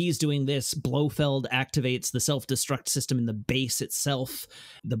 But while he's doing this, Blofeld activates the self-destruct system in the base itself.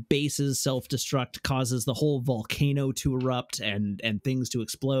 The base's self-destruct causes the whole volcano to erupt and things to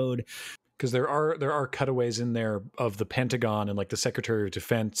explode. Because there are cutaways in there of the Pentagon and like the Secretary of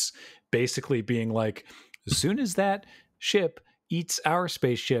Defense basically being like, as soon as that ship eats our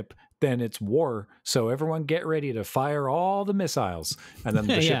spaceship, then it's war. So everyone get ready to fire all the missiles. And then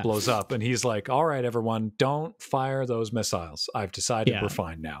the ship blows up, and he's like, all right, everyone, don't fire those missiles. I've decided we're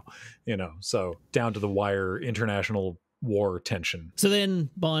fine now. You know, so down to the wire international war tension. So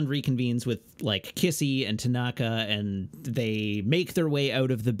then Bond reconvenes with like Kissy and Tanaka, and they make their way out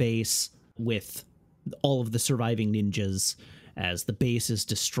of the base with all of the surviving ninjas as the base is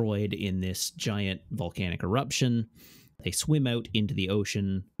destroyed in this giant volcanic eruption. They swim out into the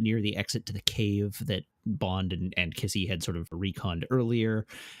ocean near the exit to the cave that Bond and Kissy had sort of reconned earlier.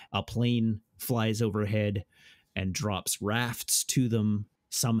 A plane flies overhead and drops rafts to them.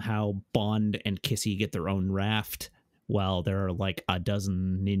 Somehow Bond and Kissy get their own raft, while there are like a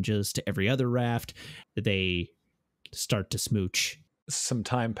dozen ninjas to every other raft. They start to smooch. Some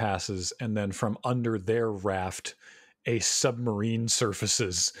time passes, and then from under their raft, a submarine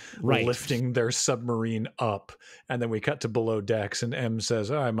surfaces, lifting their submarine up. And then we cut to below decks, and M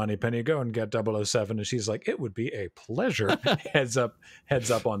says, all right, Moneypenny, go and get 007. And she's like, it would be a pleasure. heads up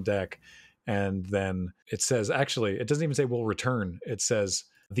on deck. And then it says, actually, it doesn't even say we'll return. It says,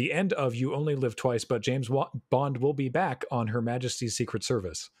 the end of You Only Live Twice, but James Bond will be back on Her Majesty's Secret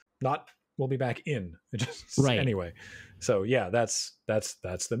Service. Not will be back in. Anyway. So yeah, that's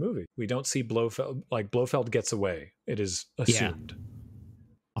the movie. We don't see Blofeld, like Blofeld gets away. It is assumed.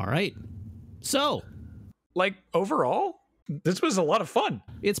 All right. So, like overall, this was a lot of fun.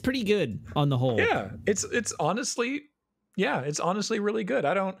 It's pretty good on the whole. Yeah, it's honestly, it's honestly really good.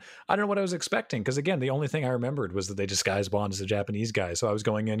 I don't know what I was expecting, because again, the only thing I remembered was that they disguised Bond as a Japanese guy. So I was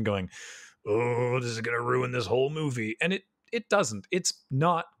going in going, oh, this is going to ruin this whole movie. And it doesn't. It's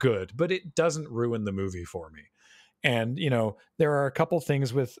not good, but it doesn't ruin the movie for me. And, you know, there are a couple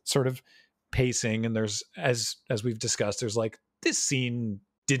things with sort of pacing, and there's, as we've discussed, there's like, this scene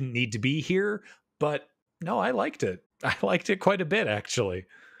didn't need to be here, but no, I liked it. I liked it quite a bit, actually.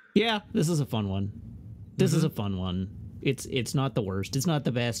 Yeah, this is a fun one. This is a fun one. It's not the worst. It's not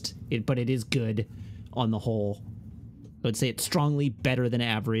the best, but it is good on the whole. I would say it's strongly better than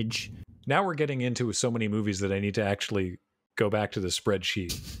average. Now we're getting into so many movies that I need to actually go back to the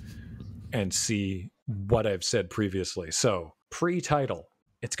spreadsheet and see what I've said previously. So, pre-title.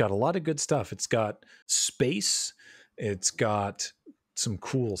 It's got a lot of good stuff. It's got space. It's got some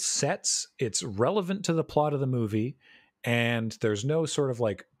cool sets. It's relevant to the plot of the movie. And there's no sort of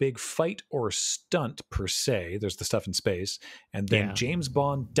like big fight or stunt per se. There's the stuff in space. And then James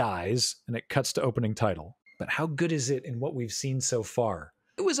Bond dies and it cuts to opening title. But how good is it in what we've seen so far?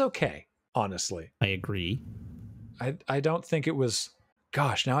 It was okay, honestly. I agree. I don't think it was...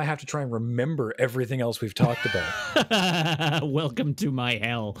 Gosh, now I have to try and remember everything else we've talked about. Welcome to my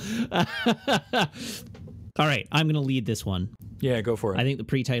hell. All right, I'm going to lead this one. Yeah, go for it. I think the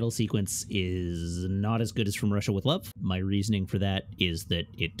pre-title sequence is not as good as From Russia with Love. My reasoning for that is that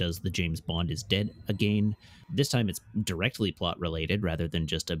it does the James Bond is dead again. This time it's directly plot related rather than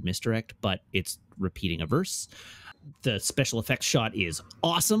just a misdirect, but it's repeating a verse. The special effects shot is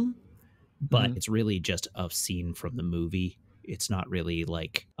awesome, but it's really just a scene from the movie. It's not really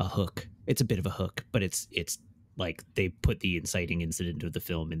like a hook. It's a bit of a hook, but it's like they put the inciting incident of the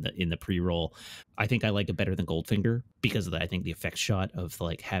film in the pre-roll. I think I like it better than Goldfinger because of that. I think the effect shot of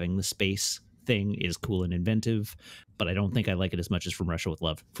like having the space thing is cool and inventive, but I don't think I like it as much as From Russia with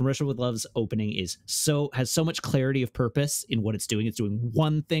Love. From Russia with Love's opening has so much clarity of purpose in what it's doing. It's doing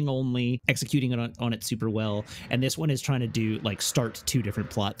one thing only, executing it on it super well. And this one is trying to do like start two different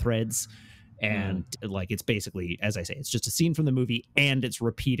plot threads. And like, it's basically, as I say, it's just a scene from the movie and it's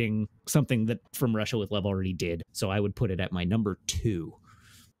repeating something that From Russia with Love already did. So I would put it at my number 2.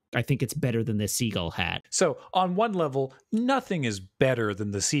 I think it's better than the seagull hat. So on one level, nothing is better than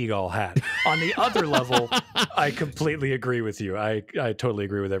the seagull hat. On the other level, I completely agree with you. I totally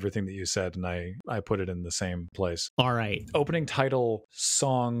agree with everything that you said. And I put it in the same place. All right. Opening title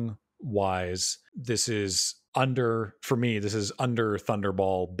song wise, this is under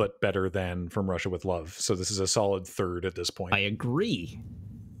Thunderball, but better than From Russia with Love. So this is a solid third at this point. I agree.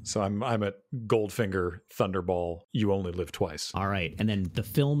 So I'm at Goldfinger, Thunderball, You Only Live Twice. All right. And then the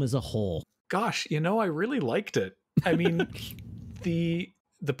film as a whole. Gosh, I really liked it. I mean, the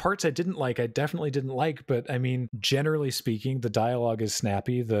parts I didn't like, I definitely didn't like, but I mean, generally speaking, the dialogue is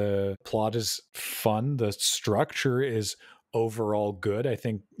snappy, the plot is fun, the structure is overall good. I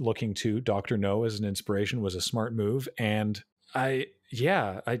think looking to Dr. No as an inspiration was a smart move. And I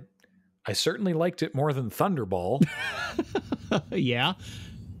certainly liked it more than Thunderball. Yeah.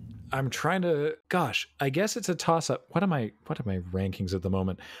 I'm trying to, I guess it's a toss up. What are my rankings at the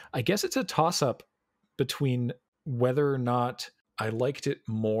moment? I guess it's a toss up between whether or not I liked it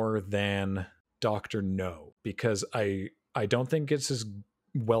more than Dr. No, because I don't think it's as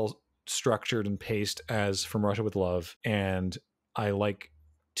well structured and paced as From Russia with Love, and I like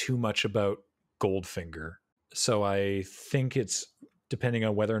too much about Goldfinger. So I think it's depending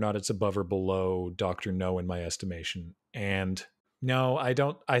on whether or not it's above or below Dr. No in my estimation. And no, I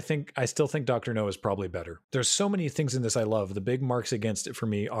don't. I still think Dr. No is probably better. There's so many things in this I love. The big marks against it for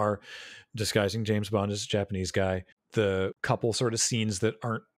me are disguising James Bond as a Japanese guy, the couple sort of scenes that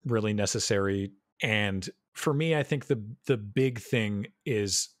aren't really necessary. And for me, I think the big thing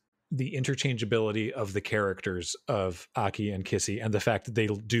is the interchangeability of the characters of Aki and Kissy, and the fact that they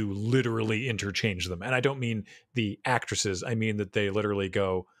do literally interchange them. And I don't mean the actresses. I mean that they literally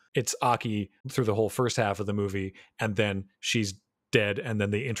go, it's Aki through the whole first half of the movie, and then she's dead, and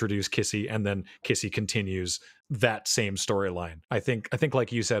then they introduce Kissy, and then Kissy continues that same storyline. I think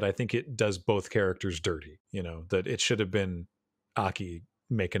like you said, I think it does both characters dirty, that it should have been Aki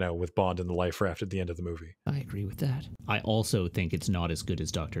making out with Bond in the life raft at the end of the movie. I agree with that. I also think it's not as good as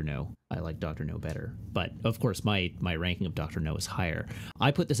Dr. No. I like Dr. No better. But of course, my ranking of Dr. No is higher.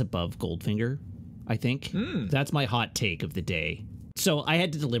 I put this above Goldfinger, I think. That's my hot take of the day. So I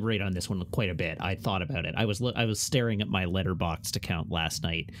had to deliberate on this one quite a bit. I thought about it. I was staring at my Letterboxd account last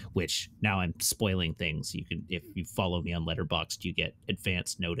night, which now I'm spoiling things. You can, if you follow me on Letterboxd, you get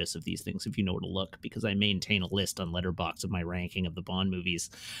advanced notice of these things if you know where to look, because I maintain a list on Letterboxd of my ranking of the Bond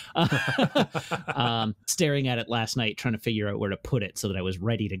movies. Staring at it last night, trying to figure out where to put it so that I was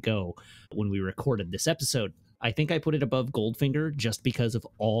ready to go when we recorded this episode. I think I put it above Goldfinger just because of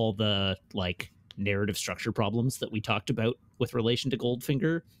all the like narrative structure problems that we talked about with relation to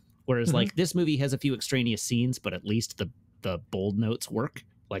Goldfinger. Whereas like this movie has a few extraneous scenes, but at least the bold notes work,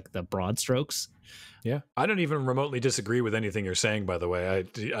 like the broad strokes. Yeah, I don't even remotely disagree with anything you're saying, by the way.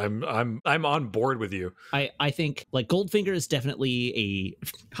 I'm on board with you. I think like Goldfinger is definitely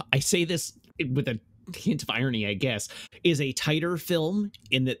I say this with a hint of irony, I guess, is a tighter film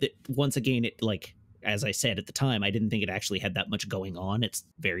in that once again, it like, as I said at the time, I didn't think it actually had that much going on. It's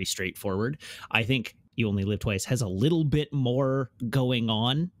very straightforward. I think You Only Live Twice has a little bit more going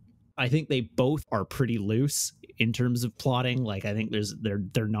on. I think they both are pretty loose in terms of plotting. Like, I think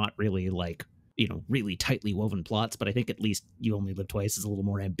they're not really like, you know, really tightly woven plots, but I think at least You Only Live Twice is a little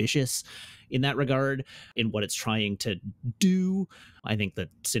more ambitious in that regard in what it's trying to do. I think the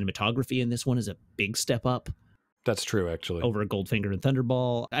cinematography in this one is a big step up. That's true, actually. Over Goldfinger and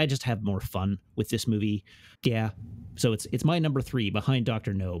Thunderball. I just have more fun with this movie. Yeah. So it's my number 3 behind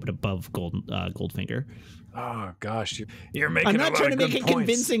Dr. No, but above Goldfinger. Oh gosh, you're making. I'm not trying to make a points.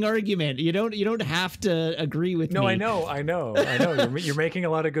 Convincing argument. You don't have to agree with me. No, I know. You're making a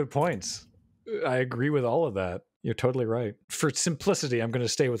lot of good points. I agree with all of that. You're totally right. For simplicity, I'm going to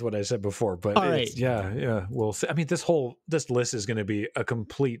stay with what I said before. But all right. Yeah. Well, I mean, this list is going to be a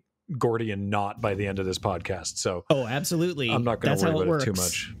complete Gordian knot by the end of this podcast. So, absolutely, I'm not going to worry about it too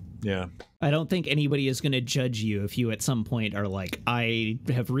much. Yeah, I don't think anybody is going to judge you if you at some point are like, I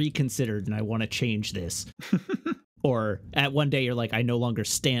have reconsidered and I want to change this, or at one day you're like, I no longer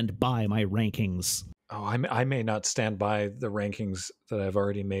stand by my rankings. Oh, I may not stand by the rankings that I've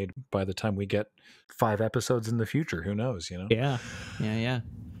already made by the time we get 5 episodes in the future. Who knows? You know? Yeah.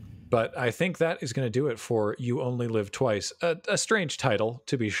 But I think that is going to do it for You Only Live Twice. A strange title,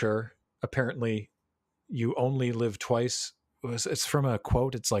 to be sure. Apparently, You Only Live Twice. It's from a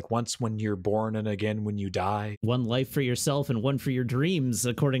quote. It's like once when you're born and again when you die. One life for yourself and one for your dreams,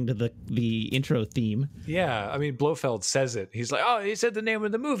 according to the intro theme. Yeah, I mean, Blofeld says it. He's like, oh, he said the name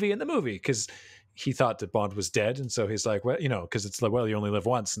of the movie in the movie because he thought that Bond was dead. And so he's like, well, you know, because it's like, well, you only live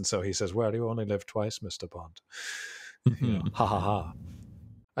once. And so he says, well, you only live twice, Mr. Bond. You know, ha ha ha.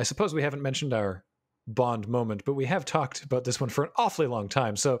 I suppose we haven't mentioned our Bond moment, but we have talked about this one for an awfully long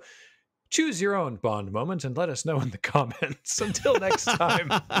time. So choose your own Bond moment and let us know in the comments. Until next time,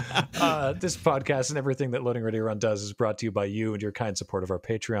 this podcast and everything that Loading Ready Run does is brought to you by you and your kind support of our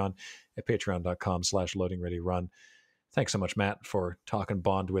Patreon at patreon.com/loadingreadyrun. Thanks so much, Matt, for talking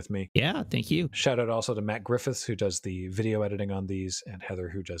Bond with me. Yeah, thank you. Shout out also to Matt Griffiths, who does the video editing on these, and Heather,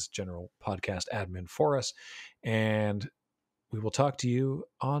 who does general podcast admin for us. And we will talk to you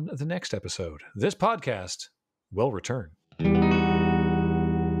on the next episode. This podcast will return.